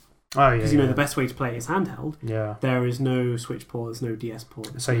handheld. Oh yeah, because the best way to play is handheld. Yeah, there is no Switch port, there's no DS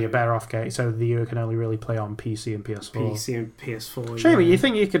port. So you're better off getting. So you can only really play on PC and PS4. PC and PS4. Shame, you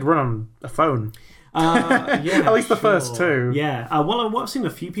think you could run on a phone? Yeah, At least the first two. Yeah. Well, what I've seen a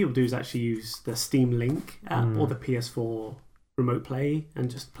few people do is actually use the Steam Link app or the PS4 Remote Play and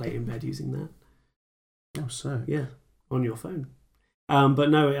just play in bed using that. Oh, sick. Yeah, on your phone. But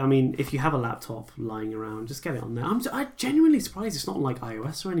no, I mean, if you have a laptop lying around, just get it on there. I'm genuinely surprised it's not on like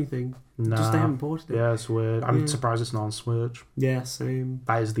iOS or anything. Nah. Just they haven't ported it. Yeah, it's weird. I'm surprised it's not on Switch. Yeah, same.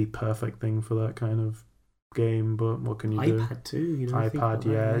 That is the perfect thing for that kind of game, but what can you do? iPad too, you know. think iPad,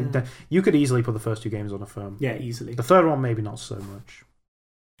 about that, You could easily put the first two games on a phone. Yeah, easily. The third one, maybe not so much.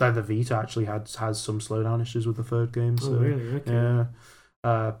 The Vita actually has some slowdown issues with the third game. So, oh, really? Okay. Yeah.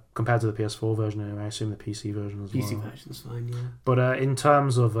 Compared to the PS4 version, anyway. I assume the PC version as well. PC version's fine, yeah. But in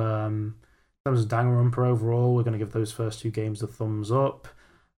terms of Danganronpa overall, we're going to give those first two games a thumbs up.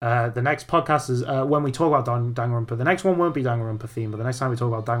 The next podcast is when we talk about Danganronpa. The next one won't be Danganronpa theme, but the next time we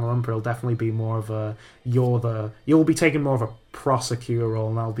talk about Danganronpa, it'll definitely be more of a you'll be taking more of a prosecutor role,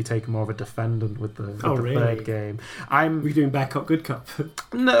 and I'll be taking more of a defendant with the third game. We're doing bad cop, good cop.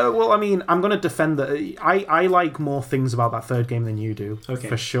 No, well, I mean, I'm going to defend the. I like more things about that third game than you do,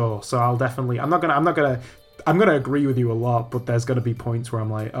 for sure. So I'll definitely. I'm gonna agree with you a lot, but there's going to be points where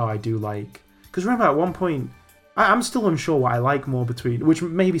I'm like, oh, I do like. Because remember, at one point, I'm still unsure what I like more between, which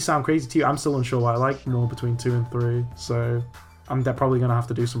maybe sound crazy to you. I'm still unsure what I like more between 2 and 3. So I'm probably going to have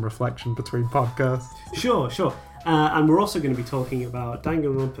to do some reflection between podcasts. Sure. And we're also going to be talking about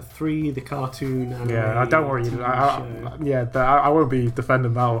Danganronpa 3, the cartoon. Anime, yeah, don't worry. I won't be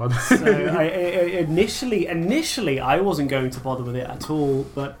defending that one. So initially, I wasn't going to bother with it at all,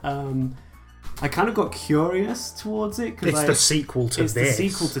 but I kind of got curious towards it. It's the sequel to this. It's the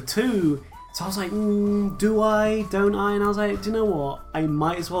sequel to 2. So I was like, do I? Don't I? And I was like, do you know what? I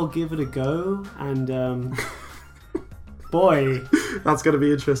might as well give it a go. And boy, that's going to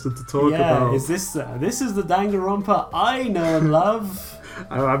be interesting to talk about. Is this is the Danganronpa I know and love.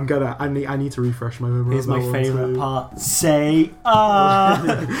 I need to refresh my memory. Here's my favourite part. Say ah.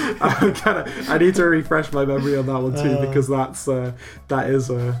 I need to refresh my memory on that one too, because the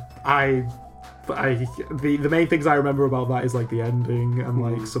main things I remember about that is like the ending and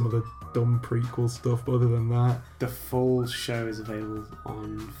like some of the dumb prequel stuff, but other than that, the full show is available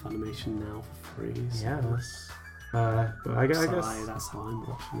on Funimation now for free. So. Yes. But I guess that's how I'm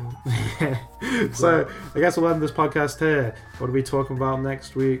watching it. So I guess we'll end this podcast here. What are we talking about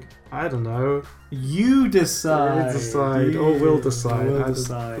next week? I don't know. You decide. We'll decide.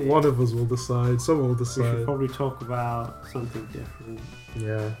 One of us will decide. Someone will decide. We should probably talk about something different.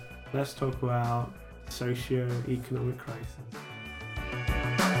 Yeah. Let's talk about socio-economic crisis.